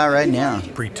talk about right now?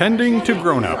 Pretending to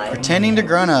Grown Up. Pretending to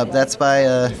Grown Up. That's by,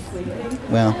 our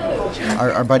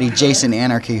buddy Jason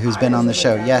Anarchy, who's been on the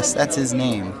show. Yes, that's his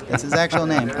name. That's his actual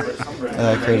name.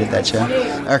 Created that show.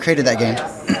 Or created that game.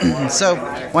 So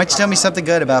why don't you tell me something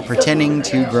good about Pretending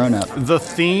to Grown Up? The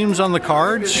themes on the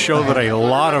cards show that a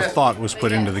lot of thought was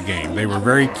put into the game. They were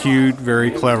very cute,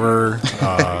 very clever.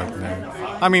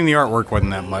 I mean, the artwork wasn't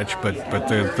that much, but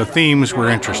the themes were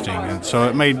interesting, and so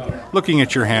it made looking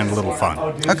at your hand a little fun.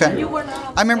 Okay.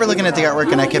 I remember looking at the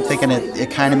artwork, and I kept thinking it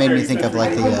kind of made me think of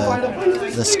like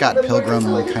the Scott Pilgrim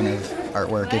kind of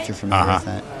artwork, if you're familiar with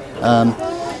that.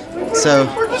 So,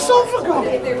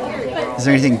 is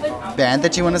there anything bad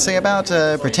that you want to say about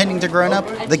Pretending to Grown Up?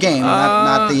 The game,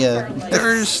 not the...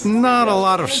 There's not a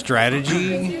lot of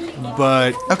strategy.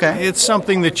 but Okay. it's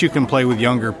something that you can play with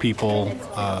younger people.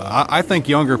 I think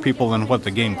younger people than what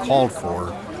the game called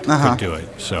for could do it.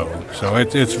 So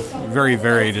it's very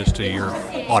varied as to your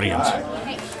audience.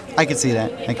 I can see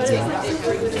that.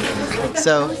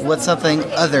 So, what's something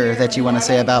other that you want to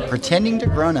say about pretending to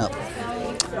grown up?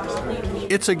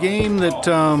 It's a game that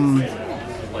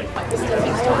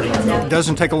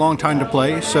doesn't take a long time to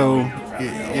play, so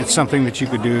it's something that you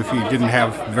could do if you didn't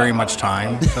have very much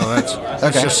time. So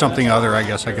that's just something other, I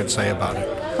guess I could say about it.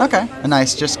 Okay, a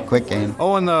nice, just quick game.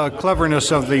 Oh, and the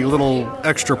cleverness of the little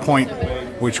extra point,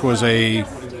 which was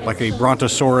like a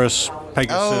Brontosaurus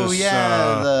Pegasus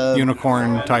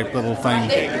unicorn type little thing.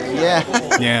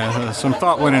 Yeah. Some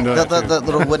thought went into that. That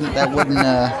little wooden.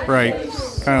 Right.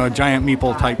 Kind of a giant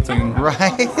meeple type thing.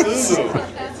 Right.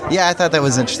 Yeah, I thought that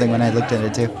was interesting when I looked at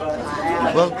it too.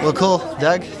 Well, cool.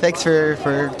 Doug, thanks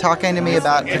for talking to me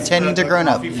about pretending to grown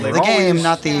up. The game,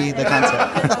 not the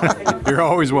concept. You're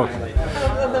always welcome.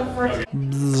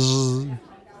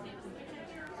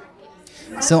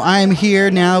 So I'm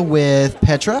here now with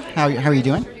Petra. How are you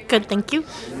doing? Good, thank you.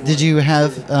 Did you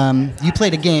have, you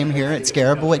played a game here at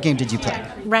Scarab, but what game did you play?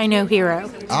 Rhino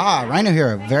Hero. Ah, Rhino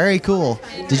Hero. Very cool.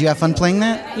 Did you have fun playing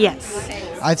that? Yes.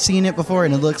 I've seen it before,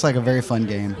 and it looks like a very fun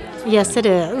game. Yes, it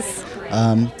is.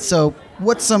 So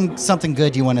what's something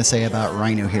good you want to say about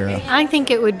Rhino Hero? I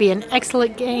think it would be an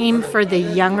excellent game for the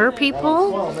younger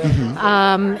people.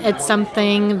 Mm-hmm. It's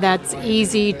something that's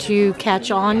easy to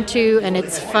catch on to, and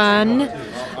it's fun.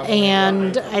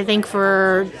 And I think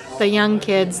for the young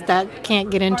kids that can't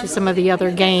get into some of the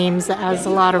other games that has a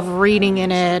lot of reading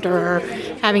in it or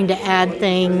having to add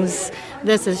things,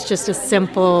 this is just a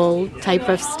simple type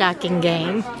of stacking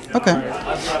game. Okay.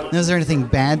 Now, is there anything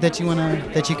bad that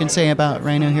you can say about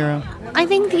Rhino Hero? I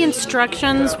think the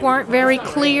instructions weren't very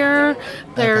clear.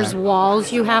 There's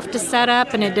walls you have to set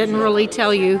up, and it didn't really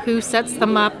tell you who sets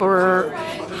them up or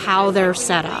how they're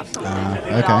set up.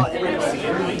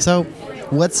 Okay. So,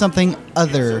 what's something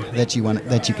other that you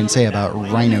can say about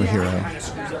Rhino Hero?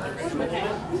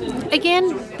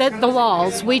 Again, the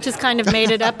walls. We just kind of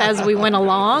made it up as we went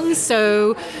along.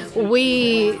 So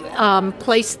we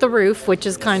placed the roof, which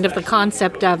is kind of the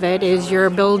concept of it, is you're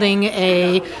building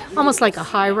almost like a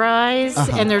high-rise,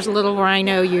 and there's a little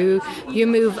rhino. You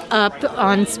move up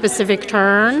on specific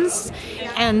turns,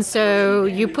 and so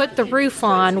you put the roof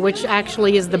on, which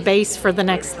actually is the base for the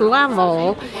next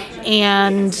level,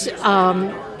 and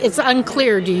it's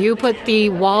unclear. Do you put the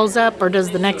walls up or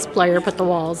does the next player put the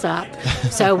walls up?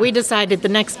 So we decided the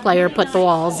next player put the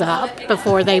walls up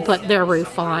before they put their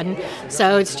roof on.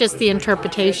 So it's just the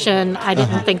interpretation. I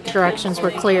didn't think the directions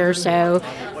were clear, so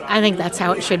I think that's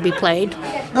how it should be played.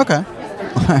 Okay.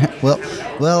 All right.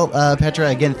 Well, Petra,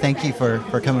 again, thank you for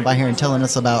coming by here and telling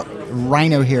us about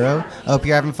Rhino Hero. I hope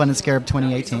you're having fun in Scarab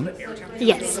 2018.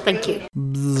 Yes, thank you.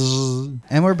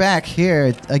 And we're back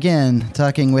here again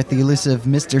talking with the elusive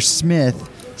Mr. Smith,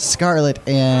 Scarlett,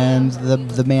 and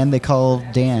the man they call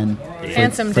Dan.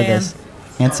 Handsome Dan.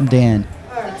 Handsome Dan.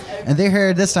 And they're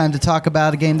here this time to talk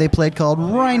about a game they played called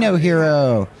Rhino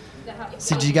Hero.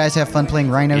 So did you guys have fun playing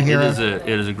Rhino Hero? It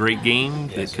is a great game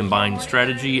that combines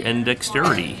strategy and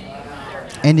dexterity.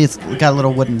 And it's got a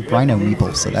little wooden rhino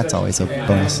meeple, so that's always a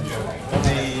bonus.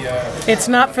 It's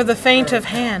not for the faint of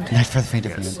hand. Not for the faint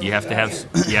of hand. You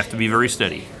have to be very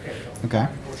steady. Okay.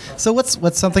 So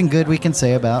what's something good we can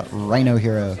say about Rhino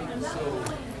Hero?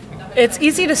 It's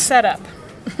easy to set up.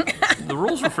 The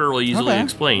rules are fairly easily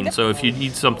explained, so if you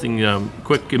need something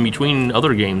quick in between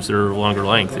other games that are longer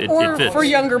length, it fits. For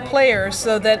younger players,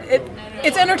 so that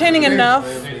it's entertaining enough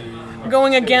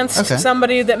going against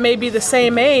somebody that may be the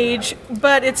same age,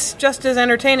 but it's just as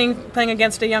entertaining playing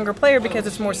against a younger player because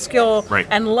it's more skill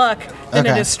and luck than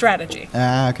it is strategy.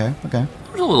 Okay.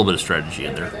 There's a little bit of strategy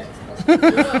in there.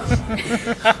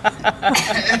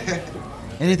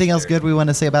 Anything else good we want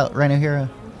to say about Rhino Hero?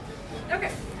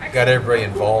 Got everybody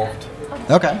involved.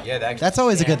 Okay. Yeah, that's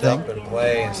always a good thing. Up and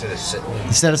play instead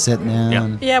of sitting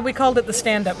down. Yeah, we called it the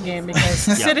stand-up game because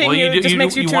sitting just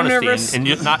makes you too nervous. Stand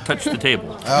and not touch the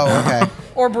table. Oh, okay.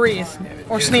 Or breathe,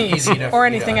 or sneeze, or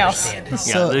anything else. Yeah,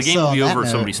 the game will be over if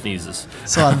somebody sneezes.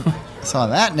 So on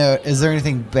that note, is there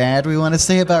anything bad we want to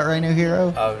say about Rhino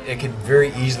Hero? It could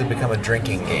very easily become a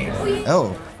drinking game.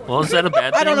 Oh. Well, is that a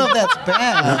bad thing? I don't know if that's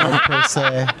bad, per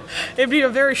se. It'd be a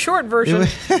very short version.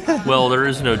 Well, there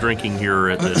is no drinking here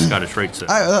at the Scottish Rite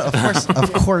Center.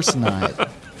 Of course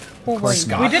not.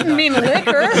 We didn't mean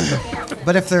liquor.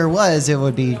 But if there was, it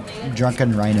would be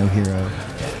Drunken Rhino Hero.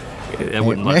 It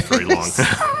wouldn't last very long.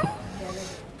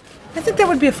 I think that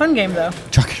would be a fun game, though.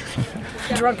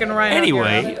 Drunken Rhino.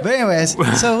 Anyway. But anyways,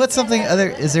 so what's something other?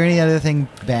 Is there any other thing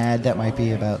bad that might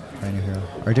be about Rhino Hero,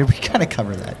 or did we kind of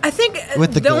cover that? I think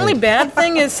With the the only good. bad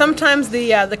thing is sometimes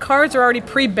the cards are already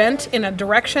pre-bent in a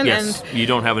direction, Yes, and you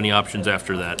don't have any options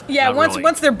after that. yeah, Not once really.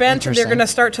 once they're bent, they're Interesting. going to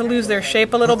start to lose their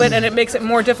shape a little bit, and it makes it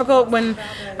more difficult when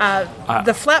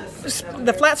the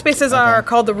flat spaces are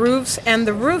called the roofs, and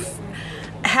the roof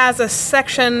has a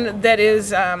section that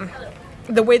is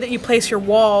the way that you place your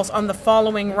walls on the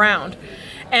following round,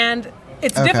 and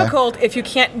it's Okay. difficult if you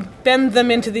can't bend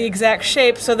them into the exact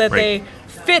shape so that Right. they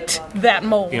fit that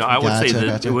mold. You know, I would say Gotcha,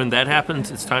 that gotcha. when that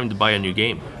happens, it's time to buy a new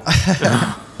game.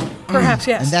 Perhaps,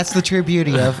 yes. And that's the true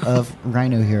beauty of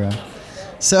Rhino Hero.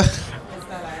 So,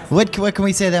 what can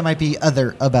we say that might be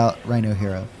other about Rhino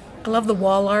Hero? I love the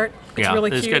wall art. It's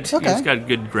really cute. It's got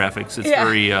good graphics. It's Yeah.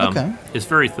 very Okay. it's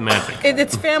very thematic.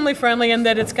 It's family friendly in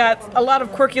that it's got a lot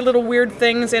of quirky little weird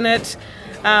things in it,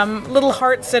 little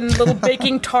hearts and little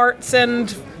baking tarts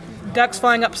and ducks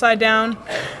flying upside down.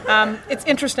 It's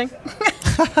interesting.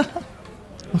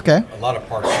 Okay. A lot of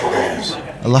parts.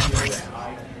 Of A lot of parts.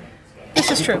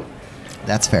 This is true.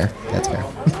 That's fair. That's fair.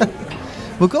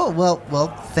 Well, cool. Well,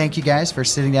 thank you guys for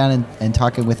sitting down and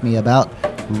talking with me about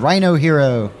Rhino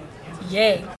Hero.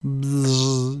 Yay.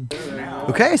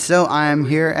 Okay, so I'm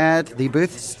here at the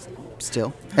booth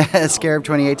still at Scarab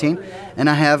 2018, and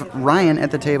I have Ryan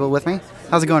at the table with me.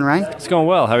 How's it going, Ryan? It's going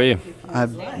well. How are you?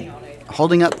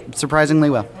 Holding up surprisingly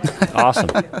well. Awesome.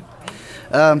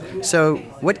 So,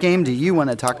 what game do you want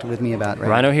to talk with me about, Ryan?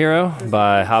 Rhino Hero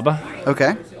by Haba.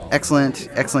 Okay. Excellent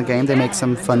game. They make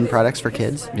some fun products for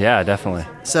kids. Yeah, definitely.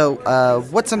 So,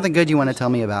 what's something good you want to tell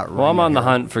me about Rhino Well, I'm on the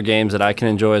Hero? hunt for games that I can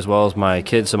enjoy as well as my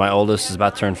kids. So my oldest is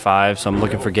about to turn 5, so I'm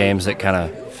looking for games that kind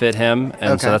of fit him,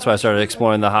 and Okay. so that's why I started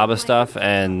exploring the Haba stuff.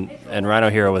 And Rhino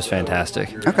Hero was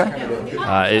fantastic. Okay.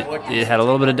 It had a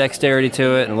little bit of dexterity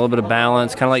to it and a little bit of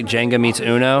balance, kind of like Jenga meets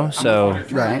Uno. So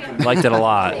Right. liked it a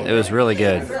lot. It was really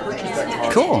good.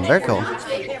 Cool. Very cool.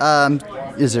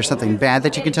 Is there something bad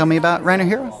that you can tell me about Rhino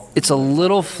Hero? It's a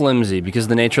little flimsy because of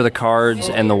the nature of the cards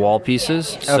and the wall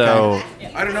pieces. So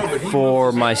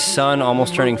for my son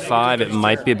almost turning 5, it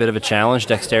might be a bit of a challenge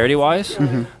dexterity-wise,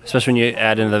 especially when you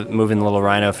add in the moving the little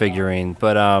rhino figurine.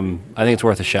 But I think it's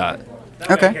worth a shot.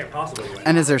 Okay.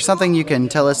 And is there something you can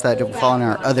tell us that will fall in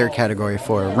our other category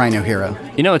for Rhino Hero?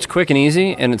 You know, it's quick and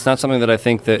easy, and it's not something that I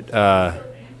think that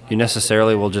you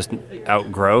necessarily will just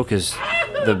outgrow, because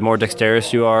the more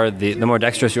dexterous you are, the more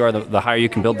dexterous you are, the higher you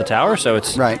can build the tower. So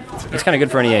it's kind of good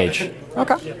for any age.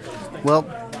 Okay. Well,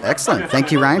 excellent. Thank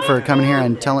you, Ryan, for coming here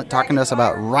and talking to us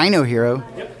about Rhino Hero.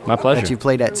 My pleasure. That you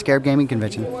played at Scarab Gaming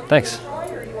Convention. Thanks.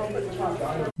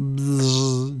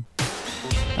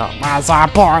 It was a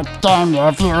board game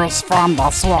reviews from the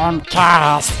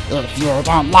Swarmcast. If you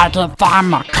don't like it,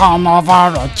 then come over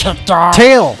and kick your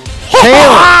Tail!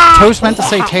 Tail! Toast meant to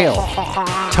say tail.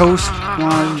 Toast.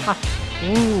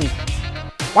 Ooh.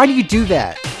 Why do you do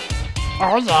that?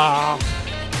 Oh, yeah.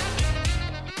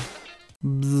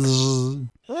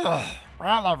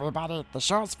 Well, everybody, the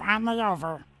show's finally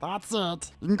over. That's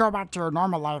it. You can go back to your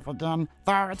normal life again,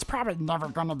 though it's probably never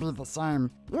gonna be the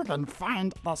same. You can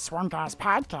find the Swarmcast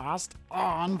podcast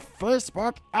on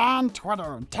Facebook and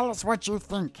Twitter and tell us what you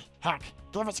think. Heck,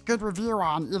 give us a good review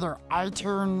on either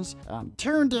iTunes and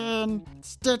Tuned In,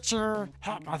 Stitcher.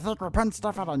 Heck, I think we're putting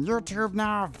stuff out on YouTube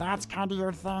now, if that's kind of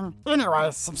your thing.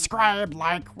 Anyway, subscribe,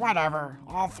 like, whatever,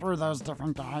 all through those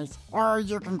different guys. Or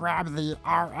you can grab the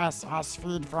RSS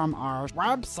feed from our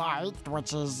website,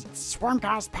 which is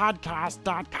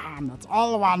swarmcastpodcast.com. That's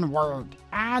all one word.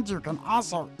 And you can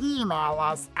also email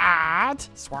us at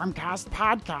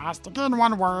swarmcastpodcast, again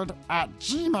one word, at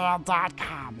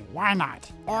gmail.com. Why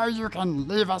not? Or you can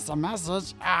leave us a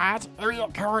message at area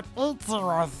code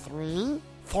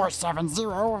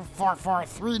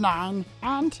 803-470-4439,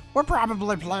 and we'll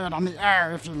probably play it on the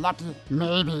air if you're lucky,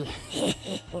 maybe.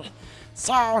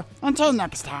 So, until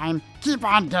next time, keep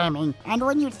on gaming, and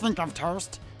when you think of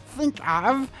toast, think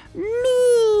of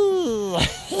me!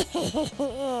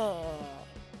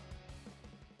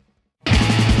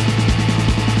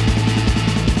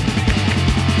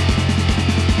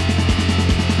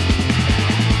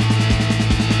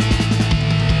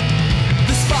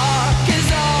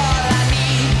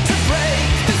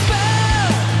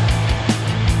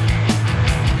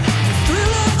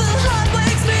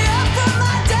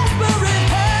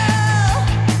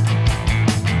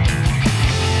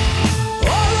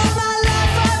 All of my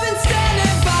life I've been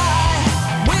standing by,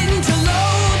 waiting to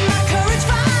load my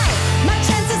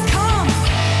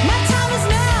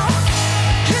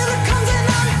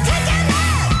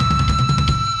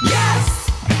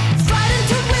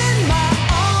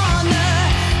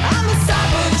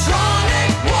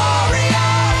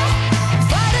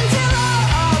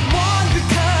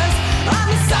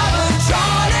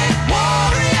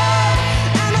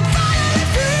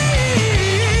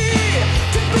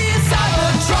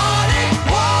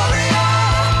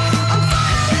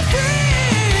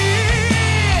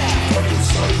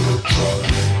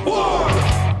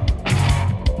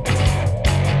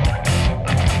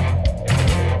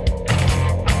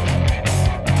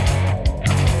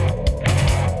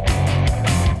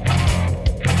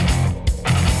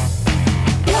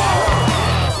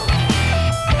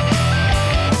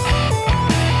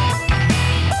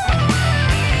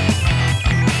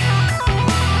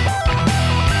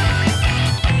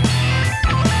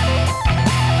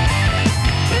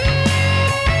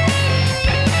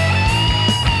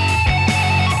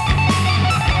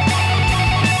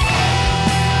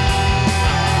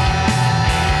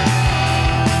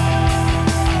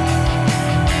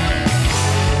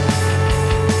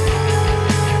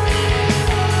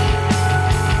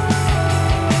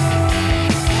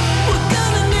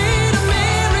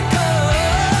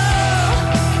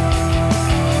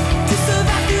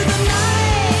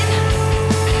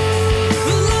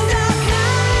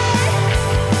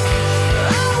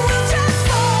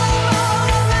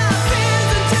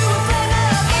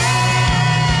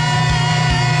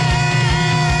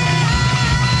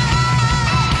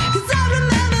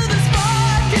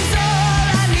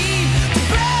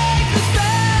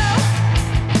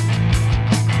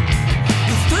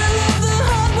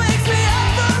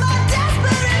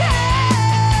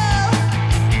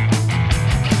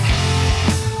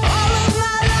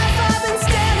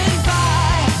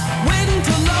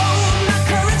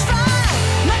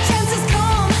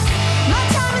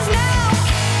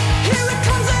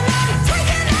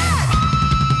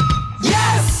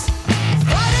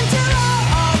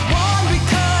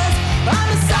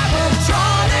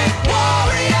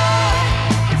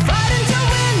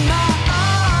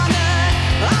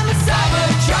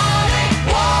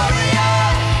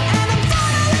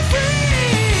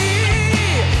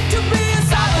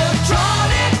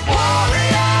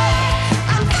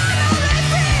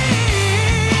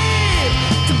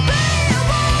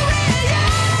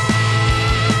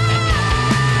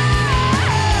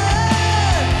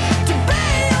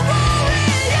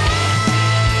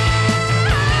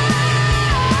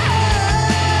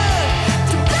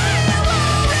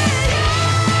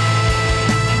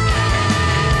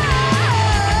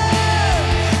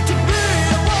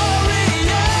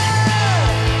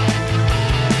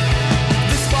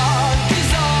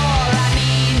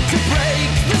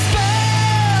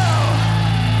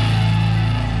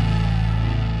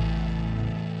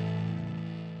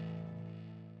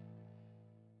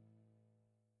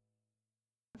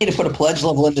to put a pledge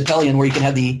level into Pelion where you can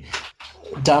have the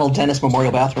Donald Dennis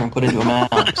Memorial Bathroom put into a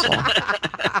map. So.